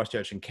 say,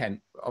 Christchurch and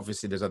Kent.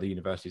 Obviously, there's other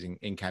universities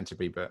in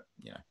Canterbury, but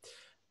you know,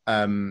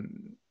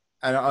 and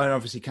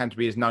obviously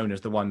Canterbury is known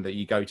as the one that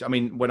you go to. I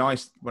mean, when I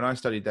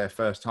studied there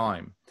first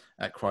time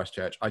at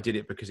Christchurch, I did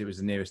it because it was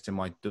the nearest to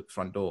my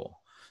front door.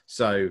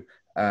 So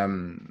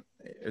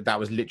that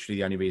was literally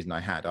the only reason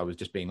I had. I was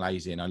just being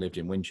lazy, and I lived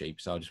in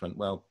Wincheap, so I just went,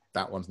 well,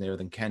 that one's nearer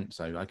than Kent,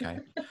 so okay.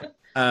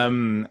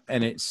 And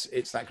it's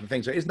that kind of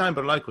thing. So it's known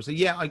by local. So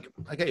yeah, I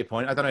get your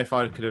point. I don't know if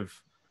I could have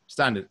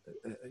I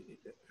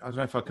don't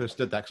know if I could have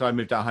stood that, because I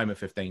moved out home at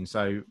 15,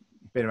 so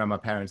been around my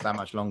parents that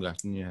much longer.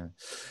 Yeah.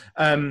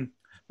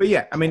 But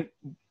yeah, I mean,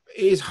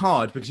 it is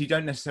hard because you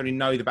don't necessarily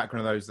know the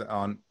background of those that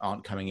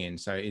aren't coming in,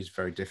 so it is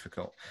very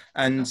difficult.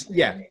 And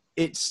yeah,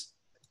 it's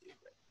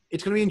going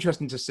to be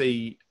interesting to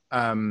see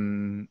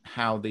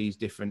how these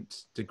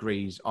different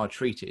degrees are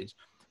treated,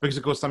 because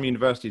of course some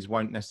universities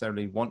won't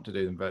necessarily want to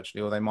do them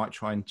virtually, or they might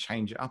try and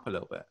change it up a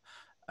little bit.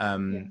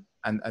 And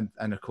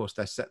of course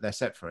they're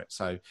set for it.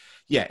 So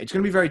yeah, it's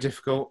going to be very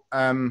difficult.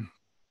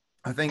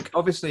 I think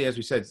obviously, as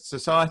we said,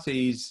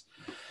 societies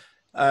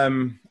are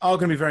going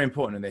to be very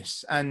important in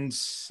this. And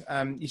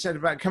you said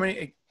about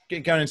going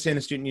and seeing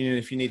the student union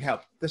if you need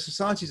help. The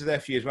societies are there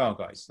for you as well,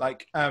 guys.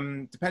 Like,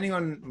 depending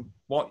on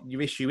what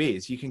your issue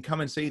is, you can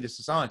come and see the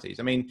societies.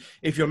 I mean,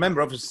 if you're a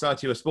member of a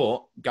society or a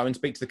sport, go and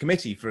speak to the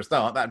committee for a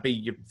start. That'd be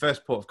your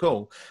first port of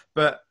call.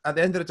 But at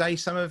the end of the day,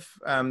 some of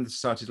the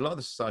societies, a lot of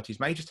the societies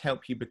may just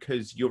help you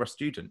because you're a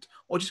student,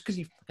 or just because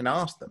you can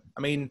ask them.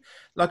 I mean,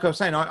 like I was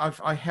saying,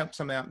 I helped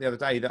somebody out the other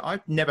day that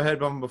I've never heard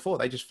of them before.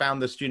 They just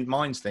found the Student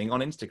Minds thing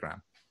on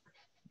Instagram.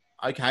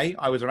 Okay,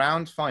 I was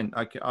around, fine,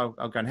 I'll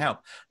go and help.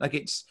 Like,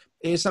 it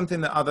is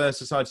something that other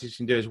societies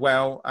can do as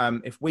well.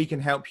 If we can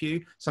help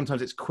you,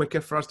 sometimes it's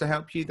quicker for us to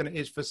help you than it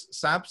is for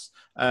SABs,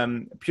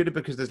 purely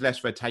because there's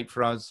less red tape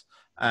for us.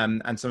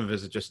 And some of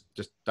us are just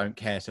don't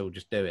care, so we'll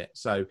just do it.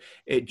 So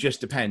it just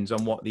depends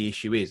on what the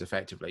issue is,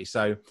 effectively.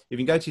 So if you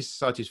can go to your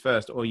societies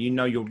first, or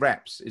your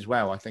reps as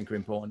well, I think are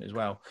important as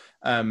well.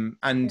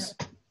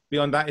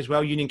 Beyond that as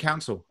well, Union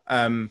Council.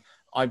 I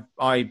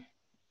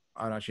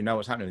don't actually know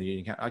what's happening with the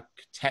Union Council. I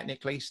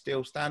technically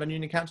still stand on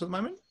Union Council at the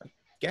moment, I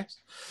guess.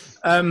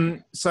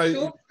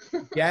 Sure.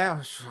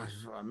 Yeah,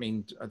 I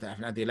mean, I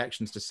haven't had the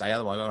elections to say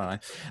otherwise, I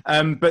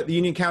don't know. But the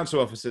Union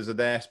Council officers are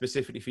there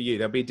specifically for you.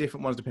 There'll be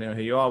different ones depending on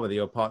who you are, whether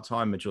you're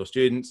part-time, mature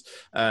students,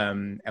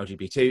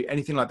 LGBT,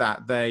 anything like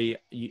that.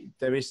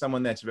 There is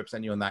someone there to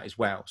represent you on that as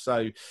well.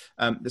 So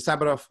the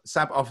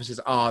SAB officers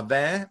are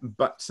there,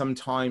 but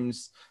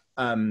sometimes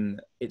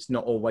it's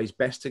not always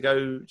best to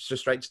go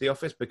straight to the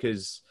office,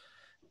 because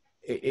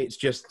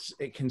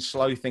it can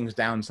slow things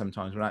down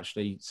sometimes, when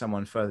actually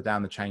someone further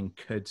down the chain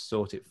could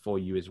sort it for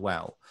you as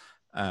well,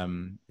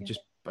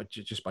 just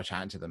by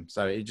chatting to them.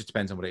 So it just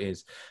depends on what it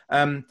is.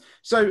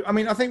 So I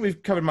mean, I think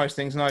we've covered most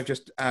things, and I've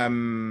just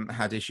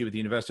had issue with the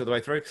university all the way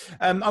through.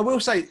 I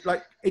will say,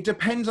 like, it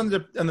depends on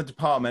the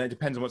department. It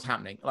depends on what's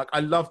happening. Like,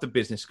 I love the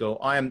business school.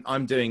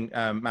 I'm doing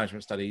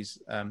management studies,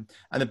 and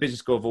the business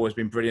school have always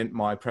been brilliant.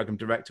 My program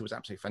director was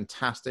absolutely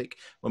fantastic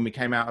when we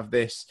came out of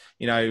this.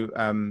 You know,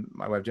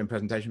 my way of doing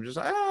presentation was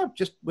just like,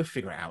 we'll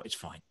figure it out. It's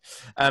fine.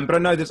 But I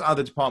know there's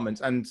other departments,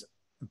 and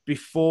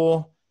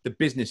before the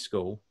business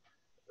school,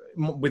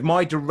 with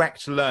my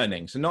direct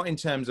learning, so not in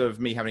terms of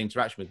me having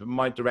interaction with, but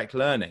my direct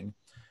learning,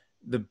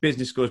 the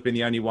business school has been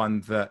the only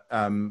one that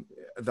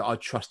that I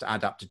trust to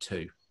add up to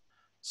 2.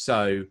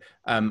 So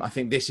I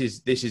think this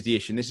is the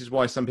issue. And this is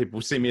why some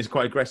people see me as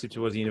quite aggressive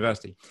towards the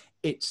university.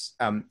 It's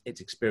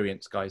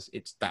experience, guys.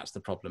 That's the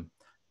problem.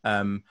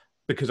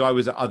 Because I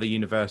was at other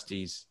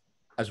universities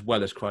as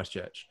well as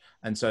Christchurch,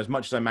 and so as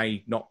much as I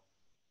may not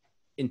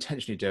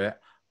intentionally do it,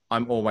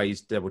 I'm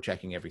always double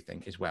checking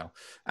everything as well.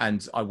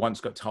 And I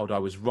once got told I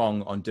was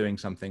wrong on doing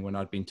something when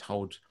I'd been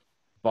told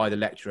by the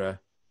lecturer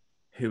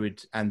who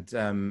had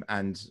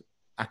and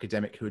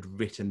academic who had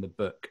written the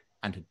book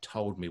and had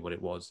told me what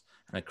it was,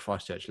 and a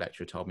Christchurch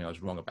lecturer told me I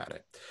was wrong about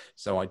it.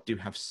 So I do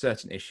have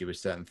certain issue with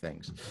certain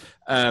things.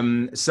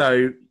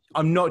 So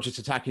I'm not just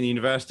attacking the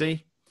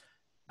university.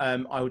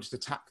 I would just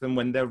attack them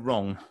when they're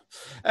wrong.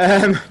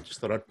 Just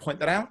thought I'd point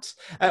that out.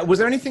 Was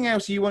there anything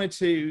else you wanted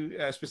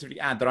to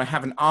specifically add that I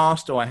haven't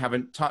asked or I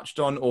haven't touched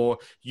on, or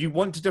you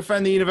want to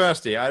defend the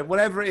university,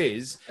 whatever it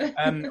is,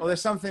 or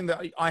there's something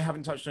that I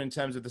haven't touched on in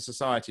terms of the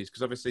societies?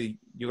 Because obviously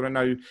you're going to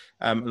know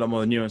a lot more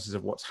of the nuances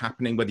of what's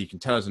happening, whether you can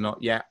tell us or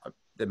not yet.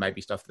 There may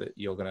be stuff that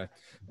you're going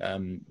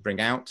to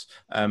bring out.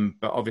 But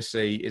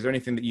obviously, is there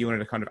anything that you wanted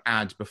to kind of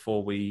add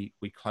before we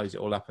close it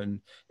all up? And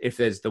if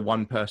there's the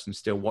one person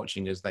still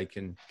watching us, they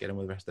can get on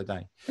with the rest of the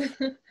day.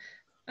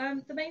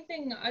 The main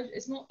thing,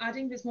 it's not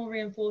adding, it's more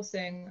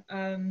reinforcing.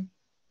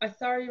 I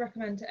thoroughly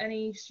recommend to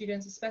any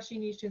students, especially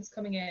new students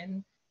coming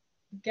in,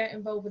 get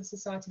involved with the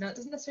society. Now, it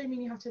doesn't necessarily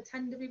mean you have to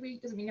attend every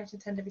week, doesn't mean you have to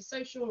attend every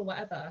social or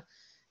whatever.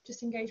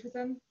 Just engage with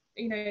them.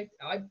 You know,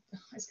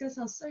 it's going to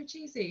sound so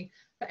cheesy,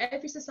 but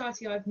every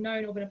society I've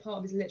known or been a part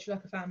of is literally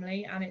like a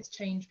family, and it's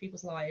changed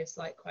people's lives,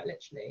 like quite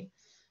literally.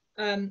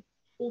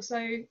 Also,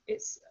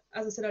 it's,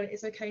 as I said earlier,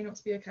 it's okay not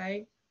to be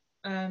okay.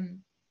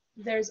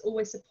 There is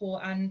always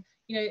support, and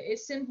you know,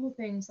 it's simple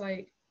things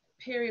like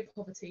period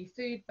poverty,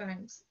 food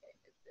banks,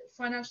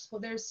 financial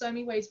support. There are so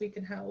many ways we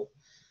can help,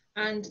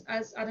 and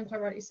as Adam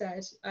quite rightly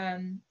said,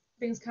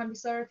 things can be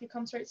slower if you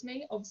come straight to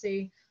me.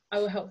 Obviously, I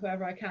will help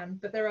whoever I can,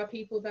 but there are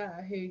people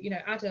there who, you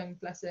know, Adam,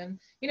 bless him,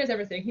 he knows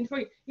everything. He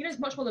knows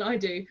much more than I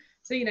do.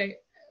 So, you know,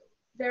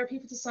 there are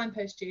people to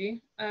signpost you,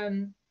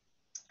 and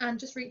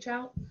just reach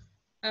out,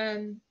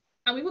 and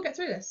we will get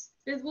through this.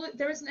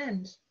 There is an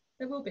end.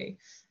 There will be,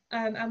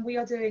 and we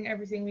are doing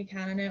everything we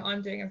can. I know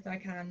I'm doing everything I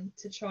can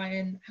to try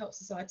and help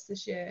society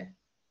this year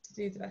to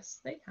do the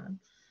best they can.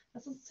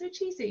 That sounds so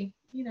cheesy,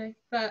 you know,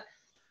 but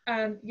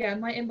yeah,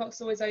 my inbox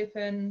is always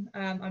open.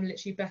 I'm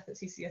literally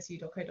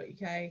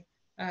beth@ccsu.co.uk.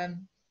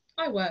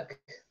 I work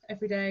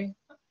every day,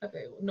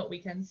 not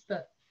weekends,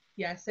 but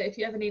yeah, so if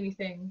you ever need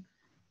anything,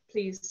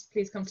 please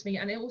come to me.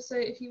 And also,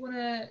 if you want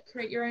to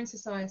create your own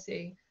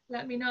society,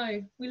 let me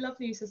know. We love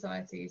new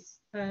societies.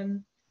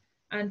 And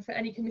for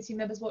any committee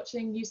members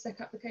watching, USEC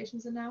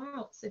applications are now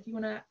out, so if you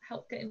want to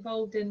help get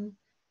involved in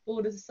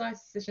board of society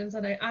decisions,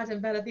 I know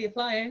Adam better be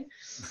applying.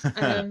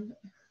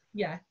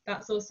 Yeah,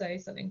 that's also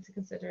something to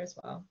consider as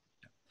well.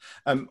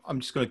 I'm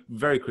just going to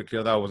very quickly,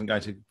 although I wasn't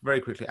going to,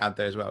 very quickly add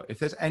there as well. If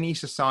there's any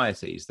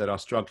societies that are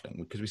struggling,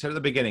 because we said at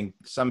the beginning,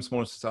 some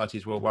smaller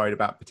societies were worried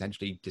about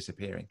potentially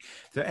disappearing.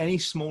 If there are any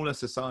smaller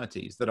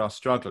societies that are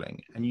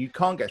struggling and you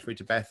can't get through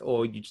to Beth,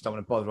 or you just don't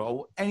want to bother,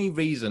 or any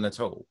reason at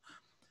all,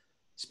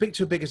 speak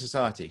to a bigger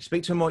society,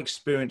 speak to a more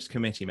experienced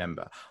committee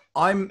member.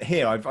 I'm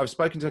here, I've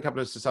spoken to a couple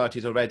of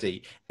societies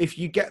already. If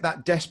you get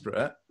that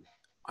desperate,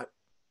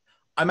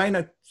 I may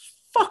know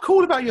fuck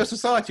all about your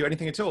society or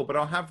anything at all, but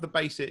I'll have the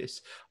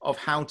basis of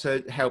how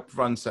to help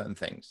run certain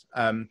things.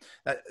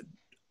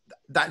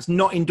 That's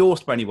not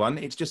endorsed by anyone.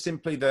 It's just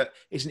simply that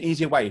it's an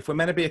easier way. If we're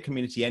meant to be a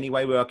community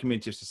anyway, we're a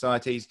community of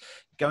societies,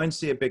 go and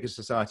see a bigger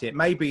society. It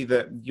may be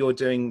that you're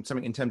doing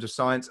something in terms of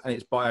science and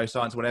it's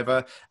bioscience or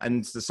whatever,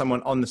 and there's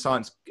someone on the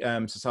science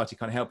society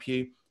can't help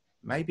you.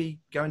 Maybe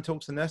go and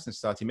talk to the nursing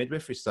society,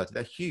 midwifery society.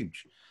 They're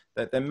huge.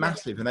 They're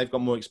massive and they've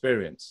got more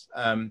experience.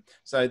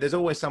 So there's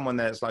always someone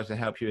there that's likely to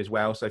help you as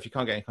well. So if you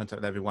can't get in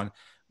contact with everyone,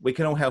 we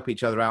can all help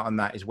each other out on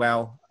that as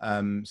well.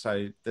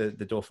 So the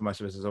door for most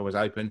of us is always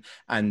open.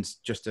 And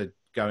just to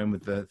go in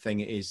with the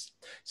thing, it is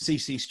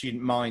CC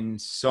Student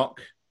Minds SOC,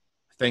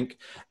 I think,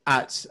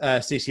 at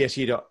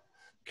ccsu.co.uk.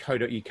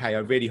 I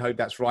really hope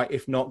that's right.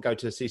 If not, go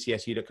to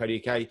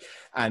ccsu.co.uk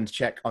and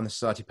check on the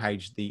society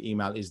page. The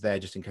email is there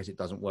just in case it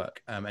doesn't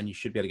work. And you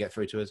should be able to get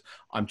through to us.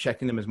 I'm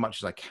checking them as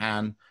much as I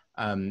can.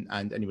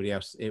 And anybody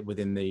else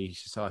within the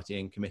society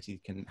and committee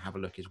can have a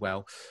look as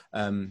well.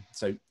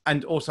 So,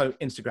 and also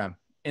Instagram,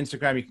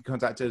 you can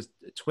contact us,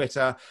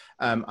 Twitter,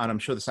 and I'm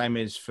sure the same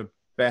is for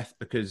Beth,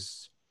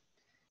 because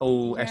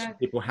all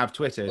people have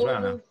Twitter as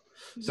well now.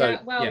 So,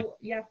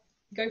 yeah,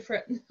 go for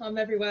it. I'm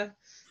everywhere.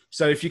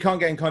 So if you can't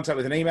get in contact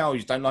with an email, or you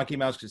just don't like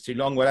emails because it's too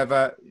long,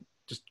 whatever,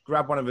 just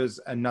grab one of us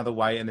another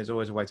way, and there's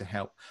always a way to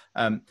help.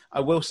 I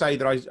will say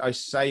that I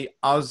say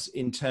us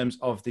in terms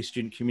of the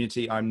student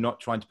community. I'm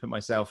not trying to put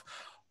myself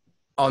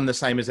on the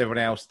same as everyone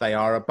else. They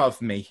are above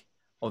me,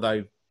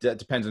 although That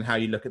depends on how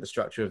you look at the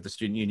structure of the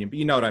student union, but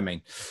you know what I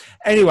mean.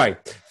 Anyway,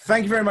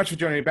 thank you very much for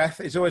joining me, Beth.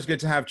 It's always good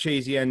to have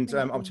cheesy and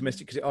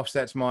optimistic because it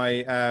offsets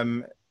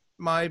my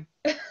my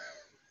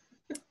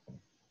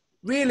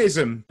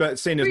realism, but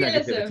seen as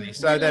negativity.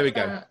 So there we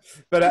go.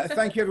 But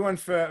thank you everyone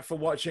for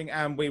watching,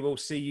 and we will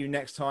see you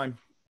next time.